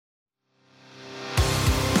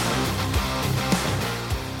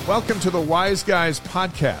Welcome to the Wise Guys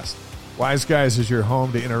podcast. Wise Guys is your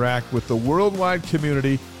home to interact with the worldwide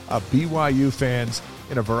community of BYU fans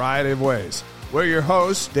in a variety of ways. We're your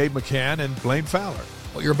hosts, Dave McCann and Blaine Fowler.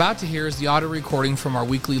 What you're about to hear is the audio recording from our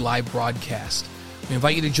weekly live broadcast. We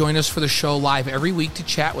invite you to join us for the show live every week to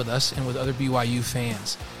chat with us and with other BYU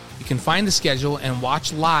fans. You can find the schedule and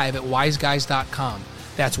watch live at wiseguys.com.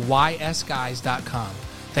 That's ysguys.com.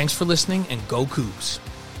 Thanks for listening, and go Cougs.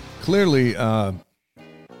 Clearly,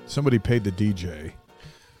 somebody paid the DJ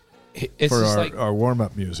for our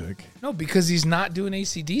warm-up music. No, because he's not doing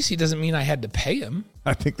AC/DC doesn't mean I had to pay him.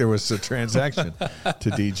 I think there was a transaction to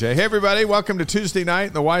DJ. Hey, everybody. Welcome to Tuesday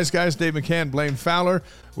night. The Wise Guys, Dave McCann, Blaine Fowler.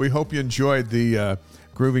 We hope you enjoyed the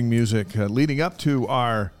grooving music leading up to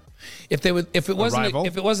our If it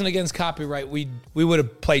wasn't against copyright, we would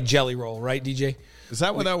have played Jelly Roll, right, DJ? Is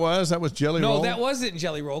that what that was? That was Jelly Roll? No, that wasn't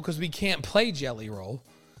Jelly Roll because we can't play Jelly Roll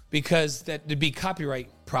because that'd be copyright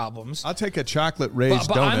problems. I'll take a chocolate raised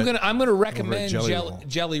donut. But I'm gonna recommend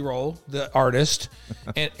Jelly Roll, the artist,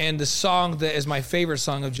 and the song that is my favorite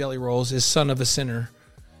song of Jelly Rolls is "Son of a Sinner,"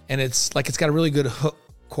 and it's got a really good hook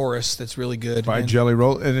chorus that's really good by Jelly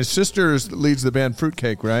Roll, and his sister leads the band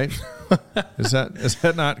Fruitcake, right? Is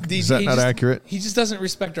that not accurate? He just doesn't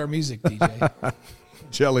respect our music, DJ.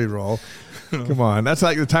 Jelly Roll. Come on. That's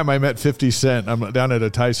like the time I met 50 Cent. I'm down at a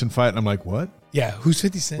Tyson fight, and I'm like, what? Yeah, who's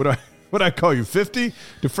 50 Cent? What I call you, 50?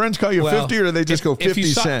 Do friends call you 50, or do they just go 50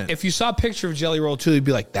 Cent? If you saw a picture of Jelly Roll, too, you'd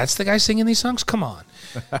be like, that's the guy singing these songs? Come on.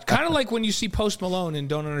 Kind of like when you see Post Malone and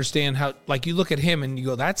don't understand how, like, you look at him and you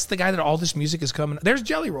go, that's the guy that all this music is coming. There's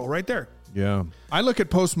Jelly Roll right there. Yeah. I look at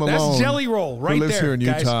Post Malone. That's Jelly Roll right there, who lives here in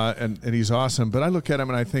guys. Utah, and he's awesome. But I look at him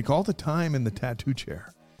and I think all the time in the tattoo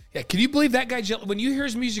chair. Yeah, can you believe that guy? When you hear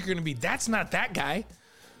his music, you're going to be, that's not that guy.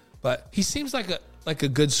 But he seems like a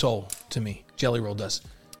good soul to me. Jelly Roll does.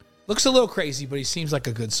 Looks a little crazy, but he seems like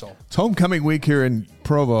a good soul. It's homecoming week here in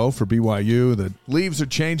Provo for BYU. The leaves are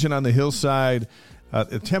changing on the hillside.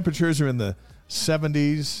 The temperatures are in the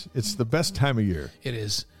 70s. It's the best time of year. It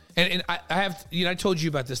is. And I have, I told you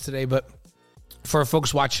about this today, but for our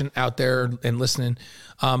folks watching out there and listening,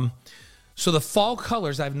 so the fall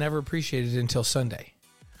colors I've never appreciated until Sunday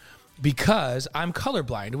because I'm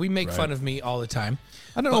colorblind. We make fun of me all the time.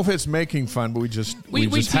 I don't know if it's making fun, but we just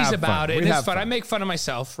tease about it. And it's fun. I make fun of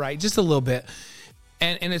myself, right? Just a little bit.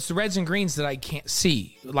 And it's the reds and greens that I can't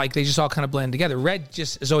see. Like they just all kind of blend together. Red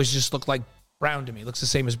has always just looked like brown to me. It looks the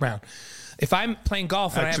same as brown. If I'm playing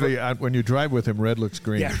golf and actually, when you drive with him, red looks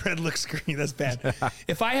green. Yeah, red looks green. That's bad.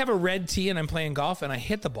 If I have a red tee and I'm playing golf and I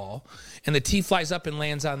hit the ball and the tee flies up and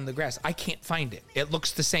lands on the grass, I can't find it. It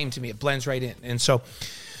looks the same to me. It blends right in. And so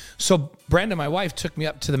Brenda, my wife, took me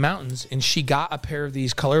up to the mountains and she got a pair of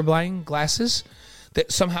these colorblind glasses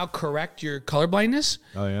that somehow correct your colorblindness.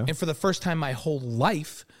 Oh, yeah? And for the first time my whole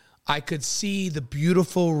life, I could see the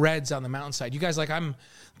beautiful reds on the mountainside. You guys,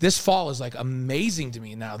 this fall is amazing to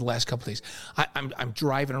me now. The last couple of days, I'm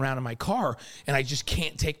driving around in my car and I just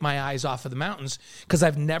can't take my eyes off of the mountains because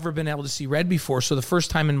I've never been able to see red before. So the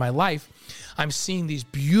first time in my life, I'm seeing these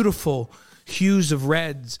beautiful hues of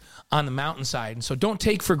reds on the mountainside. And so don't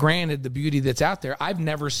take for granted the beauty that's out there. I've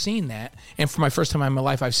never seen that. And for my first time in my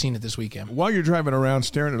life, I've seen it this weekend. While you're driving around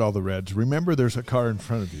staring at all the reds, remember there's a car in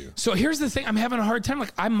front of you. So here's the thing. I'm having a hard time.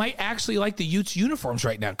 I might actually like the Utes uniforms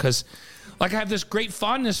right now because I have this great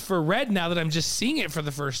fondness for red now that I'm just seeing it for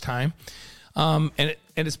the first time. And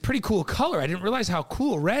it's pretty cool color. I didn't realize how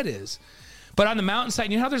cool red is. But on the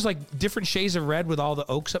mountainside, you know how there's different shades of red with all the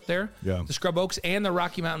oaks up there? Yeah. The scrub oaks and the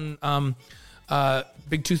Rocky Mountain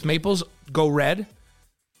big tooth maples go red.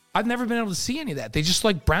 I've never been able to see any of that. They just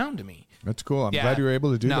look brown to me. That's cool. I'm glad you were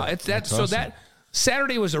able to do that. No, That's awesome. So that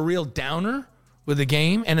Saturday was a real downer with the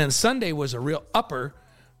game, and then Sunday was a real upper,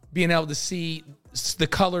 being able to see the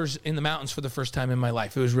colors in the mountains for the first time in my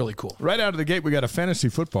life. It was really cool. Right out of the gate, we got a fantasy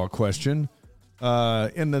football question.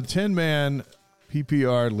 In the 10-man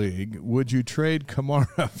PPR league, would you trade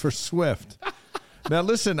Kamara for Swift? Now,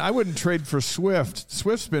 listen, I wouldn't trade for Swift.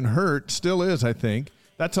 Swift's been hurt, still is, I think.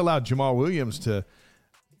 That's allowed Jamal Williams to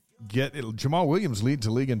Jamal Williams lead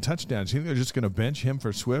to league in touchdowns. You think they're just going to bench him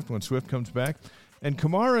for Swift when Swift comes back? And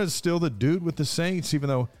Kamara is still the dude with the Saints, even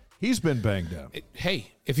though he's been banged up.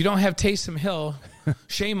 Hey, if you don't have Taysom Hill,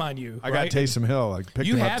 shame on you. I got Taysom Hill. I picked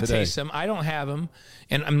him up today. You have Taysom. I don't have him.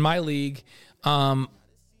 And in my league, I'm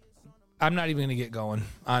not even going to get going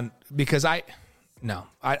on because I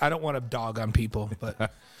don't want to dog on people.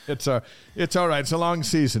 But it's all right. It's a long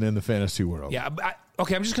season in the fantasy world. Yeah.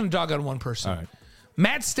 Okay, I'm just going to dog on one person. All right.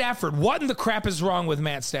 Matt Stafford. What in the crap is wrong with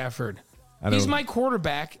Matt Stafford? He's my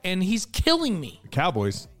quarterback, and he's killing me. The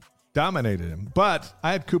Cowboys. dominated him. But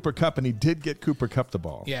I had Cooper Kupp, and he did get Cooper Kupp the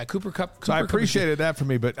ball. Yeah, Cooper Kupp. So I appreciated that for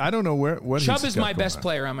me, but I don't know what Chubb he's is got my going best on.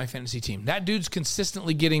 player on my fantasy team. That dude's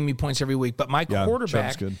consistently getting me points every week, but my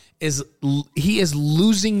quarterback Chubb's good. is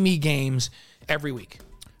losing me games every week.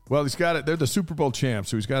 Well, he's got it. They're the Super Bowl champs,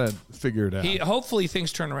 so he's got to figure it out. Hopefully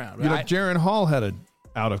things turn around. You know, Jaron Hall had an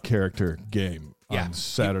out-of-character game Yeah. on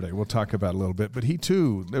Saturday. We'll talk about it a little bit. But he,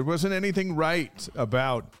 too, there wasn't anything right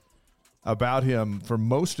about him for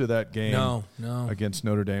most of that game No. against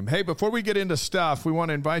Notre Dame. Hey, before we get into stuff, we want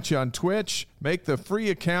to invite you on Twitch. Make the free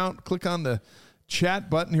account. Click on the chat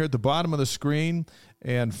button here at the bottom of the screen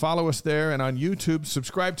and follow us there. And on YouTube,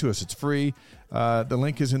 subscribe to us. It's free. The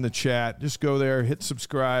link is in the chat. Just go there, hit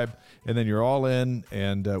subscribe, and then you're all in,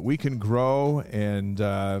 and we can grow, and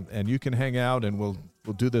you can hang out, and we'll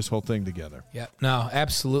do this whole thing together. Yeah, no,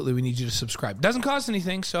 absolutely. We need you to subscribe. Doesn't cost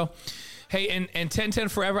anything. So, hey, and 1010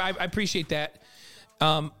 forever. I appreciate that.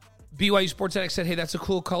 BYU Sports Addict said, hey, that's a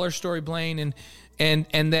cool color story, Blaine. And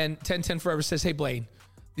then 1010 forever says, hey, Blaine,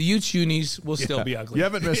 the Utes unis will still be ugly. You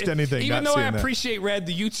haven't missed anything. Even not though I seeing that. appreciate red,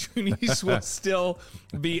 the Utes unis will still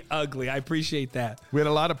be ugly. I appreciate that. We had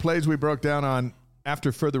a lot of plays we broke down on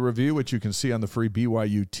after further review, which you can see on the free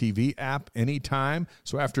BYU TV app anytime.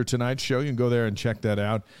 So after tonight's show, you can go there and check that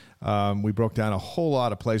out. We broke down a whole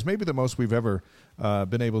lot of plays, maybe the most we've ever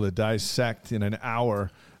been able to dissect in an hour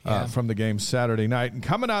from the game Saturday night. And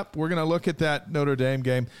coming up, we're going to look at that Notre Dame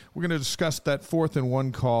game. We're going to discuss that 4th and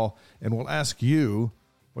 1 call, and we'll ask you,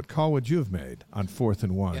 what call would you have made on 4th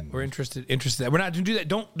and 1? Yeah, we're interested. We're not going to do that.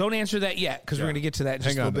 Don't answer that yet because we're going to get to that in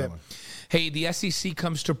just a little bit. Hey, the SEC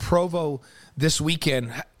comes to Provo this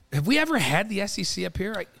weekend. Have we ever had the SEC up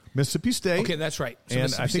here? Mississippi State. Okay, that's right. So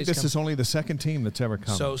and I think this is only the second team that's ever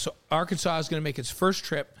come. So Arkansas is going to make its first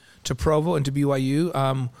trip to Provo and to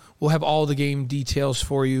BYU. We'll have all the game details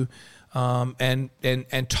for you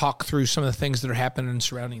and talk through some of the things that are happening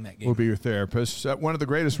surrounding that game. We'll be your therapist. One of the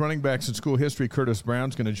greatest running backs in school history, Curtis Brown,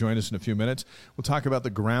 is going to join us in a few minutes. We'll talk about the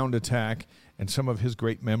ground attack and some of his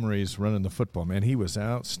great memories running the football. Man, he was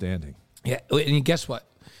outstanding. Yeah, and guess what?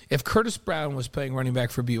 If Curtis Brown was playing running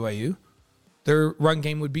back for BYU, their run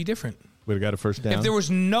game would be different. Would have got a first down. If there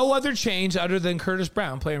was no other change other than Curtis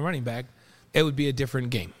Brown playing running back, it would be a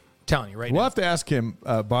different game. I'm telling you right now. We'll have to ask him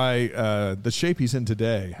by the shape he's in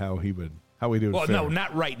today how he would do. Well, no,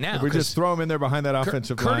 not right now. If we just throw him in there behind that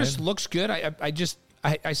offensive line. Curtis looks good.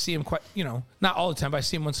 I see him quite, not all the time, but I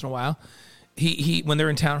see him once in a while. He when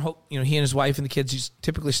they're in town, he and his wife and the kids just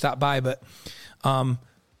typically stop by, but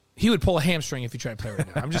he would pull a hamstring if he tried to play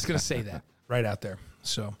right now. I'm just going to say that right out there.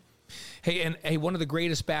 So, hey, one of the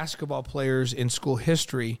greatest basketball players in school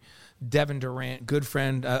history, Devin Durant, good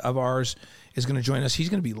friend of ours, is going to join us. He's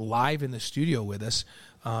going to be live in the studio with us.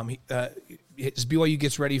 As BYU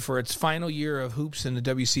gets ready for its final year of hoops in the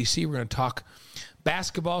WCC, we're going to talk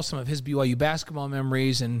basketball, some of his BYU basketball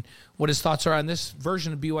memories, and what his thoughts are on this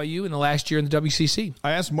version of BYU in the last year in the WCC.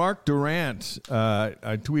 I asked Mark Durant,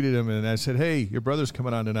 I tweeted him, and I said, hey, your brother's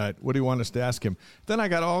coming on tonight. What do you want us to ask him? Then I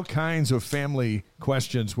got all kinds of family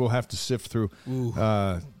questions we'll have to sift through.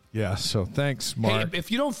 Yeah, so thanks, Mark. Hey,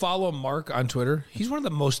 if you don't follow Mark on Twitter, he's one of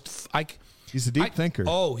the most he's a deep thinker.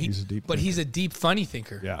 He's a deep, funny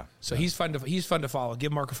thinker. Yeah. So he's fun to follow.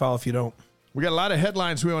 Give Mark a follow if you don't. We got a lot of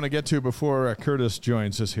headlines we want to get to before Curtis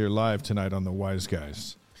joins us here live tonight on the Wise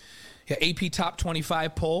Guys. Yeah, AP Top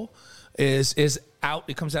 25 poll is out.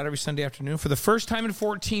 It comes out every Sunday afternoon for the first time in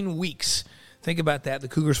 14 weeks. Think about that. The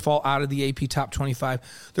Cougars fall out of the AP Top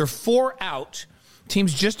 25. They're 4 out.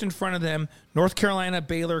 Teams just in front of them: North Carolina,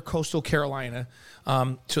 Baylor, Coastal Carolina.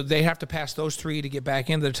 So they have to pass those 3 to get back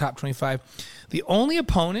into the top 25. The only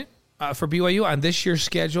opponent for BYU on this year's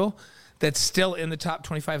schedule that's still in the top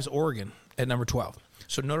 25 is Oregon at number 12.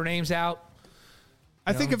 So Notre Dame's out.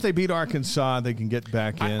 I think if they beat Arkansas, they can get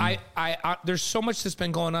back in. I there's so much that's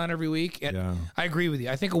been going on every week. And Yeah. I agree with you.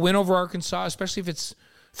 I think a win over Arkansas, especially if it's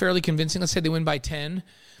fairly convincing, let's say they win by 10,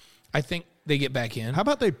 I think they get back in. How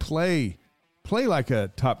about they play like a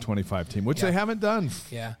top 25 team, which they haven't done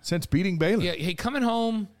since beating Baylor. Yeah, hey, coming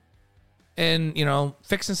home and,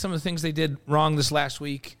 fixing some of the things they did wrong this last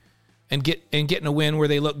week and getting a win where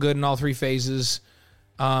they look good in all 3 phases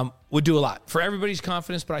would do a lot for everybody's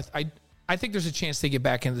confidence. But I think there's a chance they get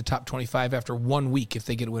back into the top 25 after 1 week if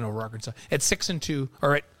they get a win over Arkansas at 6-2,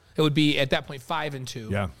 or it would be at that point 5-2.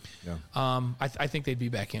 Yeah. I think they'd be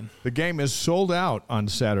back in. The game is sold out on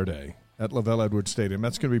Saturday at LaVell Edwards Stadium.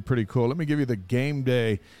 That's going to be pretty cool. Let me give you the game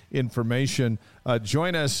day information.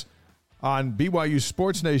 Join us on BYU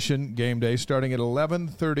Sports Nation game day starting at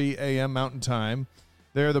 11:30 a.m. Mountain Time.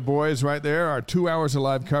 There, the boys right there. Our 2 hours of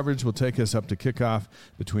live coverage will take us up to kickoff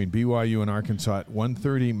between BYU and Arkansas at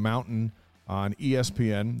 1:30 Mountain on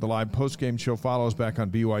ESPN. The live postgame show follows back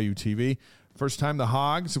on BYU TV. First time the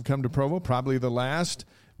Hogs have come to Provo, probably the last.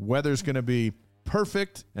 Weather's going to be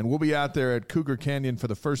perfect, and we'll be out there at Cougar Canyon for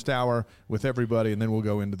the first hour with everybody, and then we'll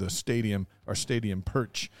go into the stadium, our stadium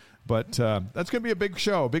perch. But that's going to be a big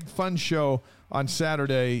show, a big fun show on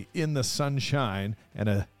Saturday in the sunshine and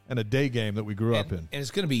a day game that we grew up in. And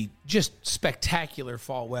it's going to be just spectacular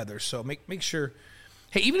fall weather. So make sure,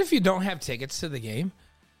 hey, even if you don't have tickets to the game,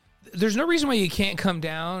 there's no reason why you can't come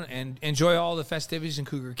down and enjoy all the festivities in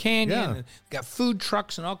Cougar Canyon. Yeah. And got food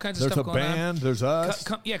trucks and all kinds of There's stuff a going on. band. There's us.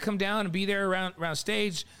 Come down and be there around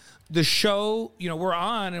stage. The show, we're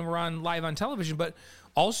on live on television, but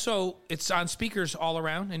also it's on speakers all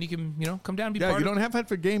around, and you can, come down and be part of it. You don't have to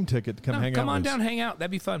have a game ticket to come hang out. Come on with us. down, hang out.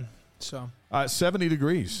 That'd be fun. So 70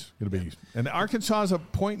 degrees going to be. And Arkansas is a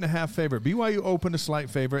 1.5 favorite. BYU opened a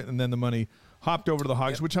slight favorite, and then the money hopped over to the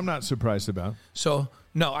Hogs, which I'm not surprised about. So,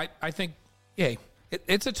 no, I think,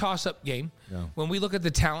 it's a toss-up game. Yeah. When we look at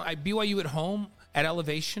the talent, BYU at home at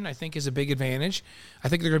elevation, I think, is a big advantage. I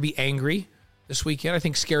think they're going to be angry this weekend. I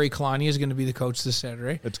think Scary Kalani is going to be the coach this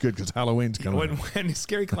Saturday. That's good because Halloween's coming up. When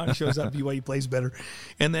Scary Kalani shows up, BYU plays better.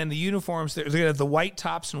 And then the uniforms, they're going to have the white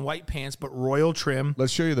tops and white pants, but royal trim.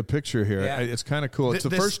 Let's show you the picture here. Yeah. It's kind of cool. It's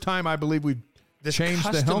the first time I believe we've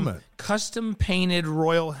changed the helmet. Custom painted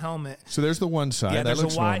royal helmet. So there's the one side. Yeah, that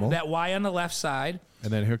looks normal. That Y on the left side.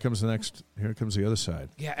 And then here comes the other side.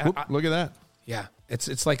 Yeah. Whoop, look at that. Yeah.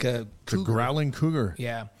 It's like a cougar. The growling cougar.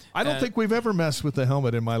 Yeah. I don't think we've ever messed with the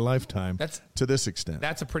helmet in my lifetime to this extent.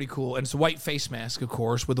 That's a pretty cool. And it's a white face mask, of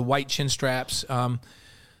course, with the white chin straps.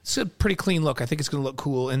 It's a pretty clean look. I think it's going to look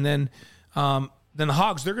cool. And then the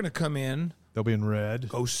Hogs, they're going to come in. They'll be in red.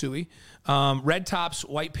 Go Suey. Red tops,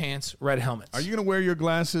 white pants, red helmets. Are you going to wear your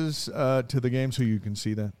glasses to the game so you can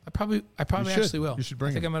see that? I probably actually will. You should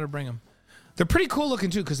bring them. I think I'm going to bring them. They're pretty cool looking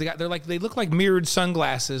too because they look like mirrored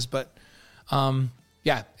sunglasses, but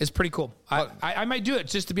yeah, it's pretty cool. I might do it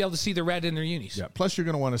just to be able to see the red in their unis. Yeah. Plus, you're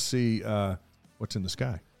going to want to see what's in the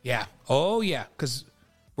sky. Yeah. Oh yeah, because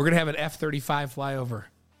we're going to have an F-35 fly over.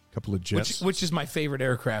 Couple of jets, which is my favorite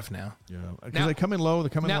aircraft now. Yeah, because they come in low, they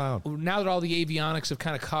come in loud. Now that all the avionics have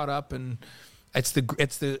kind of caught up, and it's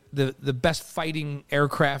the best fighting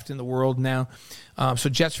aircraft in the world now. So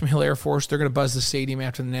jets from Hill Air Force, they're going to buzz the stadium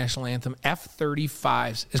after the national anthem.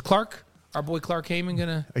 F-35s. Is our boy Clark Heyman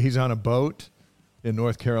gonna? He's on a boat in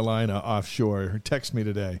North Carolina offshore. He texted me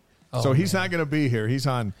today, so he's not going to be here. He's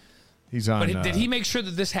on. But did he make sure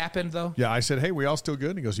that this happened though? Yeah, I said, "Hey, we all still good?"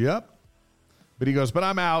 And he goes, "Yep." But he goes, but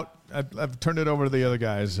I'm out. I've turned it over to the other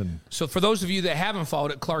guys. And so for those of you that haven't followed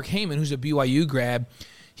it, Clark Heyman, who's a BYU grad,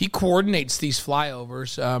 he coordinates these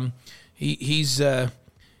flyovers. He's a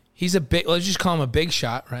big. Let's just call him a big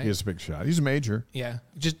shot, right? He is a big shot. He's a major. Yeah,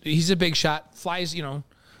 he's a big shot. Flies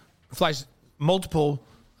multiple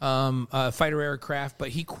fighter aircraft, but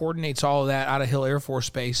he coordinates all of that out of Hill Air Force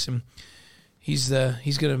Base, and he's going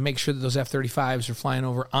to make sure that those F-35s are flying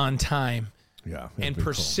over on time. Yeah, and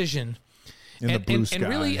precision. Cool. And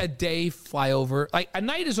really a day flyover. Like a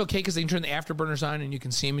night is okay because they can turn the afterburners on and you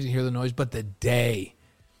can see them and you hear the noise. But the day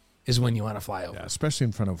is when you want to fly over. Yeah, especially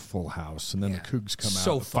in front of a full house. And then the Cougs come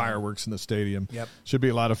out. The fireworks in the stadium. Yep. Should be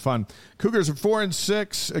a lot of fun. Cougars are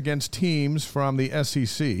 4-6 against teams from the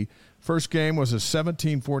SEC. First game was a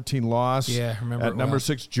 17-14 loss. Yeah, remember at number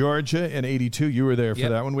 6 Georgia in '82. You were there for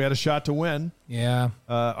that one. We had a shot to win. Yeah.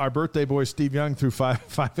 Our birthday boy Steve Young threw five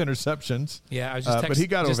interceptions. Yeah, I was just but he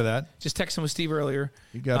got over that. Just texting with Steve earlier.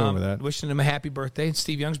 He got over that. Wishing him a happy birthday. It's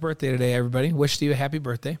Steve Young's birthday today, everybody. Wish Steve a happy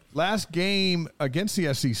birthday. Last game against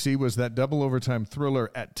the SEC was that double overtime thriller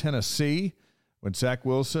at Tennessee. When Zach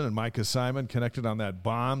Wilson and Micah Simon connected on that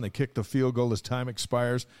bomb, they kicked the field goal as time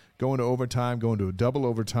expires, going to overtime, going to a double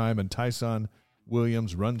overtime, and Tyson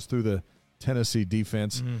Williams runs through the Tennessee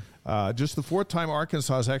defense. Mm-hmm. Just the fourth time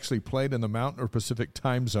Arkansas has actually played in the Mountain or Pacific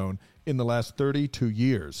time zone in the last 32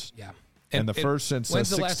 years. Yeah. And the first since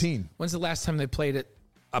 16. When's the last time they played at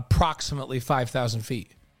approximately 5,000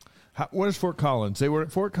 feet? What is Fort Collins? They were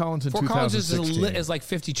at Fort Collins in 2016. Fort Collins is like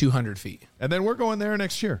 5,200 feet. And then we're going there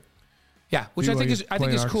next year. Yeah, which I think is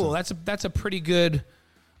cool. That's a pretty good,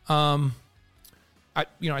 I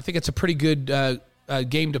think it's a pretty good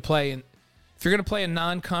game to play. And if you're going to play a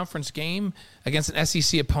non-conference game against an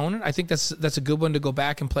SEC opponent, I think that's a good one to go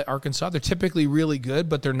back and play Arkansas. They're typically really good,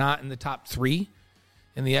 but they're not in the top 3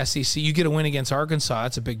 in the SEC. You get a win against Arkansas,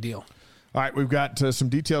 that's a big deal. All right, we've got some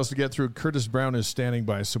details to get through. Curtis Brown is standing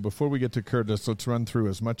by. So before we get to Curtis, let's run through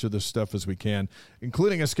as much of this stuff as we can,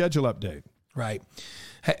 including a schedule update. Right.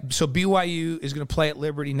 So BYU is going to play at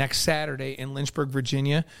Liberty next Saturday in Lynchburg,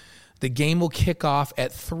 Virginia. The game will kick off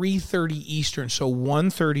at 3:30 Eastern, so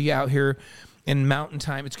 1:30 out here in Mountain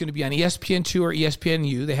Time. It's going to be on ESPN2 or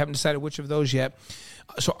ESPNU. They haven't decided which of those yet.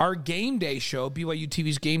 So our game day show, BYU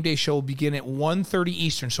TV's game day show, will begin at 1:30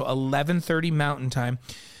 Eastern, so 11:30 Mountain Time.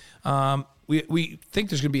 We think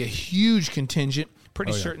there's going to be a huge contingent,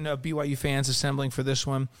 pretty certain of BYU fans assembling for this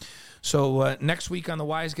one. So next week on the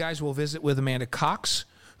Wise Guys, we'll visit with Amanda Cox,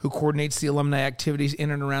 who coordinates the alumni activities in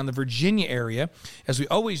and around the Virginia area. As we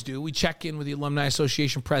always do, we check in with the Alumni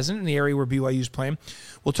Association president in the area where BYU is playing.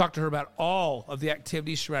 We'll talk to her about all of the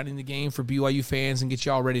activities surrounding the game for BYU fans and get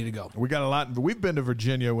you all ready to go. We got a lot. We've been to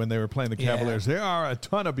Virginia when they were playing the Cavaliers. There are a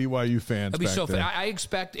ton of BYU fans. That'd be back so there. fun. I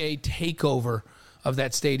expect a takeover of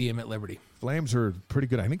that stadium at Liberty. Flames are pretty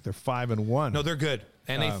good. I think they're 5-1. No, they're good,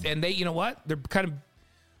 and they you know what,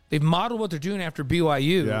 they've modeled what they're doing after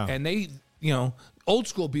BYU, and they old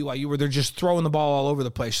school BYU where they're just throwing the ball all over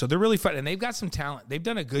the place. So they're really fun, and they've got some talent. They've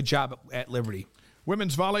done a good job at Liberty.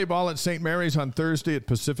 Women's volleyball at St. Mary's on Thursday, at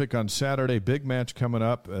Pacific on Saturday. Big match coming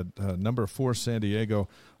up at number 4 San Diego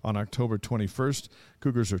on October 21st.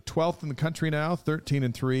 Cougars are 12th in the country now,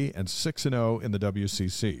 13-3, and 6-0 in the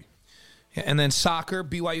WCC. And then soccer,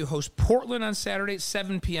 BYU hosts Portland on Saturday at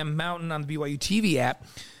 7 p.m. Mountain on the BYU TV app.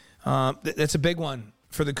 That's a big one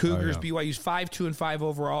for the Cougars. BYU's 5-2-5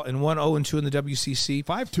 overall and 1-0-2 in the WCC.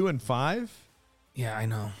 5-2-5? Yeah, I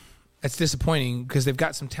know. That's disappointing because they've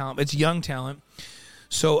got some talent. It's young talent.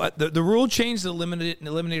 So the rule change that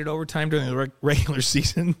eliminated overtime during the regular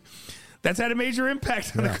season, that's had a major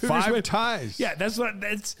impact on the Cougars. 5 ties. Yeah,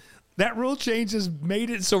 that rule change has made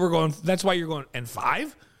it so we're going. That's why you're going, and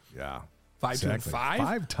 5? Yeah. 5-2-5?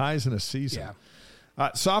 5 ties in a season. Yeah.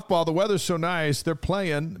 Softball, the weather's so nice. They're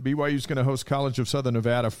playing. BYU's going to host College of Southern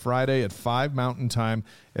Nevada Friday at 5 Mountain Time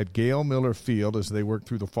at Gail Miller Field as they work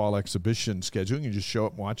through the fall exhibition schedule. You can just show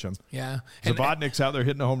up and watch them. Yeah. Zavodnik's out there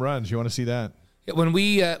hitting the home runs. You want to see that? When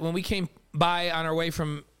we came by on our way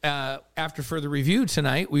from after further review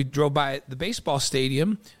tonight, we drove by the baseball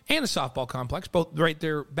stadium and the softball complex, both right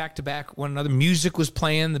there back to back one another. Music was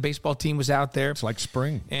playing. The baseball team was out there. It's like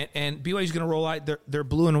spring. And BYU's going to roll out their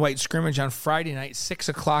blue and white scrimmage on Friday night, 6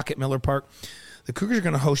 o'clock at Miller Park. The Cougars are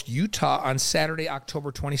going to host Utah on Saturday,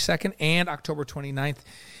 October 22nd and October 29th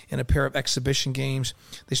in a pair of exhibition games.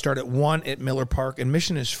 They start at 1 at Miller Park.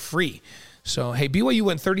 Admission is free. So, hey, BYU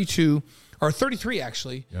went 33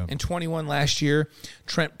 actually, and 21 last year.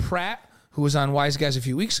 Trent Pratt, who was on Wise Guys a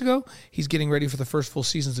few weeks ago, he's getting ready for the first full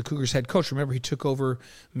season as the Cougars head coach. Remember, he took over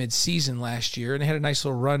mid-season last year, and they had a nice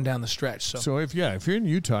little run down the stretch. So if you're in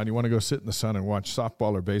Utah and you want to go sit in the sun and watch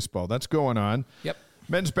softball or baseball, that's going on. Yep.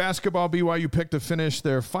 Men's basketball, BYU picked to finish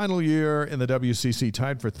their final year in the WCC,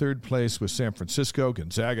 tied for third place with San Francisco.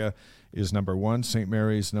 Gonzaga is number 1, St.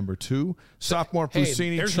 Mary's number 2. Sophomore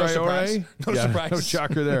Fusini Traore. No surprise. No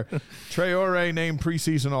shocker there. Traore named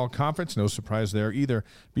preseason all-conference. No surprise there either.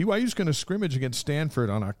 BYU's going to scrimmage against Stanford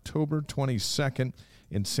on October 22nd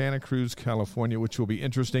in Santa Cruz, California, which will be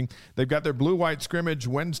interesting. They've got their blue-white scrimmage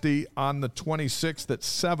Wednesday on the 26th at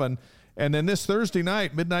 7. And then this Thursday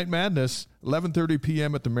night, Midnight Madness, 11:30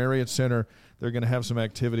 p.m. at the Marriott Center. They're going to have some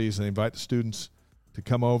activities, and they invite the students to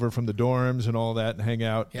come over from the dorms and all that and hang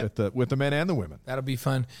out with the men and the women. That'll be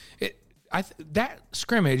fun. That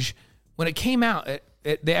scrimmage, when it came out,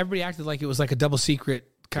 everybody acted like it was like a double secret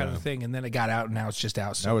kind of thing, and then it got out, and now it's just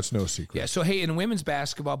out. So. Now it's no secret. Yeah, so, hey, in women's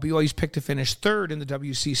basketball, BYU's picked to finish 3rd in the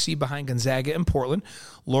WCC behind Gonzaga and Portland.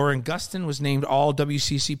 Lauren Gustin was named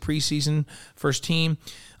all-WCC preseason first team.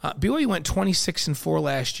 BYU went 26-4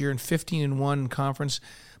 last year and 15-1 in conference,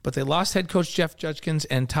 but they lost head coach Jeff Judkins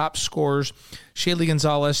and top scorers Shaylee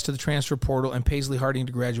Gonzalez to the transfer portal and Paisley Harding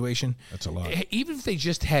to graduation. That's a lot. Even if they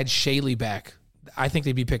just had Shaylee back, I think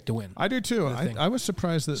they'd be picked to win. I do too. I was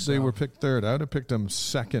surprised that they were picked 3rd. I would have picked them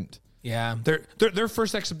 2nd. Yeah, their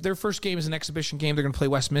first game is an exhibition game. They're going to play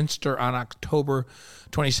Westminster on October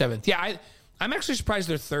 27th. Yeah, I'm actually surprised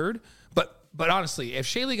they're 3rd. But honestly, if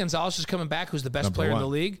Shaylee Gonzalez is coming back, who's the best player in the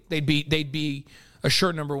league, they'd be a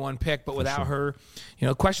sure number 1 pick. But without her,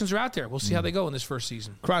 questions are out there. We'll see how they go in this first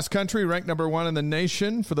season. Cross country ranked number 1 in the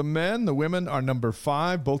nation for the men. The women are number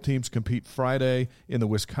 5. Both teams compete Friday in the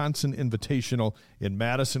Wisconsin Invitational in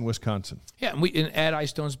Madison, Wisconsin. Yeah, and Ed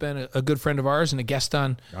Eyestone's been a good friend of ours and a guest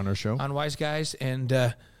on our show on Wise Guys,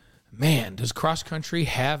 and Man, does cross country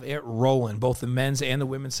have it rolling, both the men's and the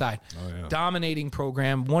women's side. Oh, yeah. Dominating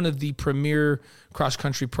program, one of the premier cross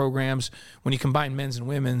country programs when you combine men's and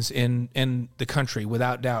women's in the country,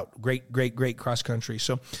 without doubt. Great cross country.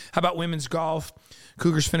 So how about women's golf?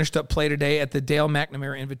 Cougars finished up play today at the Dale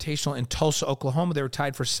McNamara Invitational in Tulsa, Oklahoma. They were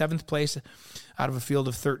tied for 7th place out of a field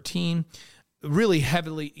of 13. Really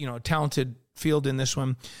heavily, talented field in this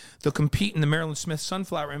one. They'll compete in the Maryland Smith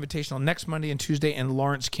Sunflower Invitational next Monday and Tuesday in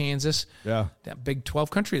Lawrence, Kansas. Yeah. That Big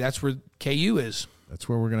 12 country, that's where KU is. That's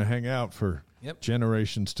where we're going to hang out for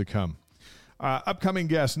generations to come. Upcoming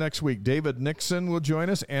guests next week, David Nixon will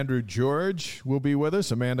join us. Andrew George will be with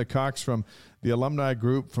us. Amanda Cox from the alumni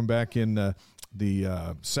group from back in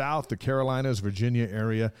the South, the Carolinas, Virginia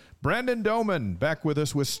area. Brandon Doman back with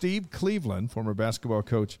us with Steve Cleveland, former basketball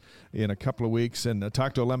coach, in a couple of weeks. And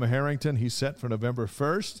talk to Lemma Harrington. He's set for November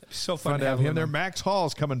 1st. So fun to have him Lemma there. Max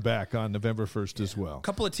Hall's coming back on November 1st as well. A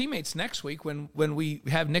couple of teammates next week when we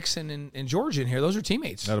have Nixon and George in here. Those are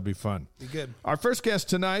teammates. That'll be fun. Be good. Our first guest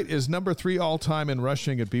tonight is number 3 all-time in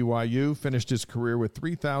rushing at BYU. Finished his career with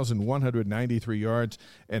 3,193 yards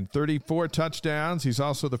and 34 touchdowns. He's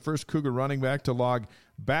also the first Cougar running back to log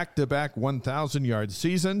back-to-back 1,000-yard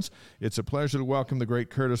seasons. It's a pleasure to welcome the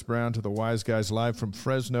great Curtis Brown to the Wise Guys live from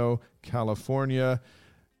Fresno, California.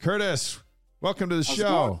 Curtis, welcome to the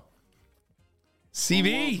show.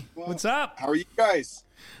 CB, what's up? How are you guys?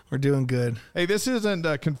 We're doing good. Hey, this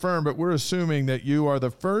isn't confirmed, but we're assuming that you are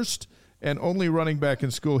the first and only running back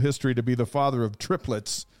in school history to be the father of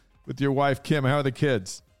triplets with your wife, Kim. How are the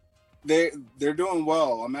kids? They're doing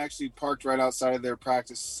well. I'm actually parked right outside of their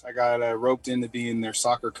practice. I got roped into being their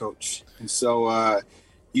soccer coach. And so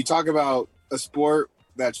you talk about a sport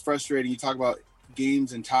that's frustrating. You talk about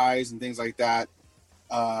games and ties and things like that.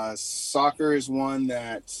 Soccer is one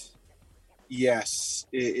that, yes,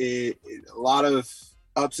 a lot of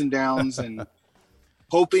ups and downs and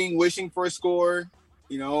wishing for a score,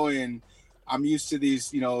 and I'm used to these,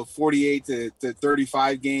 48 to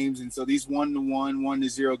 35 games. And so these 1-1,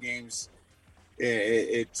 1-0 games,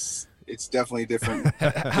 it's definitely different.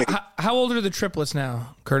 How old are the triplets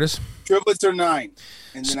now, Curtis? Triplets are 9.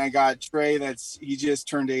 And then I got Trey he just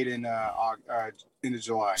turned 8 in into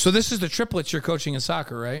July. So this is the triplets you're coaching in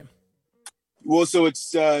soccer, right? Well, so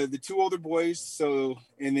it's the 2 older boys,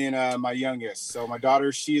 and then my youngest. So my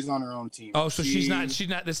daughter, she's on her own team. Oh, so she's not.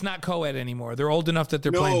 It's not co-ed anymore. They're old enough that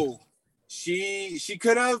they're playing. No, she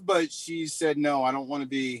could have, but she said no. I don't want to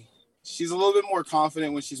be. She's a little bit more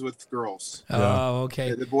confident when she's with girls. Oh,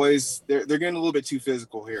 okay. The boys, they're getting a little bit too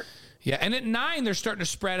physical here. Yeah, and at 9, they're starting to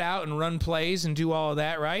spread out and run plays and do all of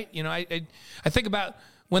that, right? I think about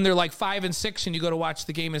when they're like 5 and 6 and you go to watch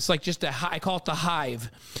the game, it's like just I call it the hive.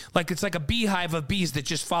 Like it's like a beehive of bees that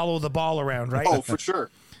just follow the ball around, right? Oh, for sure.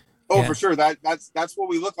 Oh, yeah. For sure. That's what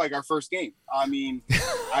we look like our first game. I mean,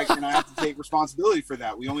 I have to take responsibility for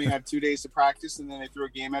that. We only had 2 days to practice, and then they threw a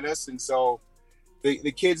game at us. And so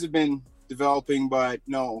the kids have been developing, but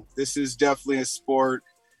no, this is definitely a sport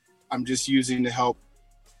I'm just using to help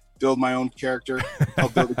build my own character,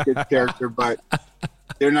 help build the kid's character, but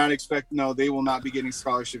they're not they will not be getting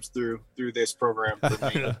scholarships through this program for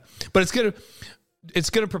me. But it's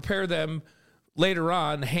gonna prepare them later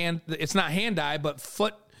on. It's not hand-eye, but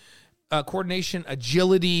foot coordination,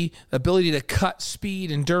 agility, ability to cut,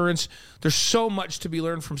 speed, endurance. There's so much to be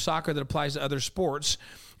learned from soccer that applies to other sports.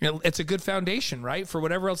 It's a good foundation, right, for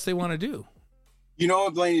whatever else they want to do.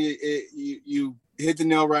 Blaine, you hit the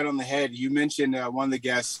nail right on the head. You mentioned one of the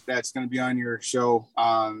guests that's going to be on your show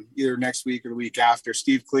either next week or the week after,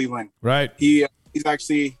 Steve Cleveland. Right. He's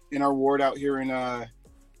actually in our ward out here in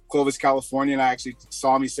Clovis, California, and I actually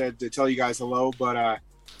saw him. He said to tell you guys hello, but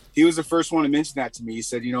he was the first one to mention that to me. He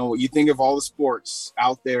said, you think of all the sports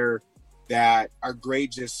out there that are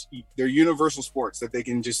great, they're universal sports that they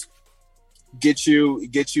can just get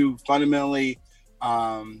you fundamentally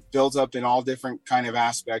built up in all different kind of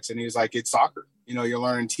aspects. And he was like, it's soccer. You're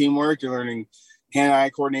learning teamwork, you're learning hand-eye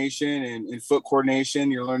coordination and foot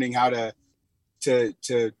coordination. You're learning how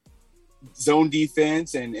to zone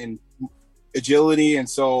defense and agility. And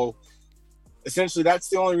so essentially that's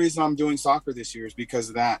the only reason I'm doing soccer this year is because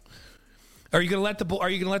of that. Are you going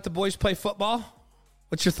to let the boys play football?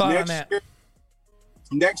 What's your thought on that?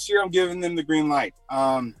 Next year I'm giving them the green light.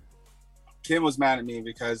 Kim was mad at me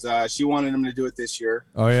because she wanted him to do it this year.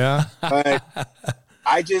 Oh yeah. But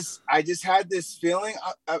I just had this feeling.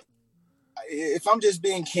 If I'm just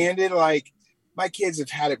being candid, like my kids have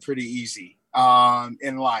had it pretty easy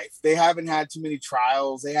in life. They haven't had too many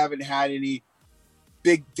trials. They haven't had any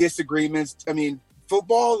big disagreements. I mean,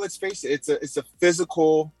 football, let's face it, it's a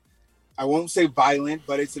physical, I won't say violent,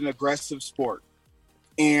 but it's an aggressive sport.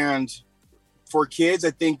 And for kids,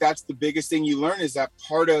 I think that's the biggest thing you learn, is that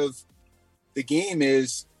part of the game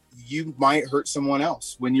is you might hurt someone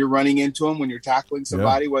else when you're running into them, when you're tackling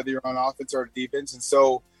somebody, whether you're on offense or defense. And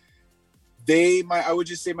so I would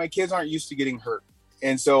just say my kids aren't used to getting hurt.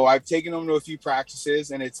 And so I've taken them to a few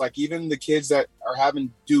practices, and it's like, even the kids that are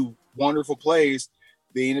having do wonderful plays,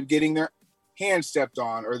 they end up getting their hand stepped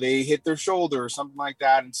on, or they hit their shoulder or something like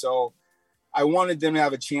that. And so I wanted them to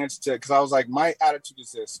have a chance to, because I was like, my attitude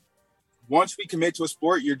is this: once we commit to a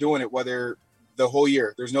sport, you're doing it, whether the whole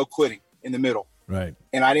year, there's no quitting in the middle. Right.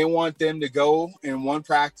 And I didn't want them to go in one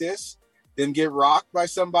practice, then get rocked by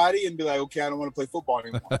somebody and be like, okay, I don't want to play football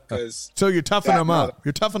anymore. Because so you're toughening them up.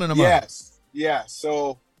 You're toughening them up. Yes. Yeah.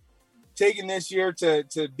 So taking this year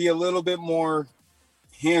to be a little bit more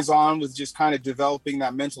hands-on with just kind of developing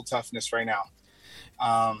that mental toughness right now.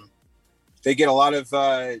 They get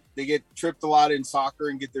they get tripped a lot in soccer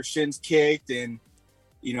and get their shins kicked. And,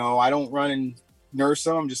 I don't run and nurse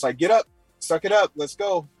them. I'm just like, get up, suck it up, let's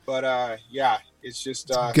go. But yeah, it's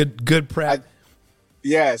just good prep.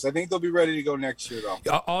 Yes, I think they'll be ready to go next year,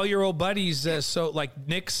 though. All your old buddies, so like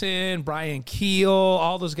Nixon, Brian Keel,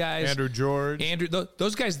 all those guys. Andrew George.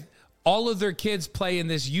 Those guys, all of their kids play in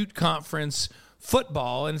this Ute Conference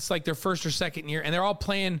football, and it's like their first or second year, and they're all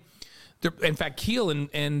playing. In fact, Keel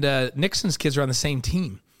and Nixon's kids are on the same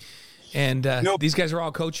team. And these guys are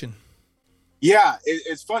all coaching. Yeah,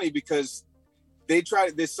 it's funny because they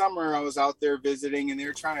tried this summer. I was out there visiting, and they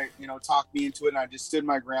were trying to, talk me into it, and I just stood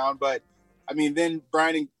my ground. But I mean, then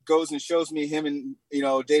Brian goes and shows me him and,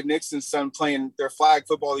 Dave Nixon's son playing their flag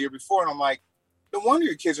football the year before. And I'm like, no wonder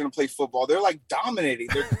your kids are going to play football. They're like dominating.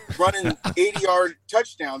 They're running 80-yard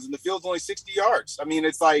touchdowns and the field's only 60 yards. I mean,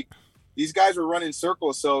 it's like these guys are running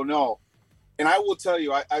circles. So no. And I will tell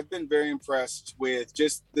you, I've been very impressed with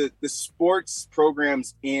just the sports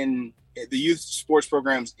programs the youth sports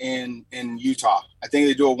programs in Utah. I think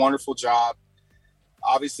they do a wonderful job.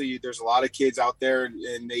 Obviously there's a lot of kids out there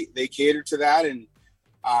and they cater to that. And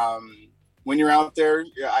when you're out there,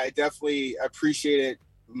 I definitely appreciate it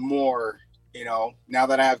more, now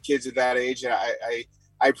that I have kids at that age. I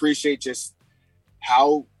appreciate just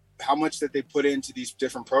how much that they put into these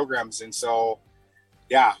different programs. And so,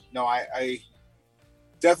 yeah, no, I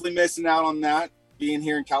definitely missing out on that being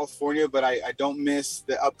here in California, but I don't miss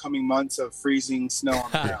the upcoming months of freezing snow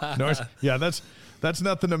on the ground. Yeah, that's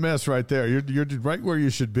nothing to miss right there. You're right where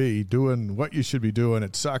you should be, doing what you should be doing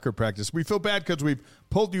at soccer practice. We feel bad because we've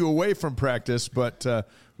pulled you away from practice, but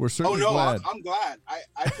we're certainly glad. I'm glad.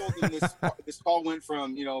 I told them this call went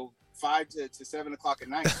from 5 to 7 o'clock at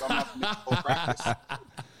night, so I'm not missing full practice.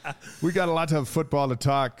 We got a lot of football to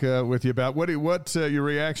talk with you about. What's your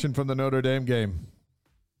reaction from the Notre Dame game?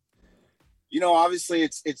 Obviously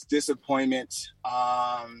it's disappointment.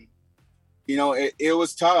 It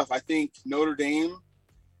was tough. I think Notre Dame,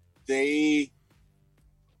 their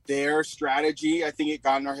strategy, I think it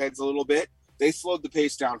got in our heads a little bit. They slowed the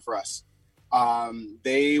pace down for us.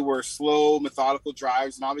 They were slow, methodical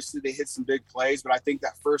drives, and obviously they hit some big plays. But I think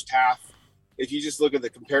that first half, if you just look at the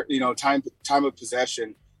time of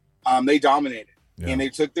possession, they dominated. Yeah. And they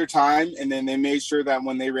took their time, and then they made sure that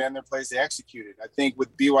when they ran their plays, they executed. I think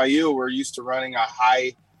with BYU, we're used to running a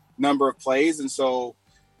high number of plays, and so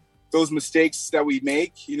those mistakes that we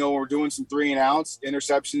make, we're doing some 3-and-outs,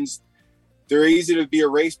 interceptions, they're easy to be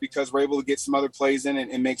erased because we're able to get some other plays in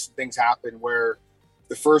and make some things happen, where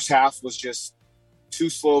the first half was just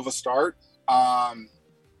too slow of a start.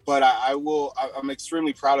 But I'm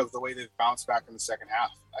extremely proud of the way they've bounced back in the second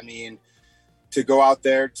half. I mean, to go out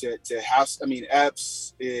there to have,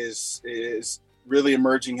 Epps is really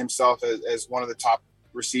emerging himself as one of the top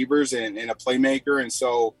receivers and a playmaker. And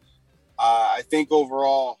so I think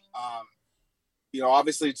overall,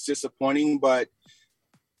 obviously it's disappointing, but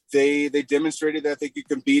they demonstrated that they could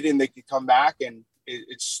compete and they could come back, and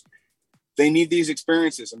they need these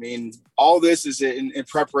experiences. I mean, all this is in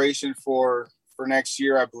preparation for next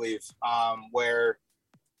year, I believe, where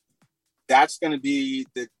that's going to be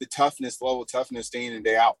the level of toughness day in and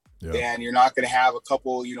day out. Yeah. And you're not going to have a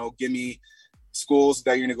couple, gimme schools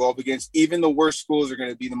that you're going to go up against. Even the worst schools are going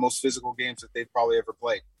to be the most physical games that they've probably ever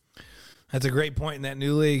played. That's a great point in that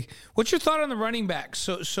new league. What's your thought on the running backs?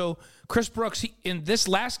 So Chris Brooks, in this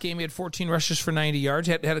last game, he had 14 rushes for 90 yards,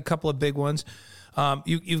 had a couple of big ones.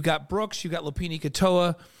 You've got Brooks, you've got Lopini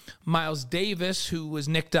Katoa, Miles Davis, who was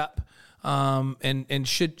nicked up and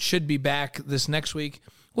should be back this next week.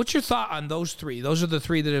 What's your thought on those three? Those are the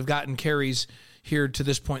three that have gotten carries here to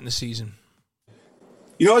this point in the season.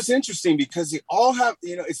 It's interesting because they all have,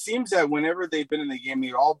 it seems that whenever they've been in the game,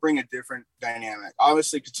 they all bring a different dynamic.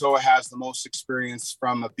 Obviously, Katoa has the most experience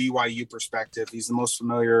from a BYU perspective. He's the most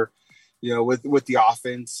familiar, with the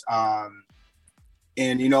offense.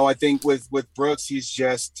 And, I think with Brooks, he's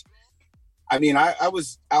just, I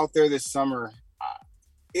was out there this summer.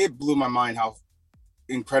 It blew my mind how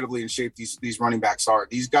incredibly in shape these running backs are.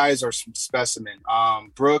 These guys are some specimen.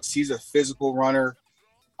 Brooks, he's a physical runner.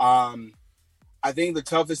 I think the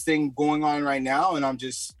toughest thing going on right now, and I'm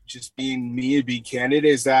just being me and be candid,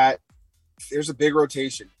 is that there's a big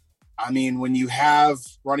rotation. When you have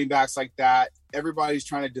running backs like that, everybody's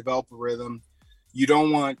trying to develop a rhythm. You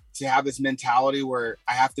don't want to have this mentality where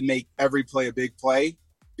I have to make every play a big play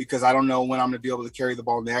because I don't know when I'm going to be able to carry the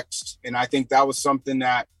ball next. And I think that was something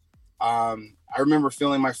that I remember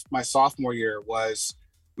feeling my sophomore year was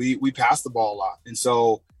we passed the ball a lot. And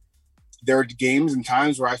so there are games and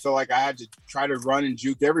times where I felt like I had to try to run and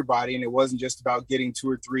juke everybody. And it wasn't just about getting 2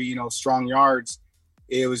 or 3, strong yards.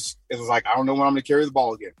 It was like, I don't know when I'm going to carry the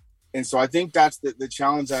ball again. And so I think that's the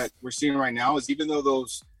challenge that we're seeing right now is even though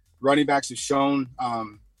those running backs have shown,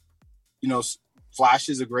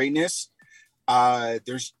 flashes of greatness,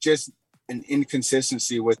 there's just an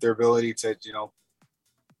inconsistency with their ability to,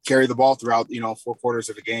 carry the ball throughout, 4 quarters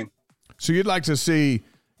of a game. So you'd like to see,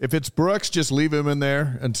 if it's Brooks, just leave him in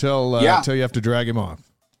there until you have to drag him off.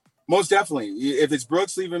 Most definitely. If it's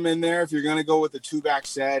Brooks, leave him in there. If you're going to go with a 2-back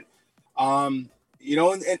set, and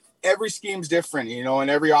every scheme's different, and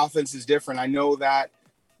every offense is different. I know that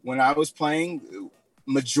when I was playing,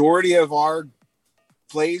 majority of our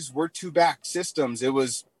plays were 2-back systems. It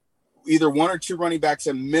was either 1 or 2 running backs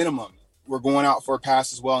at minimum were going out for a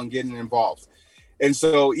pass as well and getting involved. And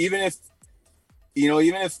so even if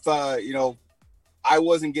I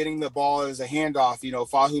wasn't getting the ball as a handoff,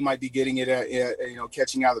 Fahu might be getting it at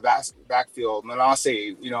catching out of the backfield.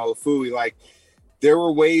 Manasseh, Fui, like there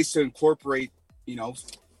were ways to incorporate,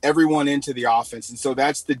 everyone into the offense. And so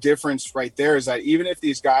that's the difference right there is that even if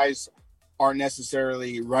these guys aren't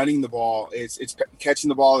necessarily running the ball, it's catching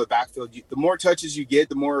the ball in the backfield. The more touches you get,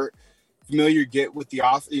 the more familiar you get with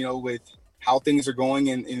with how things are going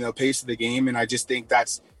in the pace of the game. And I just think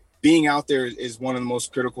that's being out there is one of the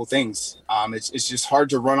most critical things. It's just hard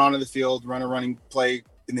to run onto the field, run a running play,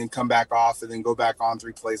 and then come back off and then go back on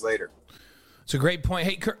 3 plays later. It's a great point.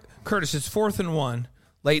 Hey, Curtis, it's 4th and 1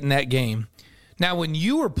 late in that game. Now, when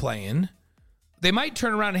you were playing, they might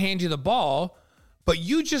turn around and hand you the ball, but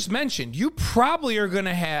you just mentioned you probably are going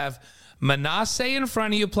to have Manasseh in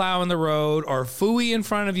front of you plowing the road or Fui in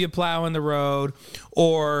front of you plowing the road,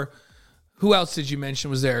 or who else did you mention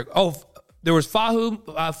was there? Oh, there was Fahu,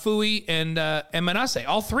 Fui, and Manasseh.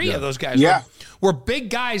 All 3 of those guys were big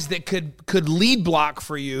guys that could lead block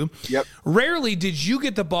for you. Yep. Rarely did you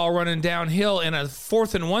get the ball running downhill in a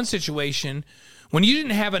 4th and 1 situation when you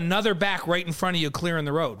didn't have another back right in front of you clearing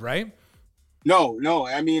the road, right? No.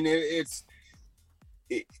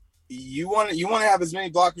 You want to have as many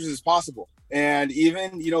blockers as possible, and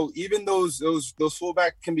even those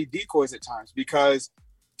fullback can be decoys at times because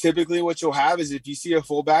typically what you'll have is if you see a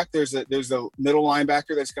fullback, there's a middle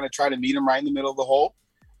linebacker that's going to try to meet him right in the middle of the hole.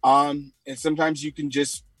 And sometimes you can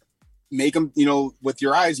just make them, with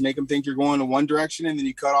your eyes, make them think you're going in one direction and then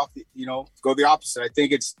you cut off, go the opposite. I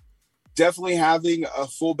think it's definitely having a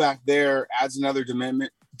fullback there adds another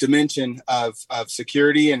dimension of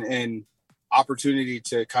security and opportunity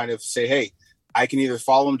to kind of say, hey, I can either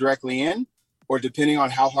follow him directly in or depending on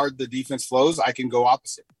how hard the defense flows, I can go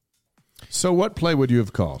opposite. So what play would you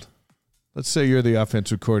have called? Let's say you're the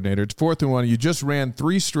offensive coordinator. It's 4th and 1. You just ran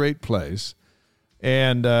 3 straight plays,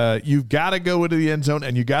 and you've got to go into the end zone,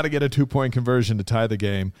 and you got to get a 2-point conversion to tie the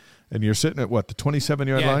game. And you're sitting at what, the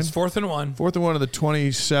 27-yard line? Yeah, it's 4th and 1. 4th and 1 of the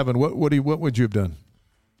 27. What would you have done?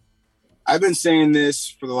 I've been saying this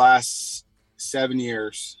for the last 7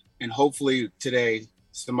 years, and hopefully today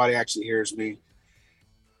somebody actually hears me.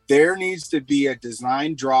 There needs to be a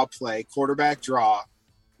design draw play, quarterback draw,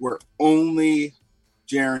 where only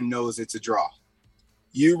Jaren knows it's a draw.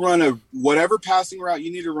 You run whatever passing route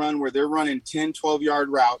you need to run where they're running 10, 12-yard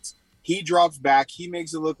routes. He drops back. He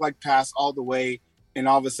makes it look like pass all the way. And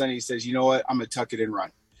all of a sudden he says, you know what? I'm going to tuck it and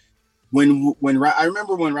run. When I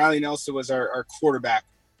remember when Riley Nelson was our quarterback,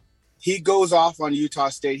 he goes off on Utah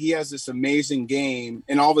State. He has this amazing game.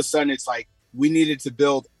 And all of a sudden it's like we needed to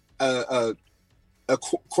build a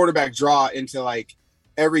quarterback draw into like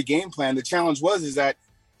every game plan. The challenge is that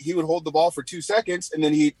he would hold the ball for 2 seconds and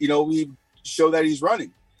then he show that he's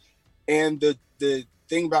running. And the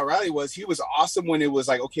thing about Riley was he was awesome when it was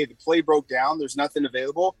like, okay, the play broke down. There's nothing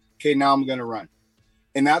available. Okay, now I'm going to run.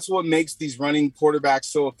 And that's what makes these running quarterbacks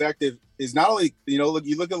so effective is not only, you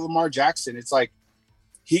look at Lamar Jackson, it's like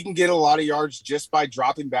he can get a lot of yards just by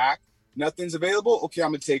dropping back. Nothing's available. Okay, I'm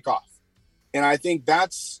going to take off. And I think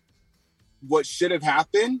that's what should have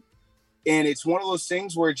happened. And it's one of those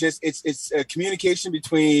things where it's a communication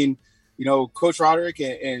between, Coach Roderick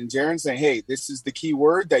and Jaren saying, hey, this is the key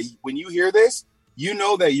word that when you hear this, you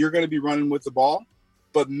know that you're going to be running with the ball,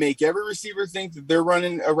 but make every receiver think that they're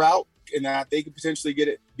running a route and that they could potentially get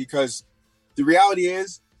it, because the reality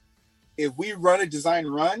is if we run a design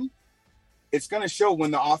run, it's going to show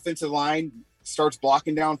when the offensive line starts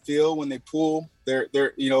blocking downfield, when they pull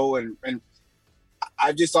and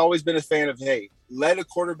I've just always been a fan of, hey, let a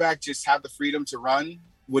quarterback just have the freedom to run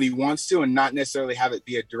what he wants to and not necessarily have it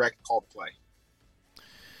be a direct call to play.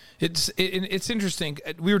 It's interesting.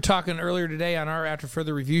 We were talking earlier today on our After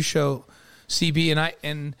Further Review show, CB,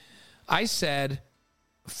 and I said,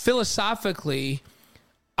 philosophically,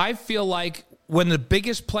 I feel like when the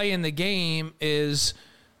biggest play in the game is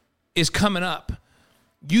coming up,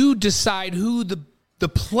 you decide who the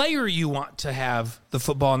player you want to have the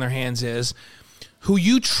football in their hands is, who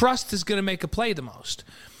you trust is going to make a play the most.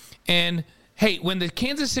 And, hey, when the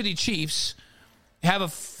Kansas City Chiefs have a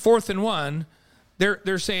 4th and 1,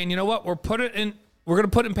 they're saying, you know what, we're going to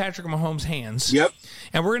put it in Patrick Mahomes' hands. Yep.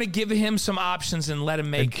 And we're going to give him some options and let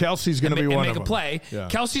him make. And Kelsey's going to be one of them. Make a play. Yeah.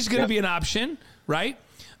 Kelsey's going to be an option, right?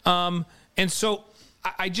 And so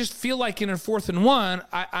I just feel like in a 4th and 1,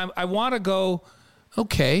 I want to go,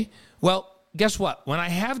 okay, well, guess what? When I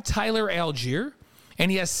have Tyler Algier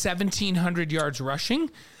and he has 1,700 yards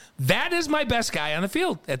rushing, that is my best guy on the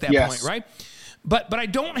field at that point, right? But I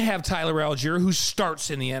don't have Tyler Algier, who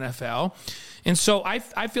starts in the NFL. And so I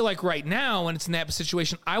feel like right now, when it's in that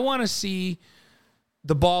situation, I want to see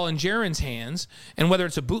the ball in Jaren's hands, and whether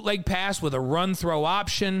it's a bootleg pass with a run-throw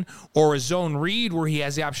option or a zone read where he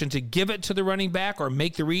has the option to give it to the running back or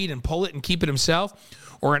make the read and pull it and keep it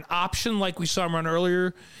himself, or an option like we saw him run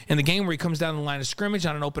earlier in the game where he comes down the line of scrimmage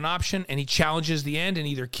on an open option and he challenges the end and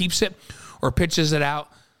either keeps it or pitches it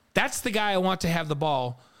out. That's the guy I want to have the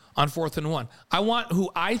ball on 4th and 1. I want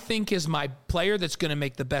who I think is my player that's going to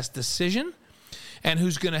make the best decision and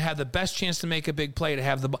who's going to have the best chance to make a big play to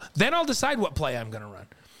have the ball. Then I'll decide what play I'm going to run.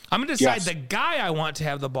 I'm going to decide the guy I want to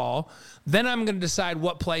have the ball. Then I'm going to decide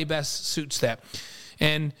what play best suits that.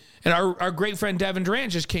 And our great friend Devin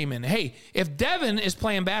Durant just came in. Hey, if Devin is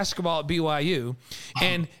playing basketball at BYU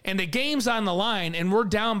and the game's on the line and we're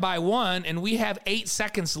down by 1 and we have 8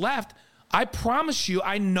 seconds left, I promise you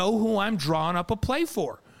I know who I'm drawing up a play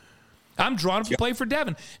for. I'm drawing up a play for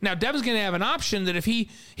Devin. Now, Devin's going to have an option that if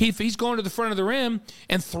he's going to the front of the rim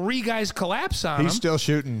and 3 guys collapse on him. He's still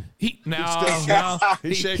shooting. He's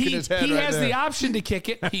shaking his head He right has there. the option to kick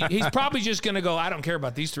it. He's probably just going to go, I don't care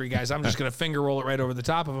about these 3 guys. I'm just going to finger roll it right over the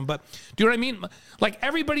top of them. But do you know what I mean? Like,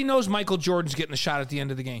 everybody knows Michael Jordan's getting a shot at the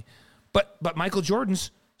end of the game. But Michael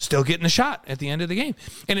Jordan's still getting a shot at the end of the game.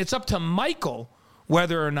 And it's up to Michael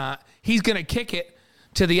whether or not he's going to kick it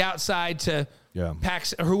to the outside to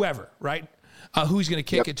Pax or whoever, right? Who he's going to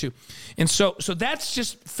kick it to. And so that's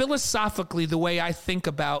just philosophically the way I think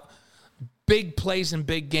about big plays and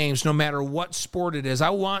big games, no matter what sport it is.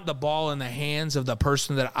 I want the ball in the hands of the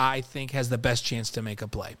person that I think has the best chance to make a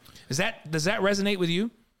play. Does that resonate with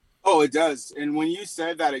you? Oh, it does. And when you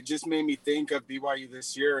said that, it just made me think of BYU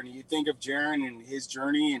this year. And you think of Jaren and his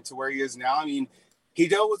journey and to where he is now. I mean, he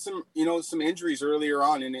dealt with some injuries earlier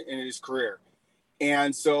on in his career.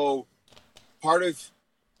 And so part of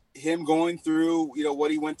him going through,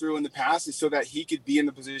 what he went through in the past is so that he could be in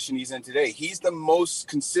the position he's in today. He's the most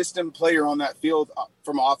consistent player on that field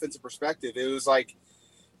from an offensive perspective. It was like,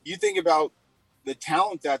 you think about the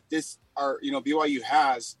talent that BYU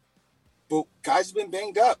has, but guys have been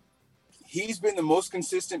banged up. He's been the most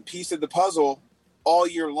consistent piece of the puzzle all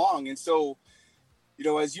year long. And so,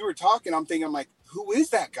 as you were talking, I'm thinking, like, who is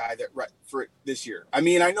that guy for this year? I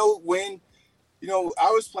mean, I know when, I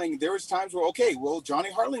was playing, there was times where, okay, well, Johnny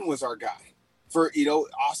Hartling was our guy. For,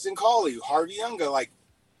 Austin Collie, Harvey Younga, like,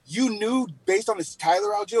 you knew based on this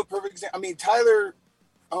Tyler Algier, perfect example. I mean, Tyler,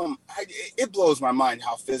 it blows my mind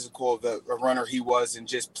how physical of a runner he was, and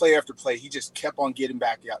just play after play, he just kept on getting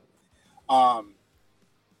back up.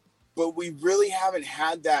 But we really haven't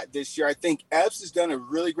had that this year. I think Epps has done a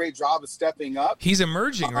really great job of stepping up. He's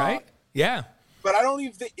emerging, right? Yeah. But I don't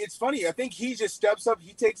even think it's funny. I think he just steps up.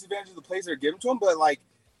 He takes advantage of the plays that are given to him. But, like,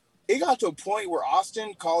 it got to a point where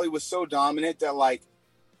Austin Collie was so dominant that, like,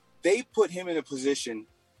 they put him in a position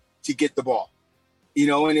to get the ball,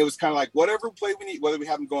 and it was kind of like whatever play we need, whether we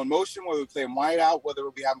have him go in motion, whether we play him wide out, whether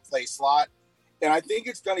we have him play slot. And I think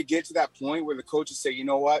it's going to get to that point where the coaches say, you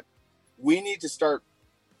know what, we need to start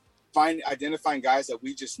identifying guys that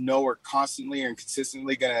we just know are constantly and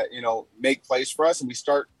consistently going to, make plays for us. And we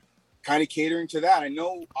start kind of catering to that. I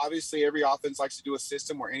know obviously every offense likes to do a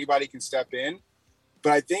system where anybody can step in,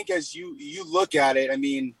 but I think as you look at it, I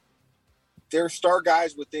mean, there are star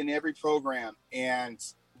guys within every program, and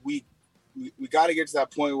we got to get to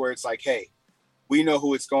that point where it's like, hey, we know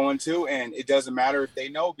who it's going to, and it doesn't matter if they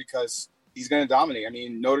know, because he's going to dominate. I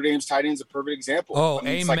mean, Notre Dame's tight end is a perfect example. Oh, I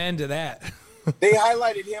mean, amen to that. They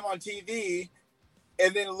highlighted him on TV,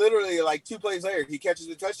 and then literally like 2 plays later, he catches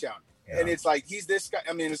a touchdown. Yeah. And it's like, he's this guy.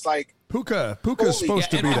 I mean, it's like Puka's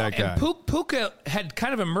supposed to be that guy. And Puka had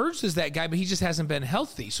kind of emerged as that guy, but he just hasn't been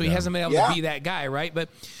healthy, so he hasn't been able to be that guy, right? But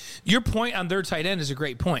your point on their tight end is a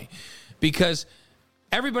great point, because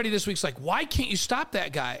everybody this week's like, why can't you stop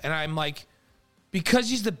that guy? And I'm like, because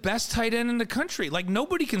he's the best tight end in the country. Like,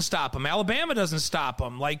 nobody can stop him. Alabama doesn't stop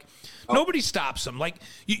him. Like, nobody stops him. Like,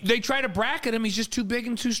 they try to bracket him. He's just too big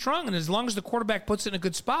and too strong. And as long as the quarterback puts it in a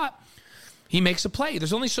good spot, he makes a play.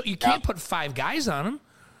 There's only you can't put 5 guys on him,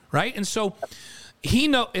 right? And so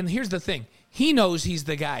and here's the thing. He knows he's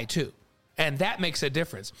the guy too. And that makes a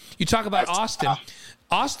difference. You talk about Austin.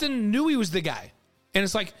 Austin knew he was the guy. And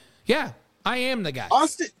it's like, yeah, I am the guy.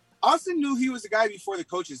 Austin knew he was the guy before the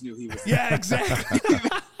coaches knew he was the guy. Yeah, exactly.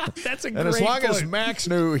 That's a great point. And as long as Max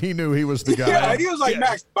knew, he knew he was the guy. Yeah, he was like,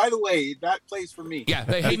 Max, by the way, that plays for me. Yeah,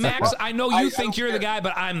 hey, Max, I know you think you're the guy,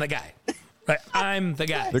 but I'm the guy. Right, I'm the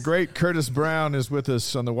guy. The great Curtis Brown is with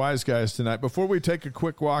us on the Wise Guys tonight. Before we take a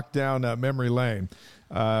quick walk down memory lane,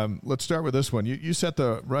 let's start with this one. You set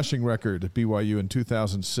the rushing record at BYU in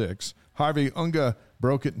 2006. Harvey Unga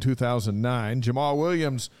broke it in 2009. Jamal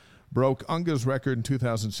Williams broke Unga's record in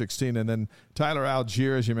 2016. And then Tyler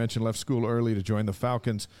Algier, as you mentioned, left school early to join the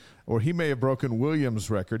Falcons. Or he may have broken Williams'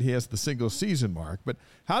 record. He has the single-season mark. But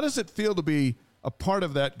how does it feel to be a part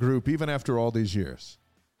of that group, even after all these years?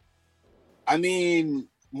 I mean,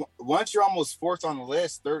 once you're almost 4th on the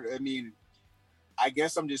list, I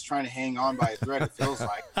guess I'm just trying to hang on by a thread. It feels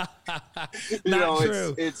like,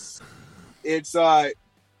 true. It's I'm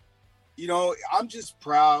just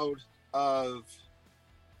proud of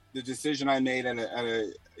the decision I made at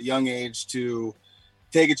a young age to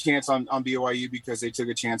take a chance on BYU, because they took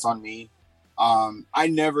a chance on me. I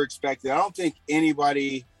never expected. I don't think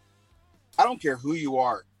anybody. I don't care who you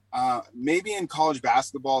are. Maybe in college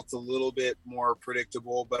basketball, it's a little bit more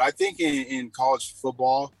predictable, but I think in college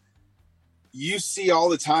football, you see all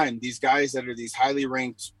the time these guys that are these highly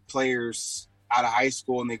ranked players out of high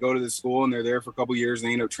school, and they go to the school and they're there for a couple of years and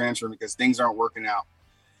they end up transferring because things aren't working out.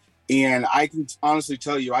 And I can honestly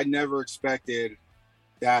tell you, I never expected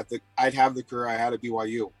that I'd have the career I had at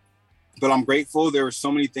BYU, but I'm grateful. There were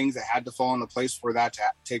so many things that had to fall into place for that to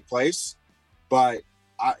take place. But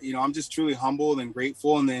I'm just truly humbled and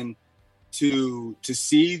grateful. And then to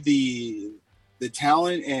see the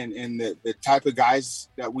talent and the type of guys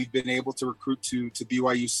that we've been able to recruit to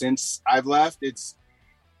BYU since I've left,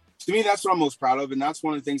 to me, that's what I'm most proud of. And that's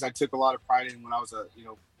one of the things I took a lot of pride in when I was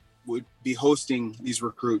would be hosting these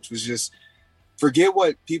recruits, was just forget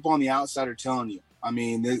what people on the outside are telling you. I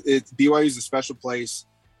mean, BYU is a special place.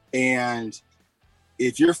 And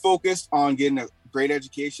if you're focused on getting a great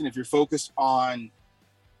education, if you're focused on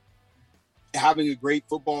having a great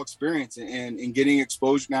football experience and getting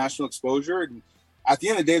exposure, national exposure. And at the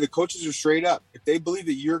end of the day, the coaches are straight up. If they believe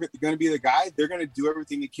that you're going to be the guy, they're going to do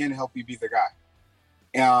everything they can to help you be the guy.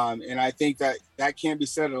 And I think that can't be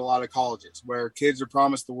said at a lot of colleges, where kids are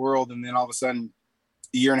promised the world, and then all of a sudden,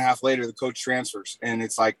 a year and a half later, the coach transfers, and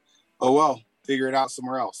it's like, oh, well, figure it out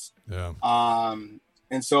somewhere else. Yeah.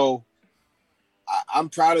 And so I'm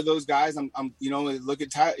proud of those guys. I'm look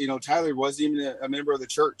at Tyler. Tyler wasn't even a member of the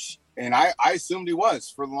church. And I assumed he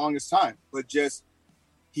was for the longest time, but just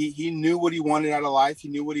he knew what he wanted out of life. He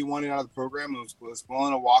knew what he wanted out of the program, and was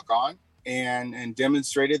willing to walk on and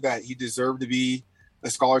demonstrated that he deserved to be a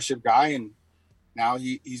scholarship guy. And now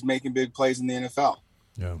he's making big plays in the NFL.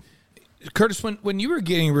 Yeah. Curtis, when you were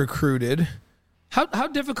getting recruited, how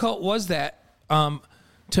difficult was that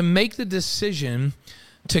to make the decision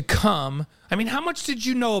to come? I mean, how much did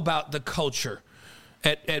you know about the culture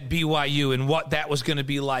at BYU and what that was going to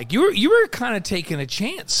be like? You were kind of taking a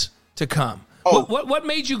chance to come. What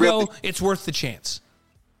made you go, it's worth the chance?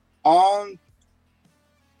 I'll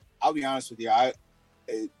be honest with you.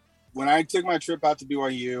 When I took my trip out to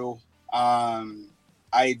BYU,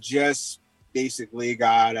 I just basically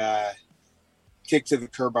got kicked to the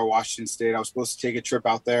curb by Washington State. I was supposed to take a trip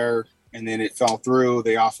out there, and then it fell through.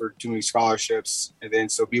 They offered too many scholarships. And then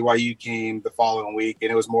so BYU came the following week,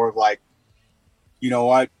 and it was more of like, you know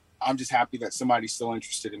what? I'm just happy that somebody's still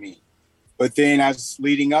interested in me. But then as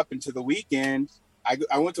leading up into the weekend,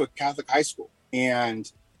 I went to a Catholic high school,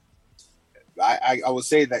 and I would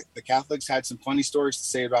say that the Catholics had some funny stories to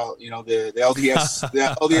say about, the LDS,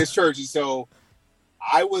 the LDS church. And so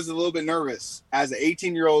I was a little bit nervous as an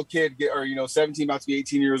 18-year-old kid, 17, about to be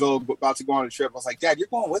 18 years old, about to go on a trip. I was like, Dad, you're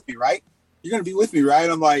going with me, right? You're going to be with me, right?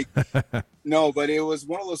 I'm like, no, but it was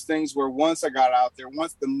one of those things where once I got out there,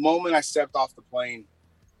 the moment I stepped off the plane,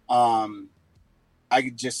 I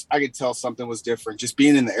could tell something was different. Just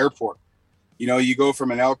being in the airport, you go from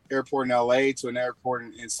an airport in LA to an airport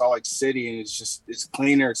in Salt Lake City, and it's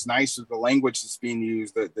cleaner, it's nicer, the language that's being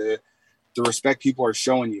used, the respect people are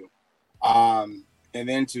showing you. And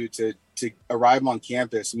then to arrive on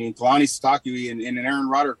campus, I mean, Kalani Sitake and Aaron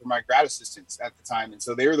Roderick were my grad assistants at the time. And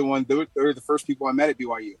so they were the first people I met at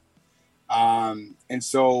BYU. And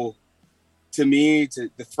so to me,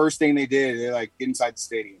 the first thing they did, they like get inside the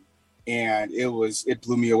stadium, and it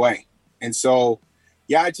blew me away. And so,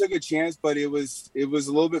 yeah, I took a chance, but it was a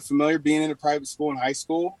little bit familiar being in a private school in high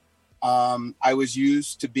school. I was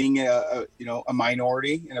used to being a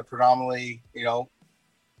minority in a predominantly,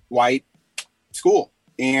 white school.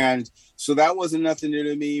 And so that wasn't nothing new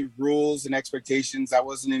to me. Rules and expectations, that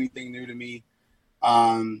wasn't anything new to me.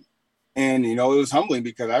 And, it was humbling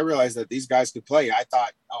because I realized that these guys could play. I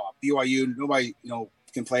thought, BYU, nobody,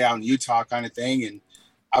 can play out in Utah kind of thing. And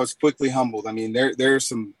I was quickly humbled. I mean, there's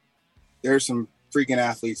some freaking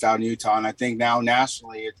athletes out in Utah. And I think now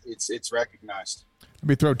nationally it's recognized. Let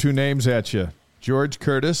me throw two names at you. George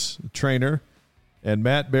Curtis, trainer, and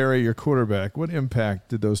Matt Berry, your quarterback. What impact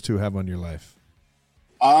did those two have on your life?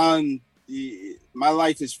 My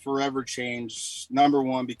life is forever changed. Number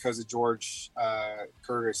one, because of George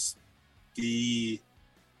Curtis.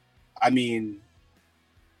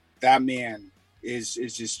 That man is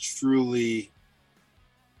just truly,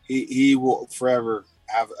 he will forever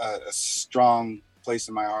have a strong place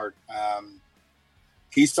in my heart.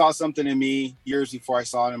 He saw something in me years before I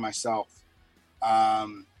saw it in myself.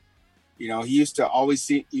 He used to always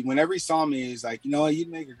see, whenever he saw me, he's like, you'd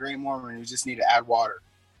make a great Mormon. You just need to add water.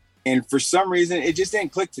 And for some reason, it just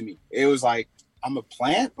didn't click to me. It was like, I'm a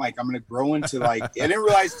plant. Like, I'm going to grow into I didn't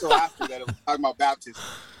realize till after that it was talking about baptism.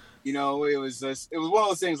 It was one of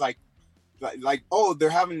those things like, oh,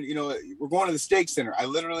 they're having, we're going to the steak center. I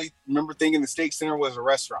literally remember thinking the steak center was a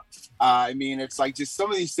restaurant. It's like just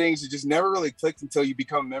some of these things that just never really clicked until you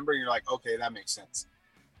become a member and you're like, okay, that makes sense.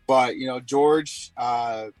 But, George,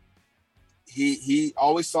 he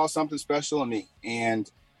always saw something special in me.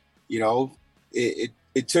 And,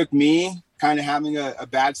 it took me kind of having a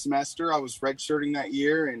bad semester. I was redshirting that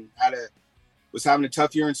year and was having a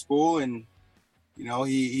tough year in school. And,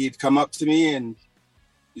 he'd come up to me and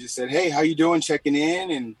he just said, "Hey, how you doing? Checking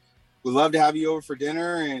in, and we'd love to have you over for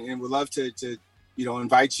dinner, and we'd love to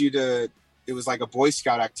invite you to." It was like a Boy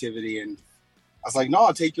Scout activity, and I was like, "No,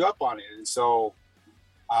 I'll take you up on it." And so,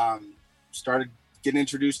 started getting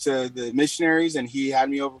introduced to the missionaries, and he had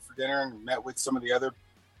me over for dinner and met with some of the other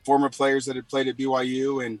former players that had played at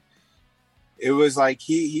BYU, and it was like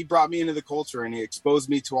he brought me into the culture, and he exposed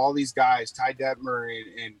me to all these guys, Ty Detmer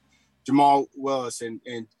and Jamal Willis and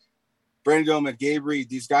Brandon Dillman, Gabe Reed,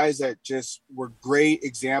 these guys that just were great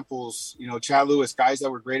examples, Chad Lewis, guys that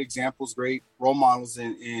were great examples, great role models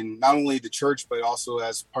in not only the church, but also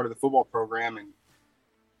as part of the football program. And,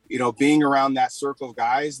 being around that circle of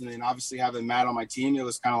guys, and then obviously having Matt on my team, it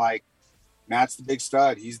was kind of like, Matt's the big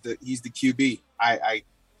stud. He's the QB.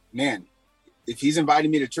 Man, if he's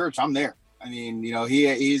inviting me to church, I'm there. I mean,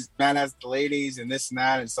 Matt has the ladies and this and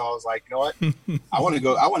that. And so I was like, you know what? I want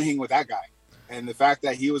to hang with that guy. And the fact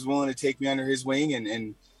that he was willing to take me under his wing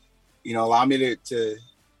and allow me to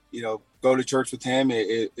go to church with him,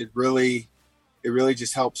 it really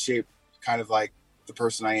just helped shape kind of like the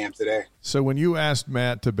person I am today. So when you asked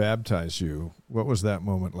Matt to baptize you, what was that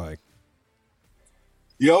moment like?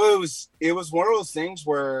 It was one of those things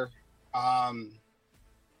where I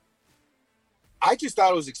just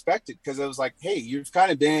thought it was expected, because it was like, hey, you've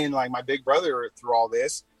kind of been like my big brother through all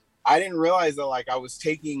this. I didn't realize that I was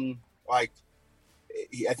taking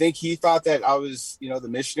I think he thought that I was, the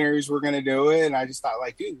missionaries were going to do it. And I just thought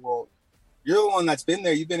dude, well, you're the one that's been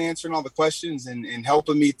there. You've been answering all the questions and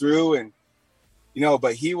helping me through. And,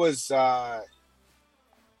 but he was,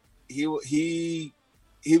 he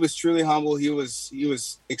was truly humble. He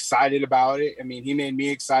was excited about it. I mean, he made me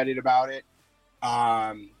excited about it.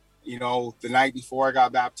 The night before I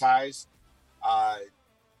got baptized, I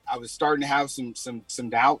was starting to have some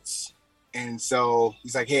doubts. And so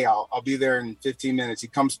he's like, "Hey, I'll be there in 15 minutes. He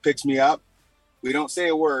comes, picks me up. We don't say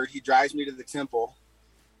a word. He drives me to the temple.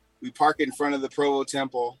 We park in front of the Provo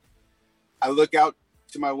temple. I look out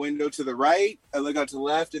to my window to the right. I look out to the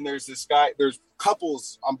left, and there's this guy. There's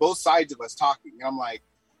couples on both sides of us talking. And I'm like,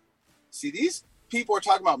 see, these people are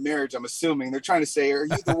talking about marriage. I'm assuming they're trying to say, "Are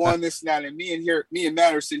you the one?" This and that, and me and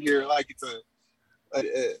Matt are sitting here like it's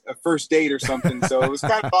a first date or something. So it was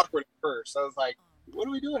kind of awkward at first. I was like, "What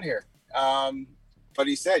are we doing here?" But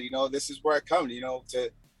he said, this is where I come, to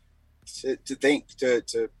think,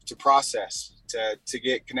 to process, to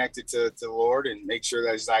get connected to the Lord and make sure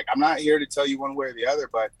that he's like, I'm not here to tell you one way or the other,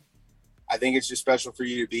 but I think it's just special for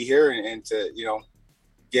you to be here and to,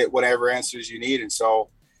 get whatever answers you need. And so,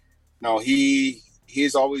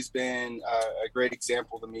 he's always been a great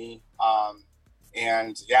example to me.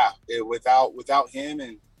 Without him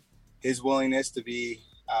and his willingness to be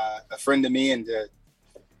a friend to me and to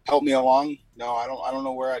help me along, I don't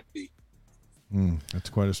know where I'd be. That's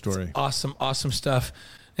quite a story. Awesome stuff.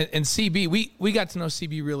 And CB, we got to know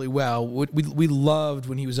CB really well. We loved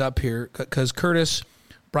when he was up here because Curtis,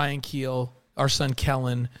 Brian Keel, our son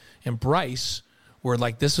Kellen, and Bryce were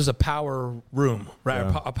like, this was a power room, right?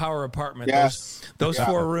 Yeah. A power apartment. Yes. Those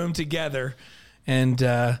four room together. And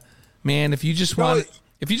man, if you just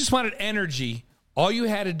wanted energy, all you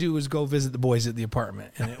had to do was go visit the boys at the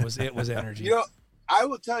apartment, and it was energy. I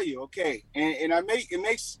will tell you, okay, and I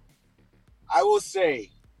will say,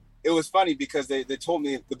 it was funny because they told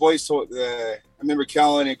me, the boys I remember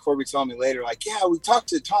Kellen and Corby telling me later, like, yeah, we talked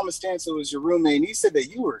to Thomas Stansel, who was your roommate, and he said that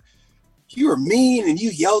you were mean and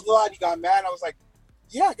you yelled a lot, you got mad. I was like,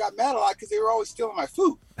 yeah, I got mad a lot because they were always stealing my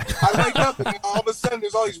food. I wake up and all of a sudden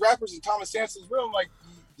there's all these rappers in Thomas Stansel's room. I'm like,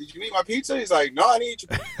 did you eat my pizza? He's like, no, I didn't eat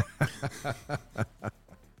your pizza.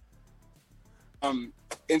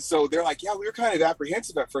 And so they're like, yeah, we were kind of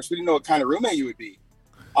apprehensive at first. We didn't know what kind of roommate you would be.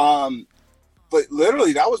 But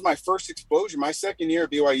literally, that was my first exposure. My second year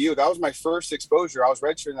at BYU, that was my first exposure. I was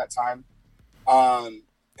redshirting that time,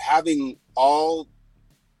 having all,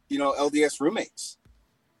 LDS roommates.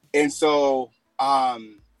 And so,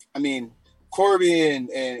 Corby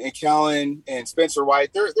and Kellen and Spencer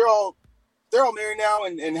White, they're all married now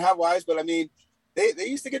and have wives. But they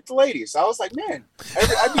used to get the ladies. I was like, man,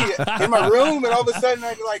 I'd be in my room and all of a sudden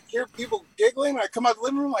I'd like hear people giggling. And I come out of the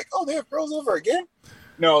living room like, oh, they have girls over again.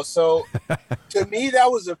 No. So to me,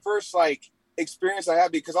 that was the first experience I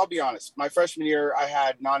had, because I'll be honest, my freshman year, I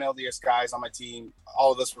had non-LDS guys on my team.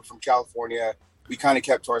 All of us were from California. We kind of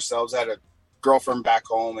kept to ourselves. I had a girlfriend back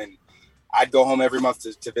home and I'd go home every month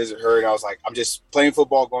to visit her. And I was like, I'm just playing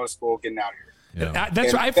football, going to school, getting out of here. Yeah.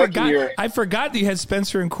 That's right. I forgot that you had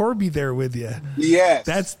Spencer and Corby there with you. Yes,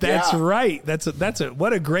 that's right.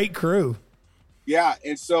 What a great crew. Yeah,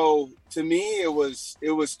 and so to me, it was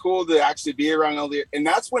cool to actually be around LDS, and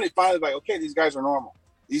that's when it finally like, okay, these guys are normal.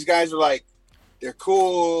 These guys are like, they're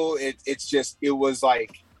cool. It was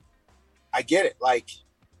like, I get it.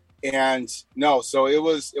 So it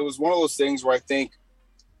was one of those things where I think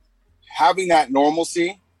having that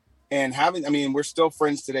normalcy. And we're still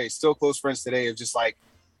friends today, still close friends today, of just like,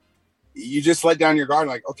 you just let down your guard,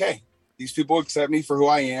 like, okay, these people accept me for who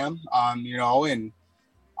I am, and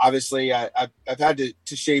obviously I've had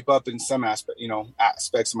to shape up in some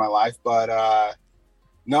aspects of my life, but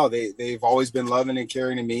no, they've always been loving and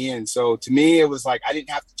caring to me. And so to me, it was like, I didn't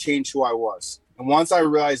have to change who I was. And once I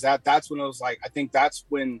realized that, that's when it was like, I think that's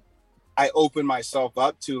when I opened myself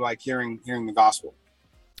up to like hearing the gospel.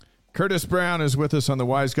 Curtis Brown is with us on the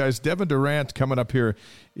Wise Guys. Devin Durrant coming up here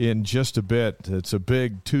in just a bit. It's a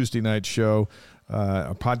big Tuesday night show.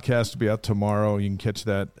 A podcast will be out tomorrow. You can catch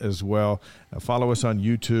that as well. Follow us on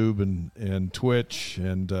YouTube and Twitch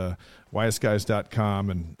and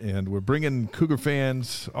wiseguys.com. And we're bringing Cougar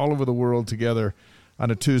fans all over the world together on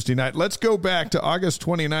a Tuesday night. Let's go back to August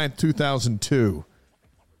 29th, 2002.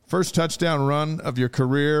 First touchdown run of your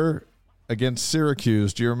career against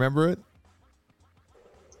Syracuse. Do you remember it?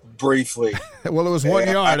 Briefly. Well, it was 1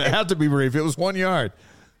 yard. It had to be brief. It was 1 yard.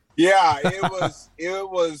 Yeah, it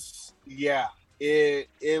was, yeah,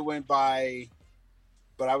 it went by,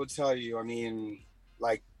 but I would tell you,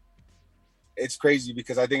 it's crazy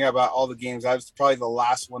because I think about all the games. That was probably the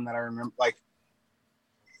last one that I remember. Like,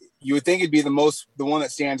 you would think it'd be the one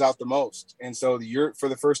that stands out the most. And so for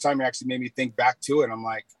the first time, you actually made me think back to it. I'm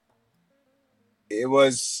like,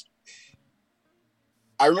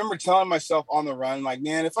 I remember telling myself on the run, like,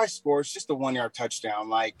 man, if I score, it's just a 1 yard touchdown.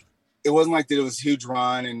 Like, it wasn't like that it was a huge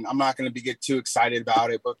run and I'm not going to get too excited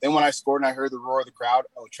about it. But then when I scored and I heard the roar of the crowd,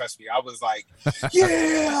 oh, trust me, I was like,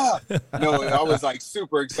 yeah, I was like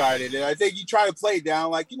super excited. And I think you try to play it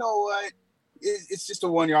down like, you know what, it's just a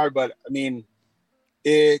 1 yard. But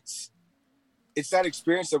it's that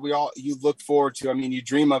experience that you look forward to. You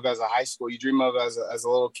dream of as a high school, you dream of as a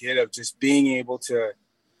little kid, of just being able to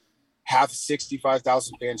have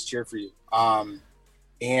 65,000 fans cheer for you.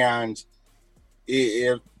 And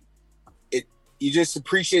it you just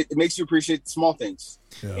appreciate, it makes you appreciate the small things.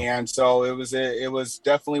 Yeah. And so it was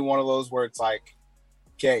definitely one of those where it's like,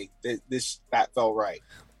 okay, that felt right.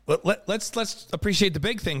 But let's appreciate the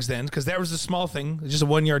big things then, because that was a small thing, just a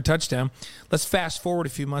 1-yard touchdown. Let's fast forward a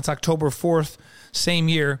few months. October 4th, same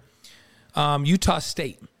year, Utah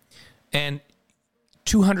State, and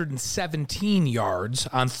 217 yards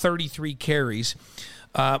on 33 carries.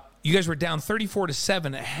 You guys were down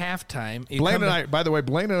 34-7 at halftime.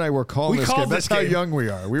 Blaine and I were calling this game. That's how young we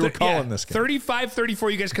are. We were calling this game.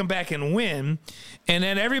 35-34, you guys come back and win. And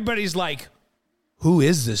then everybody's like, who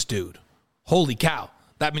is this dude? Holy cow.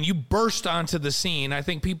 I mean, you burst onto the scene. I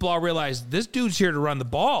think people all realize this dude's here to run the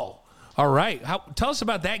ball. All right. Tell us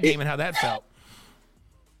about that game and how that felt.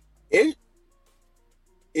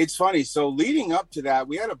 It's funny. So leading up to that,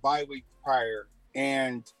 we had a bye week prior,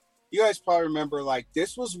 and you guys probably remember, like,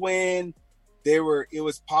 this was when it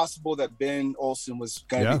was possible that Ben Olsen was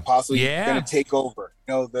going to be possibly going to take over.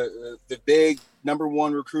 You know, the big number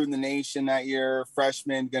 1 recruit in the nation that year,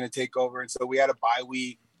 freshman, going to take over. And so we had a bye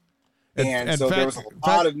week. And so there was a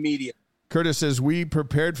lot of media. Curtis, as we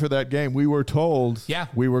prepared for that game, we were told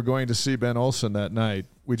we were going to see Ben Olsen that night.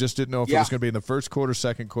 We just didn't know if it was going to be in the first quarter,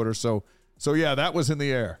 second quarter. So yeah, that was in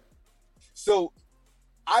the air. So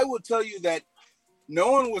I will tell you that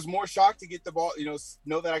no one was more shocked to get the ball,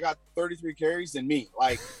 know that I got 33 carries than me.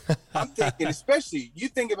 Like, I'm thinking, especially, you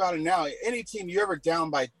think about it now, any team you ever down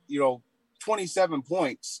by, 27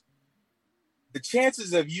 points, the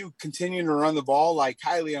chances of you continuing to run the ball, like,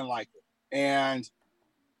 highly unlikely. And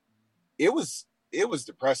it was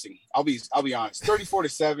depressing. I'll be honest.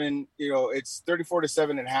 34-7, it's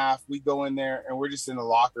 34-7 and a half. We go in there and we're just in the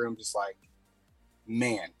locker room, just like,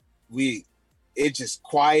 man, it's just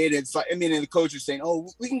quiet. It's like, and the coach is saying, oh,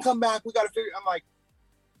 we can come back. We got to figure. I'm like,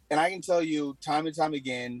 and I can tell you time and time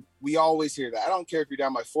again, we always hear that. I don't care if you're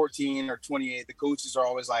down by 14 or 28. The coaches are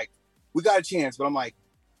always like, we got a chance. But I'm like,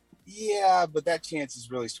 yeah, but that chance is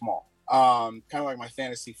really small. Kind of like my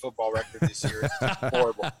fantasy football record this year. It's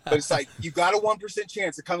horrible. But it's like, you got a 1%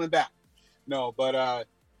 chance of coming back. No, but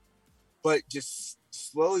just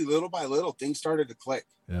slowly, little by little, things started to click.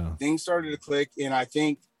 Yeah. Things started to click. And I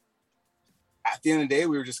think at the end of the day,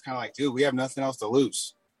 we were just kind of like, dude, we have nothing else to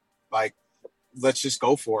lose. Like, let's just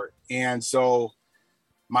go for it. And so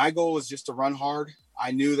my goal was just to run hard.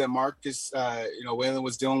 I knew that Marcus, Whalen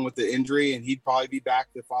was dealing with the injury, and he'd probably be back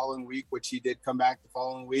the following week, which he did come back the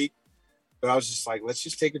following week. But I was just like, let's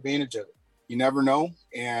just take advantage of it. You never know.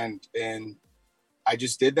 And I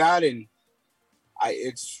just did that. And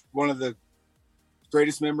it's one of the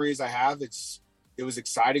greatest memories I have. It was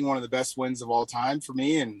exciting. One of the best wins of all time for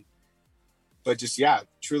me. But just,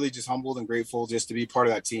 truly just humbled and grateful just to be part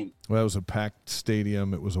of that team. Well, it was a packed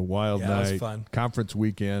stadium. It was a wild night. It was fun. Conference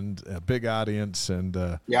weekend, a big audience, and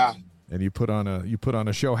and you put on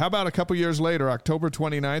a show. How about a couple years later, October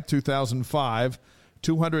 29th, 2005,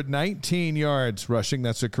 219 yards rushing.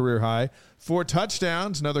 That's a career high. 4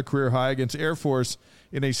 touchdowns, another career high against Air Force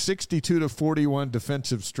in a 62-41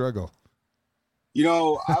 defensive struggle.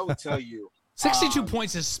 I will tell you. 62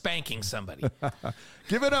 points is spanking somebody.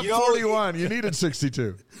 Give it up, 41. You needed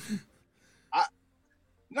 62.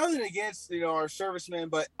 Nothing against, our servicemen,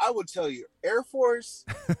 but I would tell you, Air Force,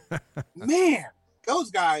 man,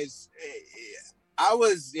 those guys,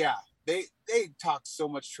 they talked so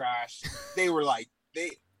much trash. They were like,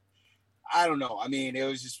 I don't know. It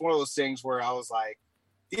was just one of those things where I was like,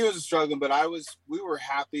 he was struggling, but we were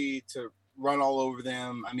happy to run all over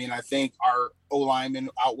them. I think our O-linemen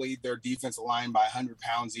outweighed their defensive line by 100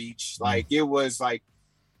 pounds each. Like, it was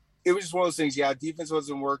just one of those things. Yeah, defense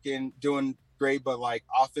wasn't working, doing great, but like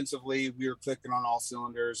offensively, we were clicking on all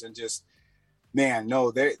cylinders, and just, man,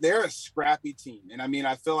 no, they're a scrappy team. And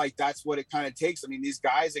I feel like that's what it kind of takes. These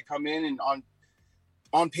guys that come in and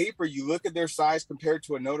on paper, you look at their size compared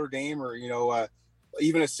to a Notre Dame or,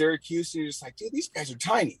 even a Syracuse, and you're just like, dude, these guys are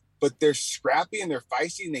tiny. But they're scrappy and they're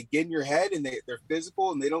feisty and they get in your head and they're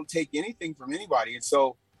physical and they don't take anything from anybody. And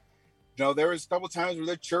so, there was a couple of times where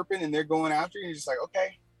they're chirping and they're going after you, and you're just like,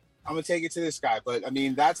 okay, I'm going to take it to this guy. But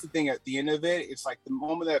that's the thing. At the end of it, it's like the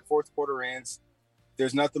moment that fourth quarter ends,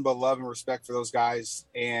 there's nothing but love and respect for those guys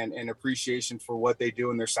and appreciation for what they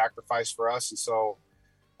do and their sacrifice for us. And so,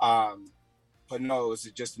 but no, it was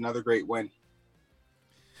just another great win.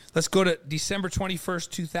 Let's go to December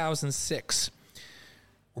 21st, 2006.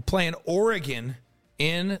 We're playing Oregon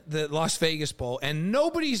in the Las Vegas Bowl, and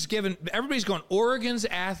everybody's going, Oregon's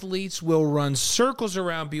athletes will run circles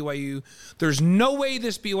around BYU. There's no way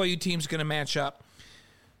this BYU team's going to match up.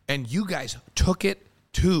 And you guys took it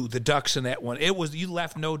to the Ducks in that one. You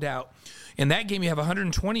left no doubt. In that game, you have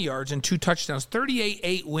 120 yards and 2 touchdowns,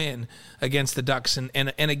 38-8 win against the Ducks, and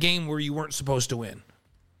a game where you weren't supposed to win.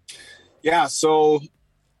 Yeah, so,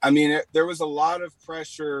 I mean, there was a lot of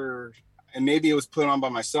pressure, and maybe it was put on by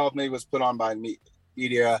myself, maybe it was put on by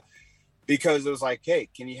media, because it was like, hey,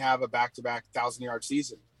 can you have a back-to-back 1,000-yard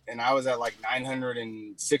season? And I was at like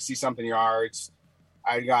 960-something yards.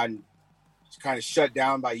 I'd gotten kind of shut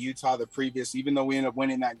down by Utah even though we ended up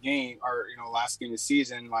winning that game, or, last game of the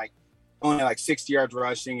season, like, only like 60 yards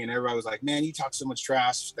rushing, and everybody was like, man, you talked so much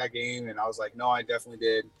trash that game. And I was like, no, I definitely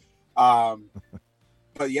did.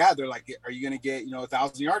 But yeah, they're like, are you going to get,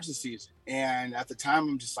 1,000 yards this season? And at the time,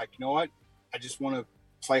 I'm just like, you know what? I just want to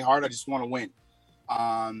play hard. I just want to win.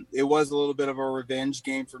 It was a little bit of a revenge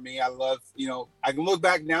game for me. I love, I can look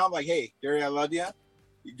back now, I'm like, hey, Gary, I love you.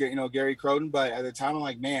 Gary Crowden. But at the time, I'm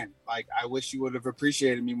like, man, like, I wish you would have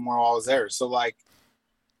appreciated me more while I was there. So like,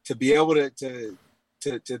 to be able to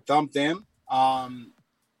thump them,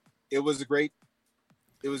 it was a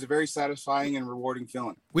very satisfying and rewarding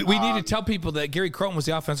feeling. We need to tell people that Gary Crowden was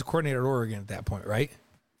the offensive coordinator at Oregon at that point, right?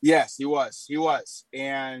 Yes, he was.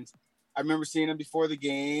 And I remember seeing him before the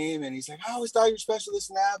game, and he's like, I always thought you were special, this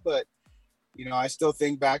and that. But, I still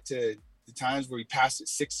think back to the times where he passed it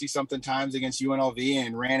 60-something times against UNLV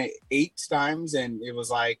and ran it 8 times, and it was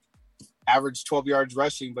like average 12 yards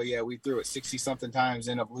rushing. But, yeah, we threw it 60-something times,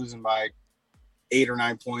 ended up losing by 8 or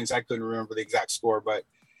 9 points. I couldn't remember the exact score, but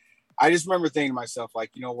I just remember thinking to myself,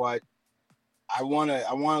 like, you know what? I want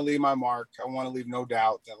to leave my mark. I want to leave no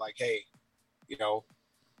doubt that, like, hey,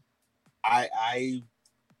 I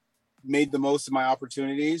made the most of my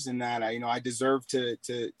opportunities, and that I deserve to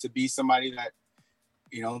be somebody that,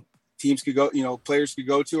 teams could go, players could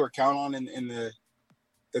go to or count on in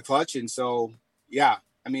the clutch. And so, yeah,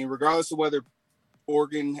 I mean, regardless of whether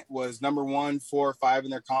Oregon was number 1, 4, or 5 in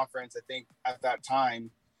their conference, I think at that time,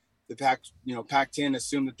 the Pac-10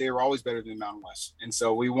 assumed that they were always better than the Mountain West. And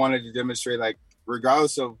so we wanted to demonstrate, like,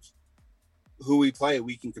 regardless of who we play,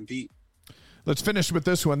 we can compete. Let's finish with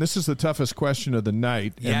this one. This is the toughest question of the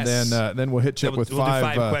night. Yes. And then we'll hit you up with we'll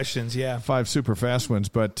 5 questions, yeah. 5 super fast ones.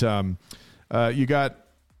 But you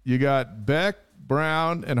got Beck,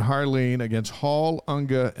 Brown, and Harline against Hall,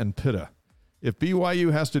 Unga, and Pitta. If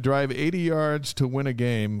BYU has to drive 80 yards to win a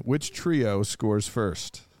game, which trio scores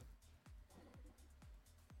first?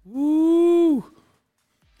 Woo!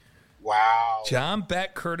 Wow. John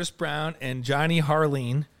Beck, Curtis Brown, and Johnny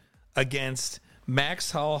Harline against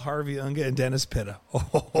Max Hall, Harvey Unga, and Dennis Pitta.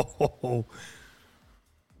 Oh.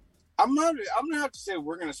 I'm gonna have to say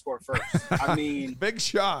we're gonna score first. I mean, big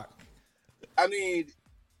shock. I mean,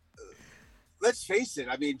 let's face it.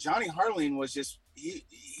 I mean, Johnny Harline was just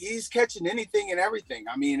he's catching anything and everything.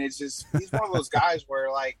 I mean, it's just he's one of those guys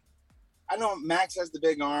where, like, I know Max has the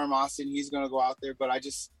big arm, Austin, he's going to go out there, but I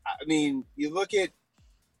mean, you look at,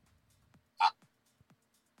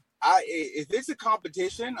 if it's a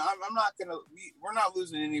competition, we're not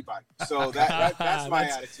losing anybody. So that's my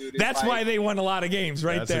attitude. That's why they won a lot of games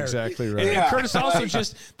right there. That's exactly right. And Curtis also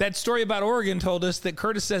that story about Oregon told us that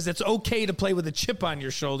Curtis says it's okay to play with a chip on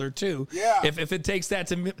your shoulder too. Yeah. If it takes that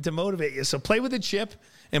to motivate you. So play with a chip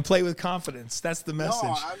and play with confidence. That's the message.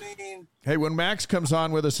 No, I mean, hey, when Max comes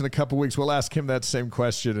on with us in a couple weeks, we'll ask him that same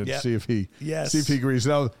question and see if he agrees.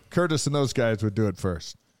 No, Curtis and those guys would do it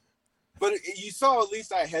first. But you saw, at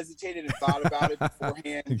least I hesitated and thought about it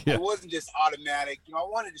beforehand. Yeah. It wasn't just automatic. I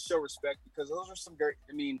wanted to show respect because those are some great.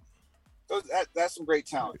 I mean, that's some great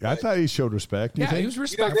talent. I thought he showed respect. Yeah, he was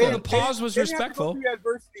respectful. The pause was respectful. The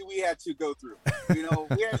adversity we had to go through. We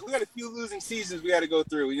had a few losing seasons we had to go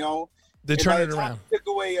through. To turn it around. Took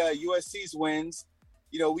away USC's wins.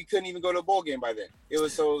 We couldn't even go to a bowl game by then. It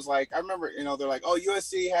was like, I remember. They're like, oh,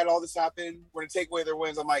 USC had all this happen. We're gonna take away their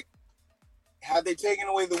wins. I'm like, had they taken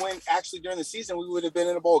away the win actually during the season, we would have been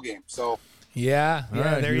in a bowl game. So yeah,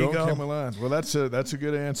 right, there you go. Well, that's a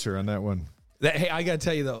good answer on that one. Hey, I got to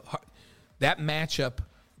tell you though, that matchup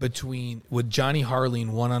with Johnny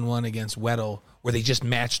Harline 1-on-1 against Weddle, where they just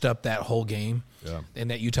matched up that whole game, in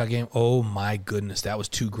that Utah game. Oh my goodness, that was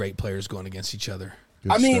 2 great players going against each other.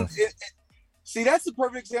 Good stuff. See, that's the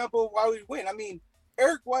perfect example of why we win. I mean,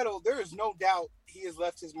 Eric Weddle, there is no doubt he has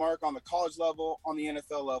left his mark on the college level, on the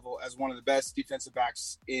NFL level, as one of the best defensive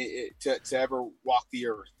backs to ever walk the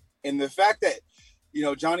earth. And the fact that,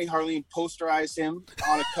 Johnny Harline posterized him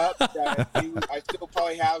on a cup that I still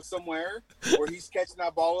probably have somewhere where he's catching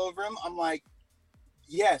that ball over him, I'm like,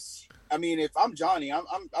 yes. I mean, if I'm Johnny, I'm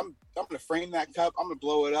going to frame that cup. I'm going to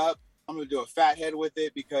blow it up. I'm going to do a fat head with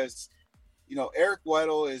it because, Eric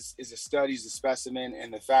Weddle is a stud. He's a specimen.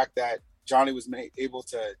 And the fact that Johnny was able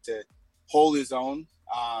to hold his own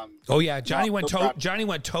Oh yeah, Johnny No, went so proud. Johnny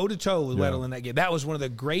went toe to toe with Weddle in that game. That was one of the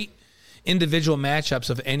great individual matchups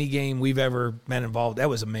of any game we've ever been involved. That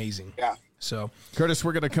was amazing. Yeah. So Curtis,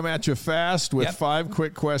 we're going to come at you fast with 5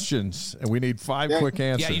 quick questions, and we need 5 quick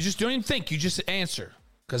answers. yeah, you just don't even think; you just answer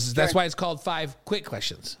because that's why it's called 5 quick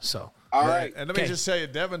questions. So. All right. And let me just say,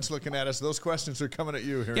 Devin's looking at us. Those questions are coming at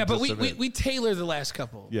you here. Yeah, in but just a minute. we tailor the last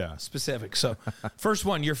couple. Yeah. Specific. So, first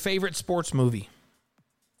one, your favorite sports movie.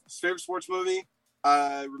 Favorite sports movie?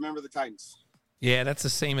 Remember the Titans. Yeah, that's the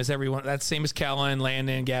same as everyone. That's the same as Caroline,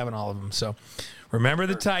 Landon, Gavin, all of them. So, remember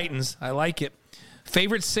the Titans. I like it.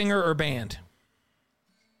 Favorite singer or band?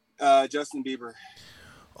 Justin Bieber.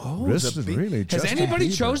 Oh, This is really has Justin anybody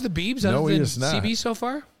Bieber. chose the Biebs No, other he than is not. CB so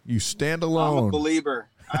far? You stand I'm a alone. believer.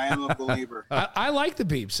 I am a believer. I like the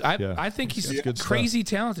Biebs. I think he's That's good crazy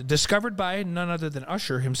talented. Discovered by none other than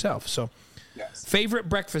Usher himself. So, Yes. favorite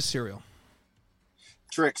breakfast cereal?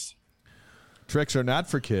 Tricks. Tricks are not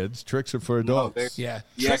for kids. Tricks are for No, adults. Yeah.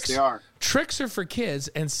 Yes, they are. Tricks are for kids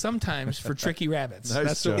and sometimes for tricky rabbits.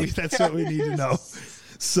 Nice That's what we need to know.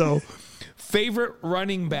 So, favorite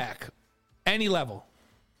running back, any level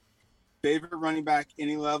Favorite running back,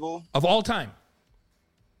 any level? of all time.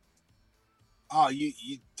 Oh, you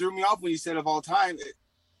threw me off when you said of all time.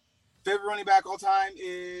 Favorite running back all time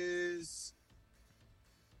is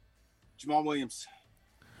Jamal Williams.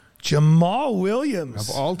 Jamal Williams.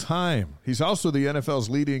 Of all time. He's also the NFL's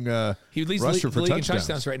leading He leads rusher the for league in touchdowns.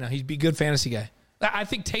 touchdowns right now. He'd be a good fantasy guy. I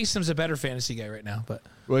think Taysom's a better fantasy guy right now, but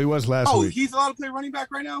Well, he was last Oh, week. he's allowed to play running back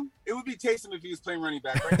right now? It would be Taysom if he was playing running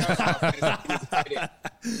back right now. He's a tight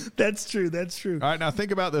end. that's true. That's true. All right, now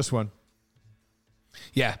think about this one.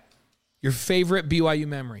 Yeah. Your favorite BYU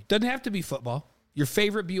memory. Doesn't have to be football. Your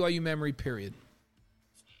favorite BYU memory, period.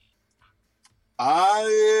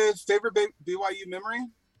 Favorite BYU memory?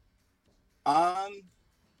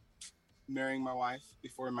 Marrying my wife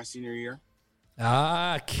before my senior year.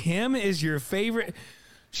 Kim is your favorite.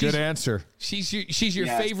 Good answer. She's your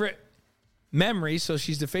Yes. favorite memory, so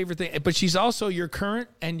she's the favorite thing. But she's also your current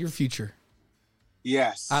and your future.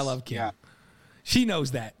 Yes. I love Kim. Yeah. She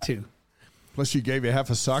knows that too. Plus, she gave you half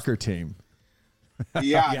a soccer team.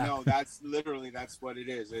 Yeah, Yeah. no, that's what it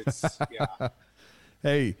is. It's yeah.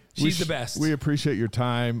 Hey, She's the best. We appreciate your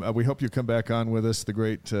time. We hope you come back on with us. The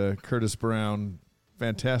great Curtis Brown,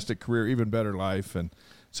 fantastic career, even better life, and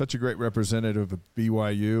such a great representative of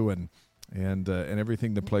BYU and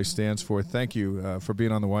everything the place stands for. Thank you for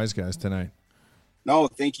being on the Wise Guys tonight. No,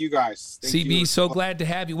 thank you guys. Thank CB, you. so glad to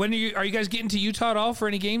have you. When are you guys getting to Utah at all for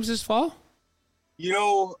any games this fall? You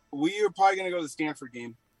know, we are probably gonna go to the Stanford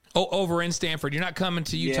game. Oh, over in Stanford. You're not coming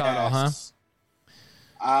to Utah at all,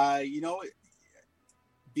 huh? You know,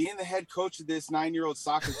 being the head coach of this 9-year-old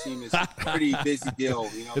soccer team is a pretty busy deal.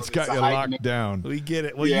 You know, It's got a you high locked demand- down. We get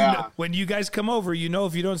it. Well, Yeah. when you guys come over, if you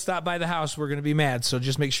don't stop by the house, we're going to be mad. So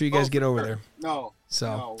just make sure you guys get over there. No. So-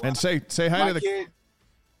 no. And say hi to the.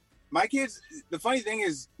 My kids. The funny thing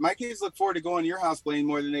is, my kids look forward to going to your house, Blaine,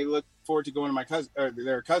 more than they look forward to going to my cousin or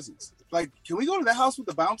their cousins. Like, can we go to the house with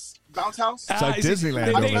the bounce house? It's like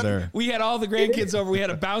Disneyland over there. We had all the grandkids over. We had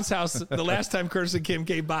a bounce house the last time Curtis and Kim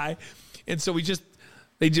came by, and so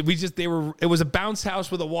it was a bounce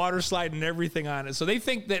house with a water slide and everything on it. So they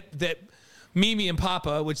think that Mimi and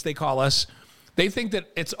Papa, which they call us, they think that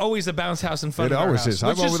it's always a bounce house in front It of our always house, is. I'm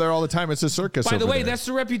which over there all the time. It's a circus. By the over way, there. that's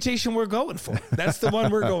the reputation we're going for. That's the one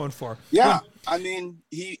we're going for. Yeah, I mean,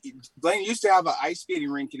 Blaine used to have an ice skating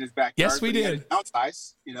rink in his backyard. Yes, we but he had did. bounce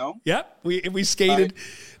ice, you know. Yep, we skated.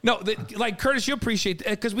 No, like Curtis, you appreciate that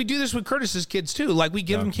because we do this with Curtis's kids too. Like we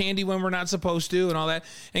give them candy when we're not supposed to and all that.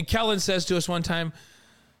 And Kellen says to us one time,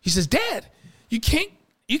 he says, "Dad, you can't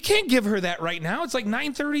give her that right now. It's like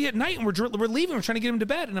 9:30 at night and we're leaving. We're trying to get him to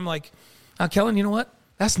bed." And I'm like, Kellen, you know what?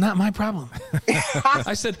 That's not my problem.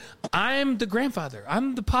 I said, I'm the grandfather.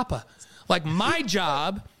 I'm the papa. Like my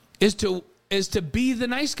job is to be the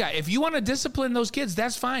nice guy. If you want to discipline those kids,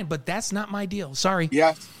 that's fine, but that's not my deal. Sorry.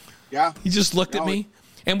 Yeah. He just looked at No, me.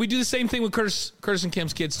 And we do the same thing with Curtis and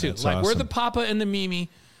Kim's kids too. That's Like we're awesome. the papa and the Mimi.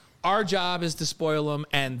 Our job is to spoil them,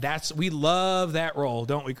 and we love that role,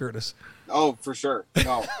 don't we, Curtis? Oh, for sure.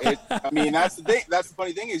 No, I mean, that's the thing. That's the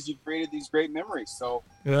funny thing is you've created these great memories. So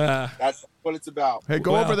that's what it's about. Hey,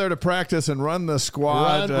 go Well- over there to practice and run the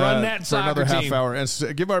squad Run that for another soccer half team. hour.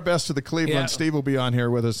 And give our best to the Cleveland. Yeah. Steve will be on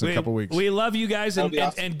here with us in a couple weeks. We love you guys, and, That'll be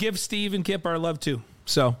awesome. and give Steve and Kip our love too.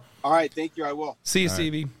 So All right. Thank you. I will. see you,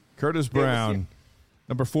 Stevie. Curtis Brown,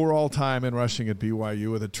 number 4 all time in rushing at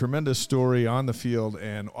BYU, with a tremendous story on the field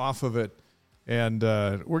and off of it. And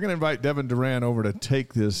we're going to invite Devin Duran over to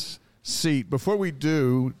take this seat. Before we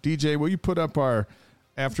do, DJ, will you put up our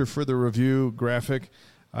after further review graphic?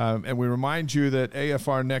 And we remind you that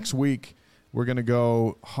AFR next week, we're going to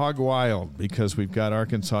go hog wild because we've got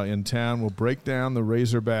Arkansas in town. We'll break down the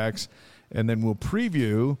Razorbacks, and then we'll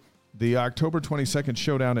preview the October 22nd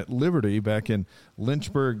showdown at Liberty back in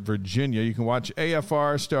Lynchburg, Virginia. You can watch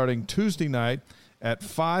AFR starting Tuesday night at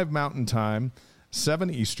 5 Mountain Time, 7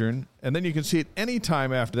 Eastern, and then you can see it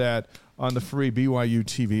anytime after that on the free BYU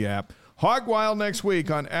TV app. Hog wild next week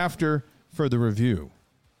on After for the Review.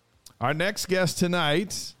 Our next guest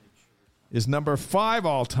tonight is number 5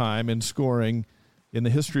 all-time in scoring in the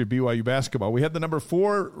history of BYU basketball. We had the number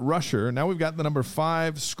 4 rusher. Now we've got the number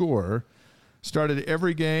 5 scorer. Started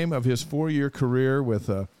every game of his 4-year career with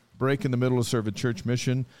a break in the middle to serve at Church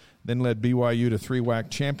Mission, then led BYU to 3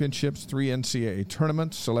 WAC championships, 3 NCAA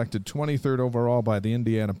tournaments, selected 23rd overall by the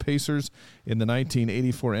Indiana Pacers in the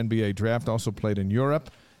 1984 NBA draft, also played in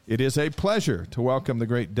Europe. It is a pleasure to welcome the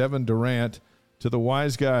great Devin Durrant to the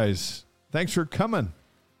Wise Guys. Thanks for coming.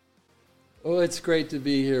 Oh, it's great to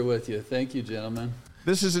be here with you. Thank you, gentlemen.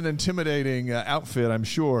 This is an intimidating outfit, I'm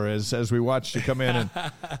sure, as we watched you come in.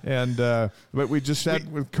 But we just sat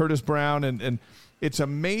with Curtis Brown, and it's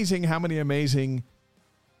amazing how many amazing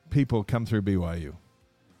people come through BYU.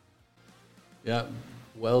 Yeah,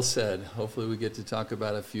 well said. Hopefully we get to talk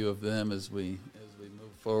about a few of them as we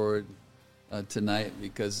move forward tonight,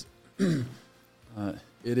 because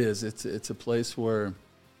it's a place where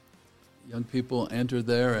young people enter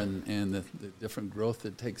there, and the different growth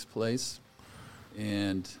that takes place,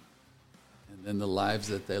 and then the lives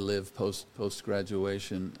that they live post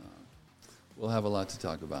graduation. We'll have a lot to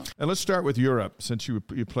talk about. And let's start with Europe, since you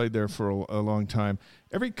played there for a long time.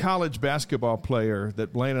 Every college basketball player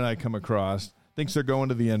that Blaine and I come across thinks they're going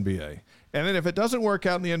to the NBA. And then if it doesn't work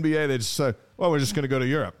out in the NBA, they just say, well, we're just going to go to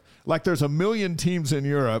Europe. Like there's 1 million teams in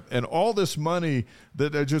Europe and all this money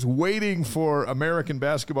that are just waiting for American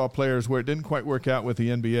basketball players where it didn't quite work out with the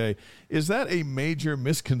NBA. Is that a major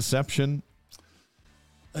misconception?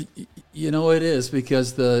 It is,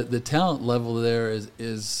 because the talent level there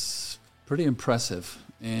is pretty impressive,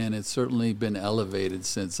 and it's certainly been elevated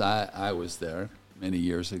since I was there many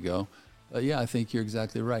years ago. I think you're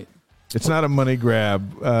exactly right. It's not a money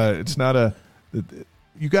grab. It's not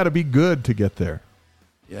you got to be good to get there.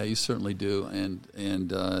 Yeah, you certainly do.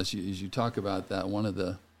 And as you talk about that, one of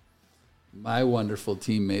my wonderful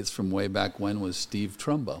teammates from way back when was Steve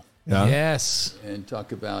Trumbo. Yeah. Yes. And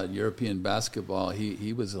talk about European basketball.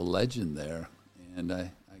 He was a legend there, and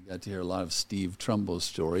I got to hear a lot of Steve Trumbo's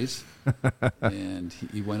stories. And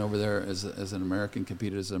he went over there as an American,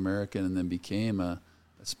 competed as an American, and then became a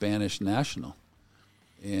Spanish national,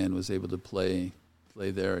 and was able to play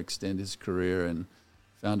there, extend his career, and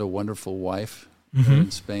found a wonderful wife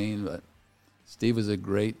in Spain. But Steve was a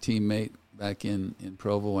great teammate back in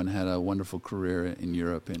Provo, and had a wonderful career in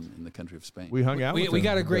Europe, in the country of Spain. We hung out with him. We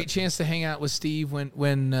got a great chance to hang out with Steve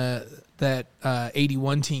when that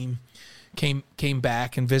 81 team came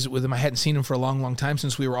back and visit with him. I hadn't seen him for a long, long time,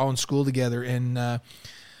 since we were all in school together. And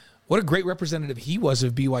what a great representative he was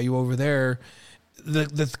of BYU over there.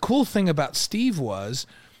 The cool thing about Steve was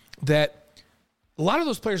that a lot of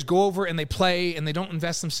those players go over and they play and they don't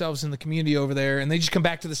invest themselves in the community over there, and they just come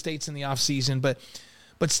back to the States in the off season. But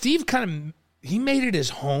Steve he made it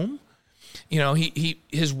his home.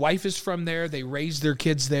 His wife is from there. They raised their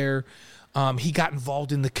kids there. He got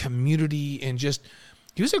involved in the community, and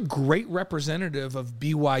he was a great representative of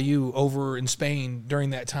BYU over in Spain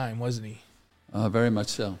during that time, wasn't he? Very much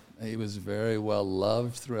so. He was very well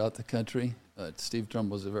loved throughout the country. Steve Trumbo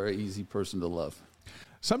was a very easy person to love.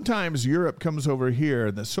 Sometimes Europe comes over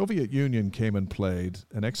here. The Soviet Union came and played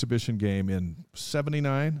an exhibition game in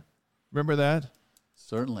 '79. Remember that?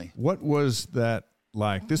 Certainly. What was that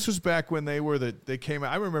like? This was back when they came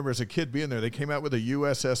out. I remember as a kid being there. They came out with a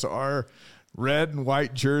USSR red and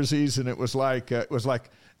white jerseys, and it was like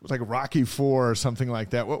Rocky IV or something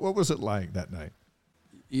like that. What was it like that night?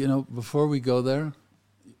 Before we go there,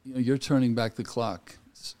 you're turning back the clock.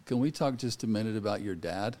 Can we talk just a minute about your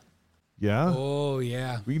dad? Yeah. Oh,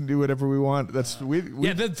 yeah. We can do whatever we want. The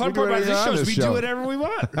fun part about this show is we do whatever we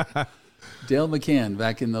want. Dale McCann,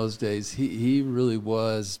 back in those days, he really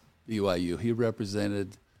was BYU. He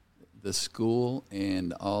represented the school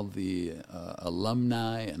and all the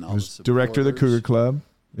alumni and all the supporters. Director of the Cougar Club.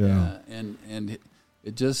 Yeah. And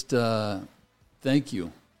it just thank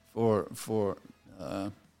you for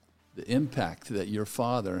the impact that your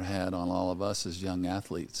father had on all of us as young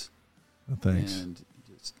athletes. Well, thanks. And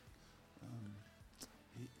just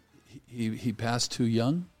he passed too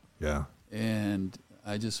young. Yeah. And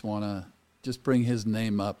I just want to bring his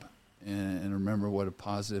name up and remember what a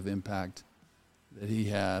positive impact that he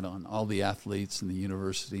had on all the athletes in the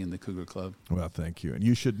university and the Cougar Club. Well, thank you. And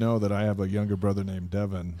you should know that I have a younger brother named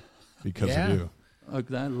Devin because of you. Oh,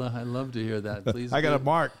 I love to hear that. Please. I got a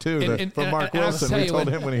Mark, too, from Mark and Wilson. We told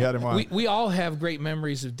him when he had him on. We all have great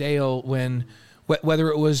memories of Dale when, whether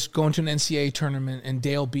it was going to an NCAA tournament and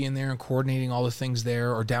Dale being there and coordinating all the things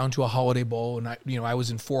there, or down to a Holiday Bowl. And I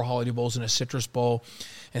was in 4 Holiday Bowls and a Citrus Bowl,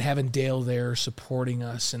 and having Dale there supporting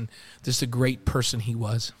us, and just a great person he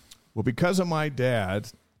was. Well, because of my dad,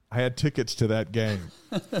 I had tickets to that game.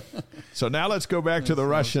 So now let's go back to the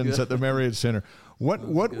Russians at the Marriott Center.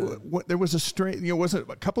 What there was a straight, wasn't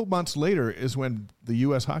a couple months later is when the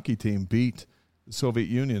U.S. hockey team beat the Soviet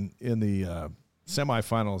Union in the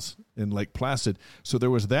semifinals in Lake Placid. So there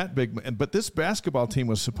was that big, but this basketball team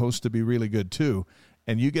was supposed to be really good too.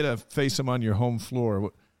 And you get to face them on your home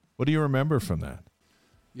floor. What do you remember from that?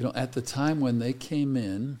 At the time when they came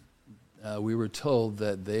in, we were told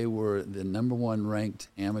that they were the number 1 ranked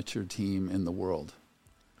amateur team in the world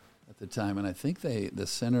at the time. And I think the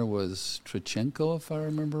center was Trichenko, if I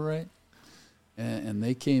remember right. And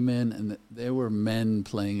they came in, and they were men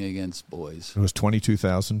playing against boys. It was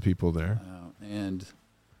 22,000 people there. And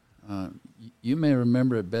you may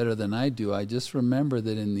remember it better than I do. I just remember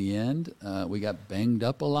that in the end, we got banged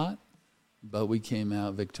up a lot, but we came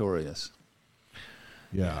out victorious.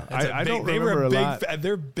 Yeah, I don't remember a lot.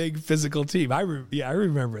 They're a big physical team. I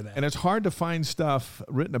remember that. And it's hard to find stuff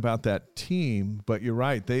written about that team, but you're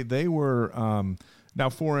right. They were now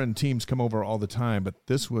foreign teams come over all the time, but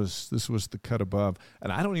this was the cut above.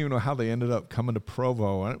 And I don't even know how they ended up coming to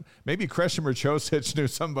Provo. Maybe Krešimir Ćosić knew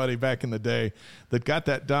somebody back in the day that got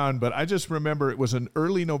that done, but I just remember it was an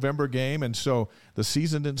early November game, and so the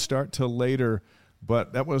season didn't start till later,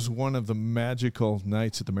 but that was one of the magical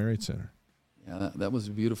nights at the Marriott Center. Yeah, that was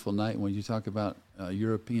a beautiful night. When you talk about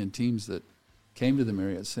European teams that came to the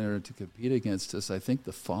Marriott Center to compete against us, I think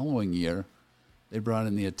the following year they brought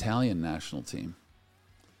in the Italian national team.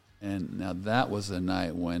 And now that was a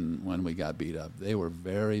night when we got beat up. They were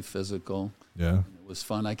very physical. Yeah. It was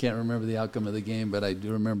fun. I can't remember the outcome of the game, but I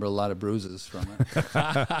do remember a lot of bruises from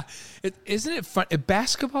it. Isn't it fun?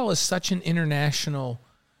 Basketball is such an international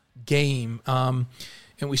game.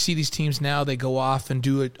 And we see these teams now, they go off and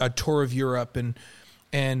do a tour of Europe,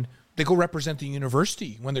 and they go represent the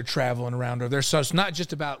university when they're traveling around. So it's not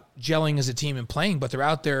just about gelling as a team and playing, but they're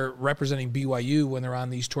out there representing BYU when they're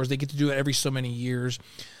on these tours. They get to do it every so many years.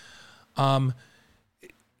 How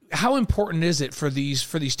important is it for these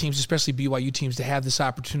teams, especially BYU teams, to have this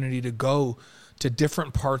opportunity to go to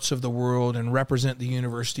different parts of the world and represent the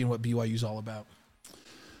university and what BYU is all about?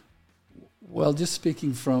 Well, just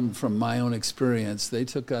speaking from my own experience, they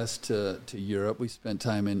took us to Europe. We spent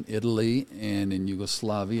time in Italy and in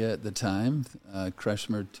Yugoslavia at the time.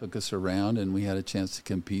 Krešimir took us around, and we had a chance to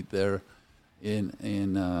compete there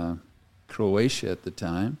in Croatia at the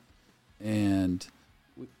time. And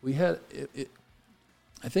we had it.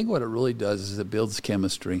 I think what it really does is it builds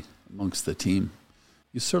chemistry amongst the team.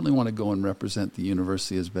 You certainly want to go and represent the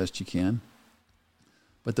university as best you can.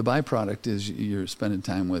 But the byproduct is you're spending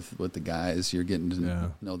time with the guys. You're getting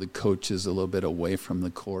to know the coaches a little bit away from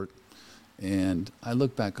the court. And I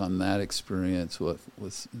look back on that experience with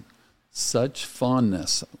such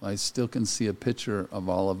fondness. I still can see a picture of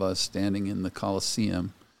all of us standing in the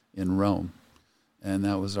Colosseum in Rome. And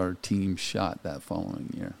that was our team shot that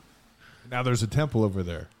following year. Now there's a temple over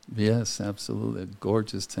there. Yes, absolutely. A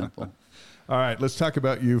gorgeous temple. All right, let's talk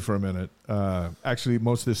about you for a minute. Actually,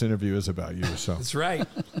 most of this interview is about you. So that's right.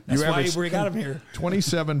 That's why we got him here.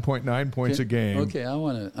 27.9 points a game. Okay, I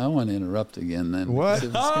want to interrupt again then. What? This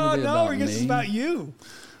is about you.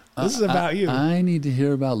 This is about you. I need to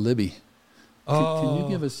hear about Libby. Can you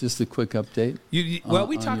give us just a quick update?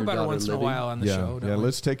 We talk about her once in a while on the show. Yeah,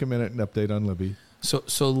 let's take a minute and update on Libby.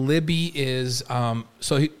 So Libby is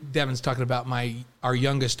Devin's talking about our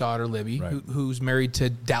youngest daughter Libby, right, who's married to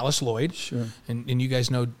Dallas Lloyd. Sure. And you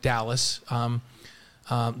guys know Dallas. The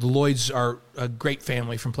Lloyds are a great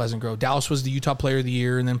family from Pleasant Grove. Dallas was the Utah Player of the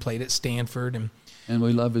Year and then played at Stanford. And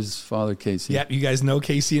we love his father, Casey. Yeah, you guys know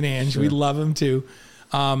Casey and Ange. Sure. We love him too.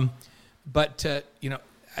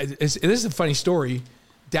 This is a funny story.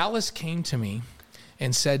 Dallas came to me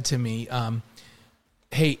and said to me,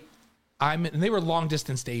 hey, and they were long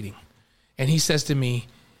distance dating. And he says to me,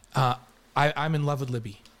 I'm in love with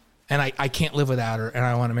Libby and I can't live without her and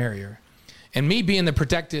I want to marry her. And me being the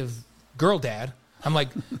protective girl dad, I'm like,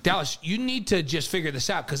 Dallas, you need to just figure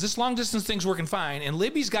this out because this long distance thing's working fine. And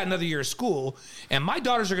Libby's got another year of school and my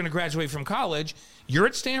daughters are going to graduate from college. You're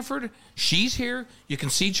at Stanford. She's here. You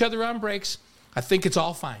can see each other on breaks. I think it's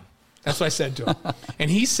all fine. That's what I said to him.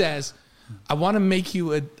 And he says, I want to make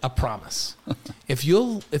you a promise. If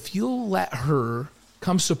you'll let her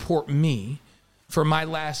come support me for my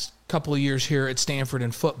last couple of years here at Stanford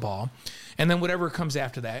in football, and then whatever comes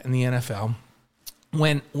after that in the NFL,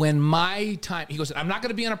 when my time, he goes, I'm not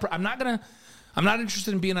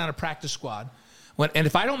interested in being on a practice squad. And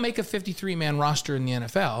if I don't make a 53-man roster in the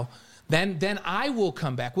NFL, then I will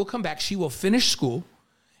come back. We'll come back. She will finish school,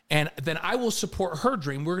 and then I will support her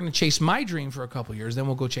dream. We're going to chase my dream for a couple of years. Then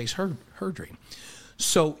we'll go chase her dream.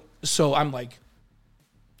 So I'm like,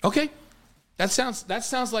 okay, that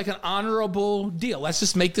sounds like an honorable deal. Let's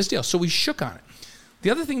just make this deal. So we shook on it. The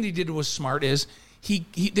other thing that he did was smart is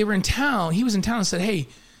they were in town. He was in town and said, hey,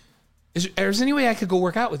 is there any way I could go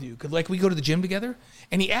work out with you? Could we go to the gym together?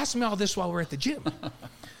 And he asked me all this while we're at the gym.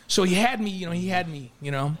 So he had me,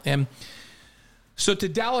 and so to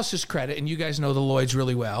Dallas's credit, and you guys know the Lloyds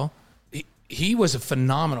really well, he was a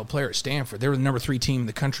phenomenal player at Stanford. They were the number 3 team in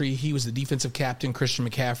the country. He was the defensive captain, Christian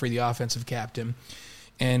McCaffrey, the offensive captain.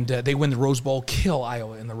 And they win the Rose Bowl, kill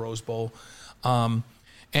Iowa in the Rose Bowl.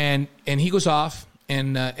 And he goes off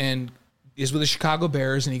and is with the Chicago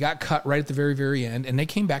Bears, and he got cut right at the very, very end. And they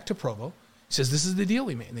came back to Provo. He says, this is the deal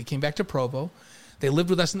we made. And they came back to Provo. They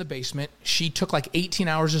lived with us in the basement. She took 18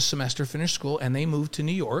 hours a semester, finished school, and they moved to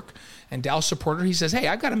New York. And Dallas supported her. He says, hey,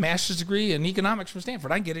 I've got a master's degree in economics from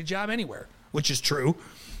Stanford. I can get a job anywhere, which is true,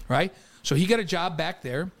 right? So he got a job back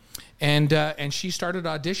there, and she started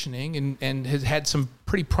auditioning and has had some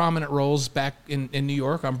pretty prominent roles back in New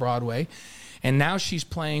York on Broadway. And now she's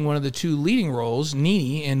playing one of the 2 leading roles,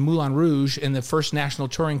 Nini in Moulin Rouge, in the first national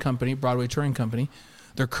touring company, Broadway touring company.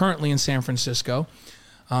 They're currently in San Francisco.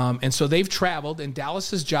 And so they've traveled, and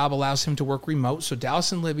Dallas's job allows him to work remote. So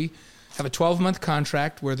Dallas and Libby have a 12-month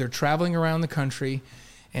contract where they're traveling around the country,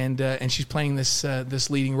 and she's playing this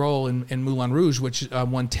leading role in Moulin Rouge, which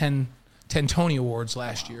won 10 Tony Awards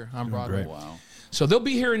last year on Broadway. Wow. So they'll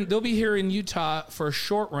be here in Utah for a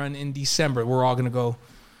short run in December. We're all going to go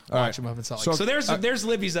watch them up in Salt Lake. So there's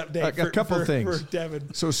Libby's update. A couple things for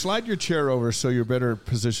Devin. So slide your chair over so you're better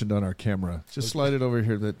positioned on our camera. Just slide it over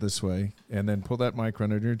here this way, and then pull that mic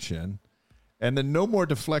right under your chin. And then no more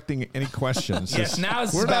deflecting any questions. Yes, now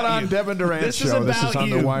it's we're about not on you. Devin Durant's This is show. This about is on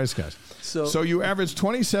you. the Wise Guys. So you averaged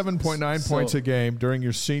 27.9 points So- a game during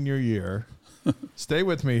your senior year. Stay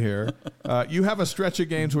with me here. You have a stretch of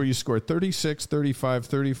games where you scored 36, 35,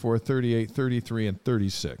 34, 38, 33, and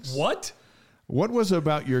 36. What? What was it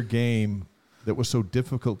about your game that was so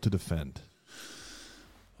difficult to defend?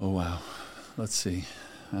 Oh, wow. Let's see.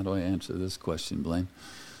 How do I answer this question, Blaine?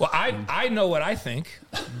 Well, I know what I think,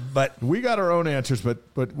 but We got our own answers, but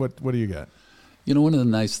what do you got? One of the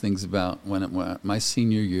nice things about when my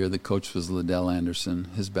senior year, the coach was Liddell Anderson.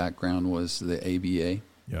 His background was the ABA,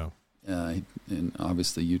 Yeah. and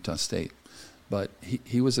obviously Utah State. But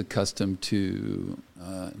he was accustomed to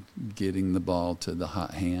getting the ball to the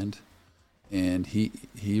hot hand, and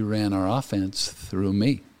he ran our offense through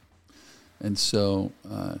me. And so,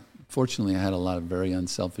 fortunately, I had a lot of very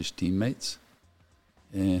unselfish teammates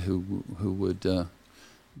who would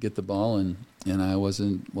get the ball, and I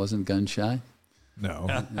wasn't gun shy.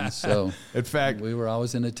 No. And so, In fact, we were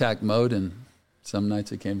always in attack mode, and some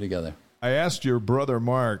nights it came together. I asked your brother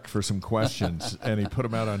Mark for some questions, and he put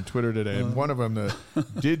them out on Twitter today. And one of them,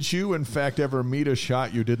 did you, in fact, ever meet a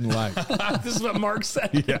shot you didn't like? this is what Mark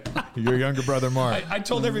said. Yeah, your younger brother Mark. I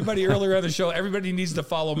told everybody earlier on the show, everybody needs to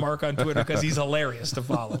follow Mark on Twitter because he's hilarious to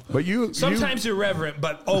follow. But Sometimes irreverent,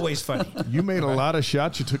 but always funny. you made a lot of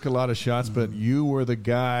shots. You took a lot of shots, but you were the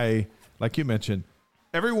guy, like you mentioned,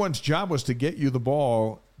 everyone's job was to get you the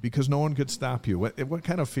ball because no one could stop you. What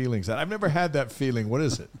kind of feelings that? I've never had that feeling. What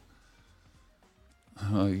is it?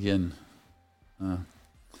 Again,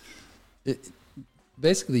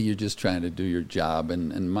 basically you're just trying to do your job,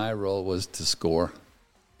 and my role was to score,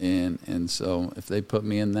 and so if they put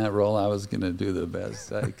me in that role, I was going to do the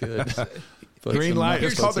best I could. Green light.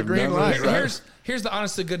 It's called the green light, right? Here's the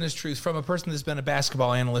honest to goodness truth from a person that's been a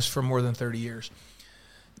basketball analyst for more than 30 years.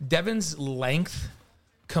 Devin's length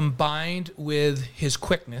combined with his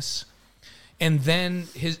quickness and then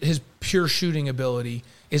his pure shooting ability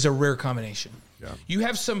is a rare combination. Yeah. You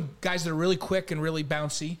have some guys that are really quick and really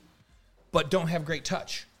bouncy, but don't have great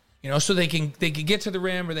touch. So they can get to the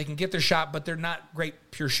rim or they can get their shot, but they're not great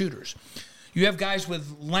pure shooters. You have guys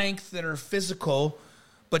with length that are physical,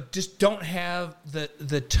 but just don't have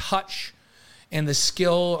the touch and the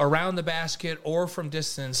skill around the basket or from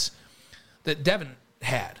distance that Devin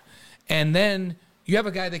had. And then you have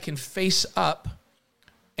a guy that can face up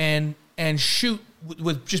and shoot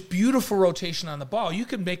with just beautiful rotation on the ball. You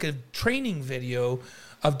can make a training video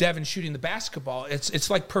of Devin shooting the basketball. It's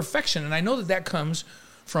like perfection. And I know that comes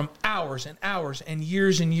from hours and hours and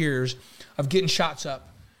years of getting shots up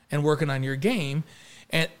and working on your game.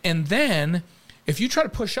 And then if you try to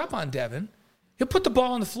push up on Devin, he'll put the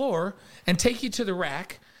ball on the floor and take you to the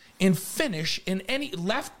rack and finish in any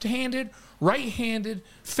left-handed, right-handed,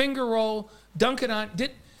 finger roll, dunk it on.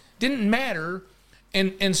 Didn't matter.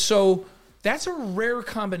 And so that's a rare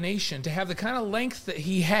combination to have the kind of length that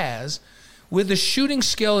he has with the shooting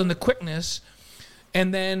skill and the quickness,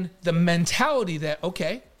 and then the mentality that,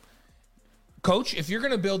 okay, coach, if you're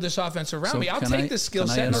going to build this offense around me, I'll take the skill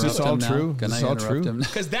set. Is this all true? Can Is I this all interrupt true? him?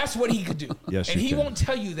 Because that's what he could do. Yes, and you he can. won't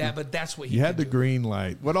tell you that, but that's what he You could had the do. green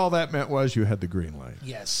light. What all that meant was you had the green light.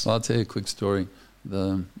 Yes. Well, I'll tell you a quick story.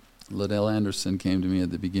 Liddell Anderson came to me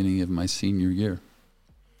at the beginning of my senior year,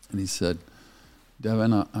 and he said,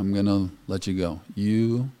 Devin, I'm going to let you go.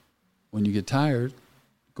 When you get tired,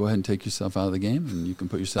 go ahead and take yourself out of the game, and you can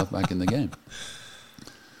put yourself back in the game.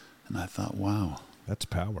 And I thought, wow. That's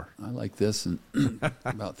power. I like this. And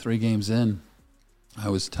about 3 games in, I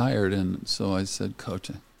was tired, and so I said,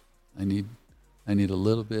 Coach, I need a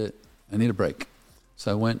little bit. I need a break.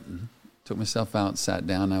 So I went and took myself out, sat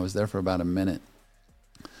down. I was there for about a minute.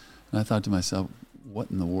 And I thought to myself,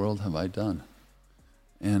 what in the world have I done?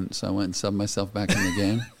 And so I went and subbed myself back in the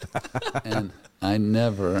game. And I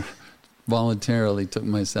never voluntarily took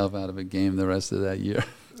myself out of a game the rest of that year.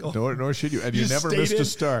 Nor should you. And you Just never missed stayed a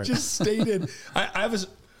start. Just stated. I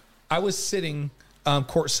was sitting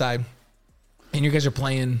courtside, and you guys are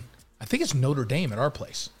playing, I think it's Notre Dame at our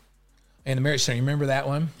place. And the Marriott Center, you remember that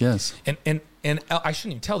one? Yes. And I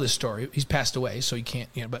shouldn't even tell this story. He's passed away, so you can't,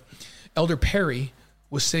 but Elder Perry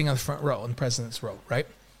was sitting on the front row, in the president's row, right?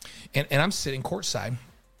 And I'm sitting courtside,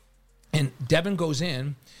 and Devin goes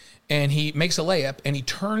in, and he makes a layup, and he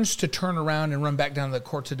turn around and run back down to the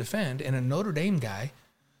court to defend, and a Notre Dame guy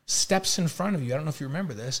steps in front of you. I don't know if you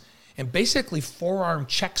remember this, and basically forearm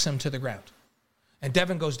checks him to the ground. And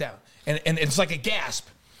Devin goes down, and it's like a gasp.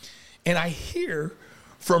 And I hear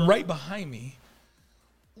from right behind me,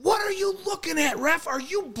 what are you looking at, ref? Are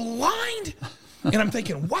you blind? And I'm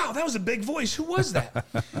thinking, wow, that was a big voice. Who was that?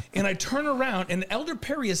 And I turn around, and Elder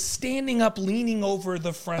Perry is standing up, leaning over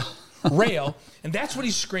the front rail, and that's what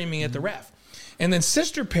he's screaming at the ref. And then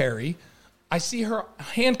Sister Perry, I see her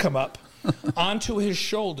hand come up onto his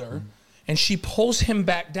shoulder, and she pulls him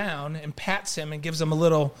back down and pats him and gives him a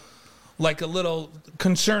little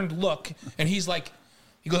concerned look. And he goes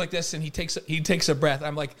like this, and he takes a breath.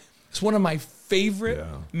 I'm like, it's one of my favorite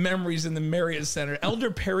memories in the Marriott Center.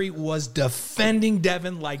 Elder Perry was defending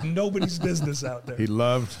Devin like nobody's business out there. He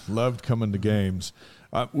loved coming to games.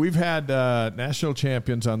 We've had national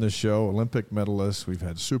champions on this show, Olympic medalists. We've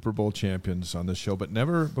had Super Bowl champions on this show, but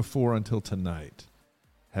never before until tonight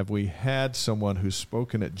have we had someone who's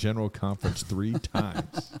spoken at General Conference 3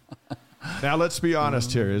 times. Now, let's be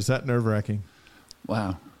honest here. Is that nerve-wracking?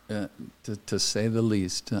 Wow. To say the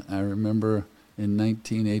least. I remember in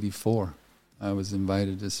 1984, I was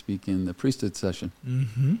invited to speak in the priesthood session.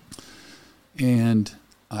 Mm-hmm. And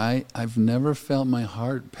I've never felt my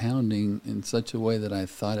heart pounding in such a way that I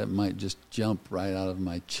thought it might just jump right out of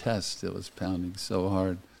my chest. It was pounding so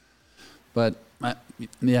hard. But,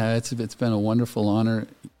 it's been a wonderful honor.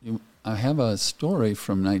 I have a story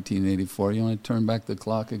from 1984. You want to turn back the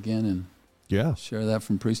clock again and share that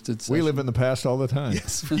from priesthood session? We live in the past all the time.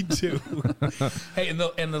 Yes, we do. Hey, and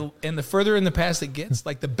the further in the past it gets,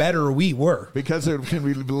 like the better we were. Because there can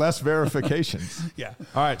be less verifications. Yeah.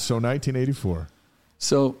 All right, so 1984.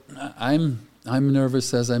 So I'm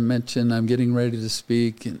nervous, as I mentioned. I'm getting ready to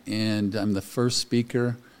speak, and I'm the first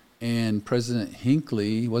speaker. And President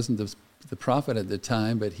Hinckley, he wasn't the prophet at the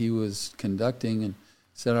time, but he was conducting and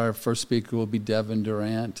said our first speaker will be Devin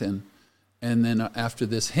Durrant, and then after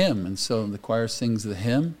this hymn. And so the choir sings the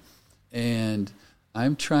hymn, and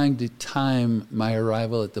I'm trying to time my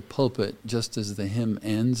arrival at the pulpit just as the hymn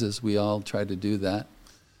ends, as we all try to do that.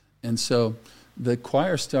 And so the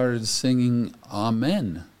choir started singing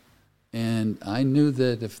Amen. And I knew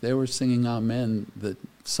that if they were singing Amen, the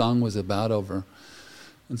song was about over.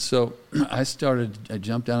 And so I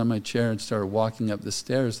jumped out of my chair and started walking up the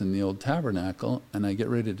stairs in the old tabernacle, and I get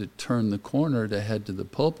ready to turn the corner to head to the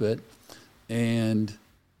pulpit, and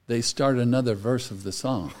they start another verse of the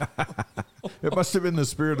song. It must have been the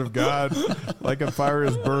Spirit of God, like a fire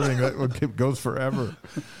is burning, that goes forever.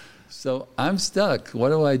 So I'm stuck.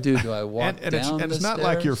 What do I do? Do I walk and down the it's not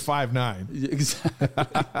stairs? like you're 5'9". Exactly.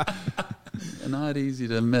 Not easy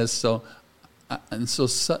to miss. So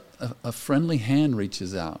a friendly hand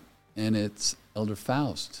reaches out, and it's Elder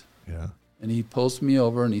Faust. Yeah. And he pulls me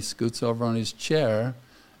over, and he scoots over on his chair,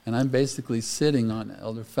 and I'm basically sitting on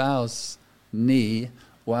Elder Faust's knee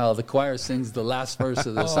while the choir sings the last verse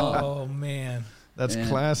of the song. Oh man, That's And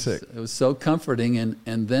classic. It was so comforting.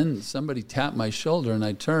 And then somebody tapped my shoulder, and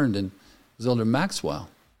I turned, and it was Elder Maxwell.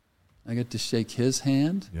 I got to shake his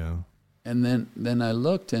hand. Yeah. And then I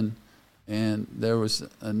looked, and there was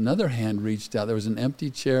another hand reached out. There was an empty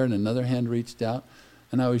chair, and another hand reached out,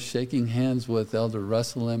 and I was shaking hands with Elder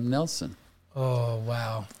Russell M. Nelson. oh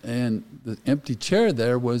wow. And the empty chair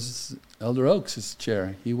there was Elder Oaks'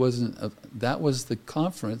 chair. He wasn't. That was the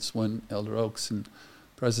conference when Elder Oaks and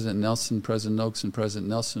President Oaks and President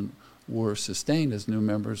Nelson were sustained as new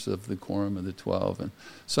members of the Quorum of the 12. And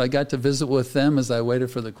so I got to visit with them as I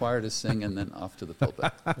waited for the choir to sing, and then off to the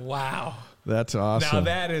pulpit. Wow. That's awesome. Now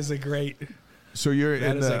that is a great. So you're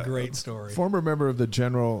That in is the a great story. former member of the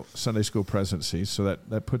General Sunday School Presidency, so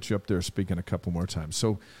that puts you up there speaking a couple more times.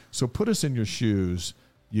 So put us in your shoes.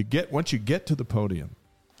 Once you get to the podium,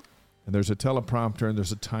 and there's a teleprompter and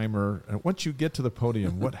there's a timer, and once you get to the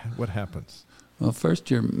podium, what happens? Well, first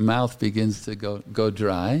your mouth begins to go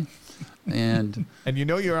dry, and And you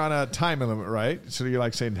know you're on a time limit, right? So you're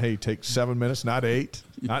like saying, "Hey, take 7 minutes, not 8,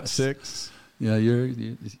 not 6." yeah,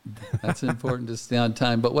 that's important to stay on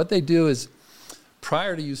time. But what they do is,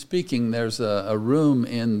 prior to you speaking, there's a room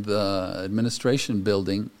in the administration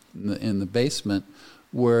building in the basement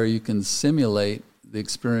where you can simulate the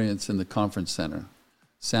experience in the conference center.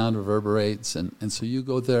 Sound reverberates, and so you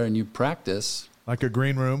go there and you practice. Like a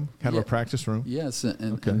green room, kind of Yeah. a practice room. Yes,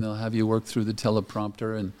 and Okay. they'll have you work through the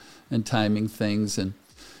teleprompter and timing things.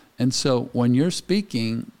 And so when you're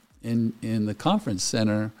speaking in the conference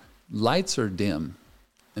center, lights are dim.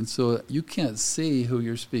 And so you can't see who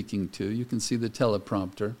you're speaking to. You can see the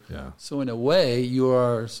teleprompter. Yeah. So in a way, you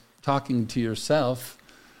are talking to yourself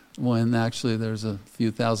when actually there's a few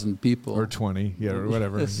thousand people. Or 20, yeah, or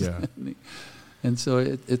whatever. Yes. Yeah. And so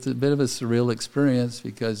it's a bit of a surreal experience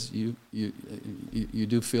because you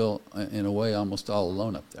do feel, in a way, almost all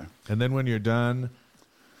alone up there. And then when you're done,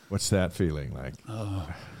 what's that feeling like?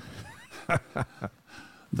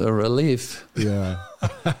 The relief. Yeah.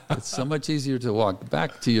 It's so much easier to walk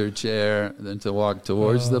back to your chair than to walk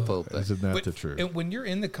towards the pulpit. Isn't that But- the truth? And when you're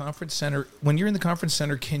in the conference center,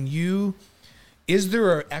 is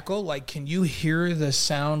there an echo? Like, can you hear the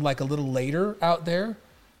sound like a little later out there?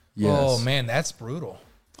 Yes. Oh man, that's brutal.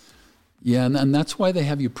 Yeah, and that's why they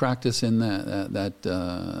have you practice in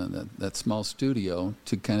that small studio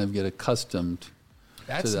to kind of get accustomed to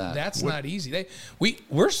that. That's not easy.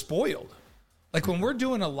 We're spoiled. Like when we're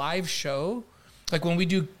doing a live show, like when we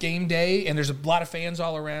do game day and there's a lot of fans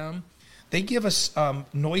all around, they give us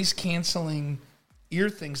noise canceling ear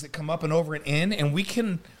things that come up and over and in, and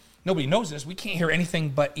nobody knows this, we can't hear anything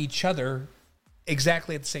but each other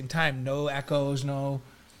exactly at the same time. No echoes,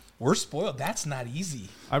 we're spoiled. That's not easy.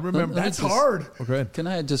 I remember. Let me That's just- hard. Oh, go ahead. Can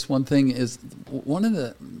I add just one thing? Is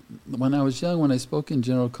when I was young, when I spoke in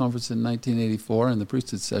General Conference in 1984 in the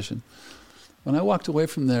priesthood session, when I walked away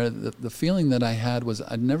from there, the feeling that I had was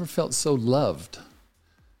I'd never felt so loved,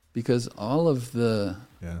 because all of the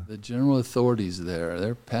general authorities there,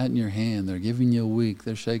 they're patting your hand, they're giving you a wink,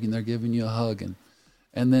 they're shaking, they're giving you a hug,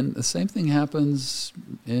 and then the same thing happens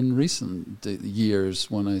in recent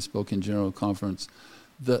years when I spoke in General Conference.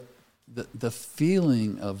 The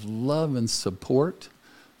feeling of love and support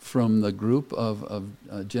from the group of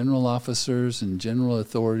general officers and general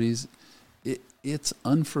authorities, it's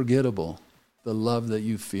unforgettable, the love that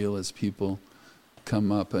you feel as people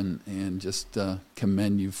come up and just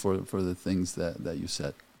commend you for the things that you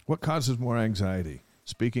said. What causes more anxiety?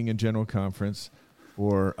 Speaking in General Conference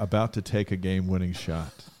or about to take a game-winning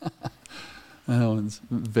shot? Oh, it's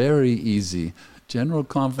very easy. General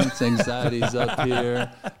Conference anxieties up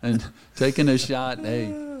here, and taking a shot.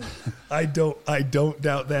 Hey, I don't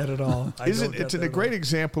doubt that at all. It's a great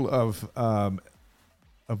example of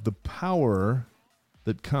the power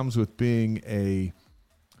that comes with being a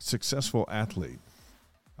successful athlete.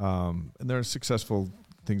 And there are successful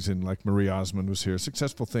things in, like Marie Osmond was here,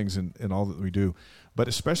 successful things in all that we do. But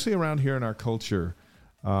especially around here in our culture,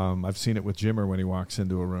 I've seen it with Jimmer when he walks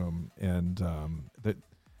into a room, and that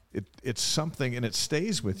it's something, and it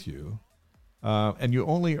stays with you. And you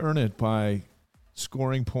only earn it by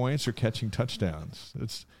scoring points or catching touchdowns.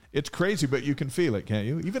 It's crazy, but you can feel it, can't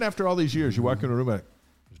you? Even after all these years, you walk into a room like,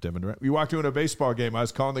 there's Devin Durant. You walk into a baseball game, I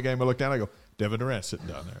was calling the game, I look down, I go, Devin Durant sitting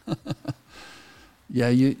down there. yeah,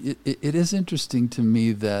 it is interesting to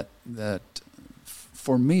me that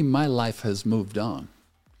for me, my life has moved on.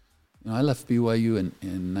 You know, I left BYU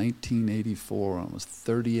in 1984, almost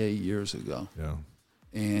 38 years ago. Yeah.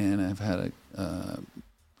 And I've had a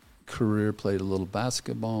career, played a little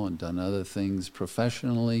basketball and done other things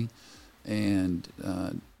professionally. And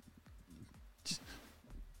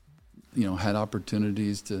had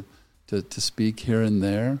opportunities to speak here and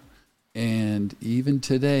there. And even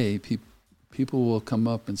today, people will come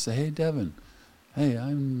up and say, "Hey, Devin, hey, I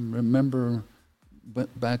remember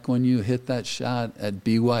back when you hit that shot at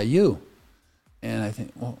BYU." And I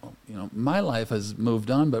think, well, my life has moved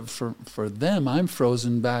on, but for them, I'm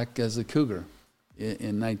frozen back as a Cougar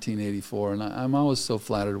in 1984. And I'm always so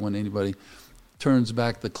flattered when anybody turns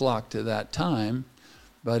back the clock to that time.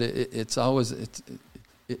 But it's always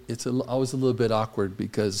always a little bit awkward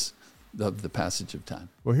because of the passage of time.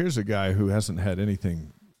 Well, here's a guy who hasn't had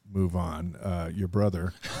anything move on, your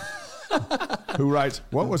brother, who writes,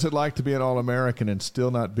 "What was it like to be an All-American and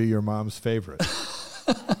still not be your mom's favorite?"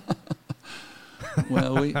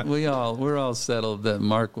 Well, we're all settled that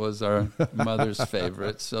Mark was our mother's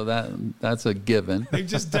favorite, so that's a given. They've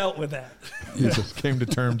just dealt with that. He just came to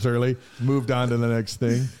terms early, moved on to the next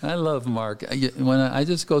thing. I love Mark. When I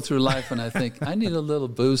just go through life and I think, I need a little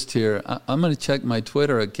boost here, I'm going to check my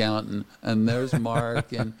Twitter account, and there's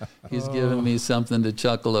Mark, and he's giving me something to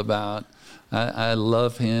chuckle about. I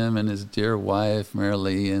love him and his dear wife,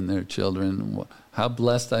 Marilee, and their children. How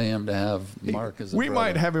blessed I am to have Mark as a We brother.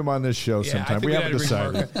 might have him on this show sometime. We haven't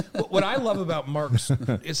decided. What I love about Mark's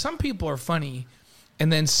is some people are funny,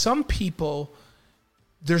 and then some people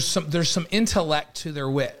there's some intellect to their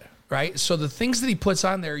wit, right? So the things that he puts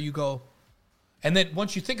on there, you go, and then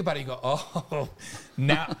once you think about it, you go, oh,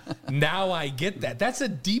 now I get that. That's a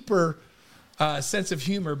deeper sense of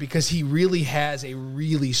humor because he really has a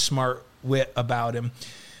really smart wit about him.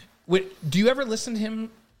 Do you ever listen to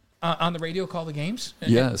him on the radio call the games?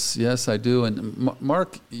 Yes, I do. And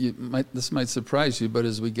Mark, this might surprise you, but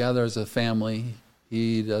as we gather as a family,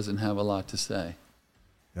 he doesn't have a lot to say.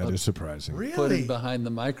 That is surprising. Really? Put him behind the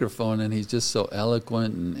microphone, and he's just so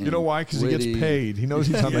eloquent and You know why? Because he gets witty. paid. He knows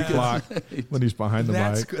he's on the clock when he's behind the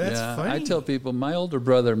mic. That's funny. I tell people, my older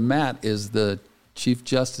brother, Matt, is the Chief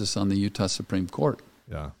Justice on the Utah Supreme Court.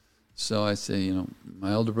 Yeah. So I say,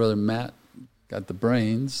 my older brother, Matt, got the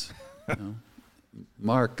brains.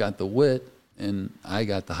 Mark got the wit, and I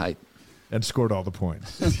got the height. And scored all the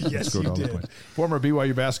points. Yes, Scored you all the did. points. Former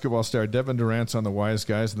BYU basketball star Devin Durrant's on the Wise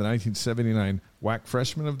Guys, the 1979 WAC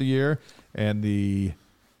Freshman of the Year and the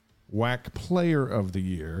WAC Player of the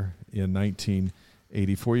Year in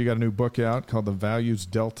 1984. You got a new book out called The Values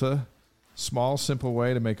Delta, Small, Simple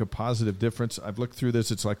Way to Make a Positive Difference. I've looked through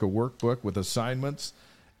this. It's like a workbook with assignments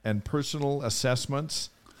and personal assessments,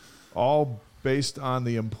 all based on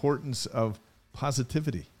the importance of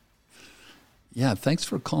positivity. Yeah, thanks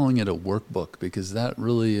for calling it a workbook, because that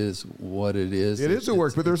really is what it is. It is a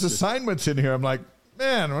work, but there's assignments in here. I'm like,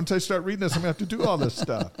 man, once I start reading this, I'm going to have to do all this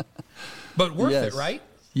stuff. But worth Yes. it, right?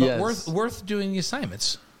 Yes. But worth doing the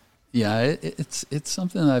assignments. Yeah, it's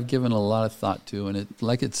something that I've given a lot of thought to, and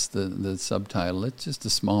it's the subtitle. It's just a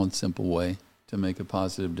small and simple way to make a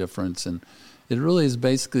positive difference, and it really is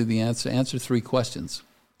basically the answer 3 questions.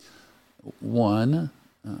 1,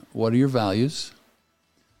 what are your values?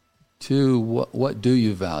 2, what do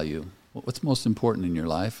you value? What's most important in your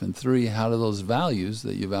life? And 3, how do those values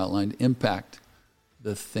that you've outlined impact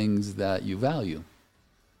the things that you value?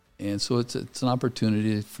 And so it's an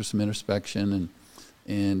opportunity for some introspection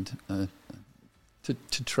and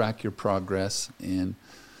to track your progress. And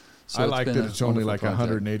so I like that it's only like wonderful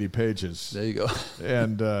project. 180 pages. There you go.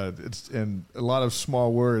 And it's a lot of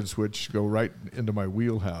small words which go right into my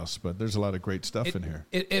wheelhouse, but there's a lot of great stuff in here.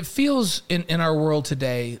 It feels in our world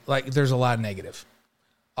today like there's a lot of negative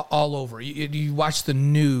all over. You watch the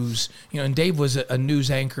news, and Dave was a news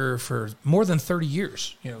anchor for more than 30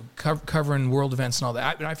 years, covering world events and all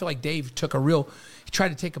that. I feel like Dave he tried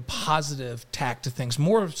to take a positive tack to things,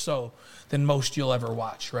 more so than most you'll ever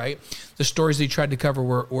watch, right? The stories that he tried to cover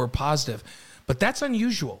were positive, but that's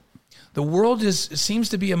unusual. The world seems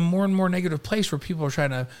to be a more and more negative place where people are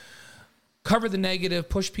trying to cover the negative,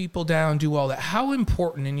 push people down, do all that. How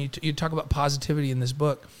important, and you talk about positivity in this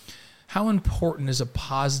book, how important is a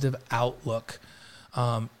positive outlook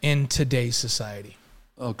in today's society?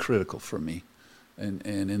 Oh, critical for me. And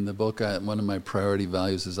in the book, one of my priority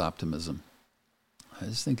values is optimism. I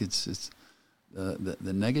just think it's the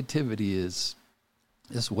negativity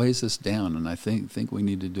just weighs us down, and I think we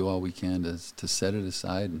need to do all we can to set it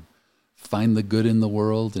aside and find the good in the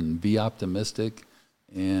world and be optimistic.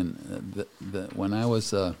 And when I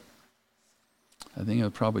was, I think I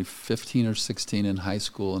was probably 15 or 16 in high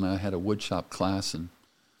school, and I had a woodshop class, and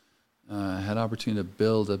I had an opportunity to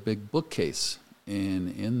build a big bookcase.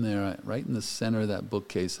 And in there, right in the center of that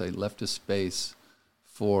bookcase, I left a space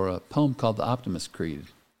for a poem called The Optimist Creed.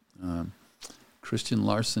 Christian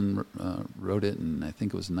Larson wrote it, and I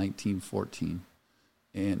think it was 1914.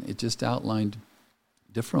 And it just outlined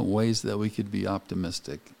different ways that we could be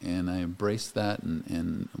optimistic. And I embrace that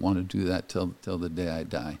and want to do that till the day I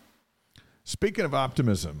die. Speaking of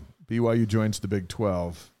optimism, BYU joins the Big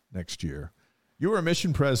 12 next year. You were a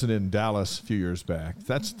mission president in Dallas a few years back.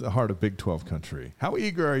 That's the heart of Big 12 country. How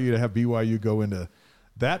eager are you to have BYU go into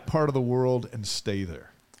that part of the world and stay there?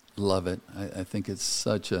 Love it. I think it's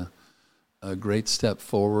such a great step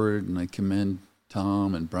forward, and I commend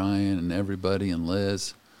Tom and Brian and everybody and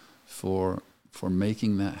Liz for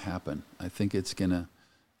making that happen. I think it's gonna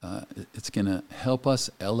help us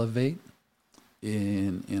elevate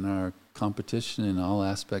in our competition in all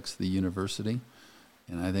aspects of the university,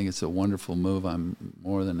 and I think it's a wonderful move. I'm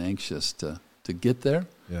more than anxious to get there,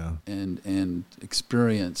 and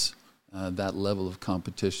experience that level of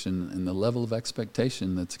competition and the level of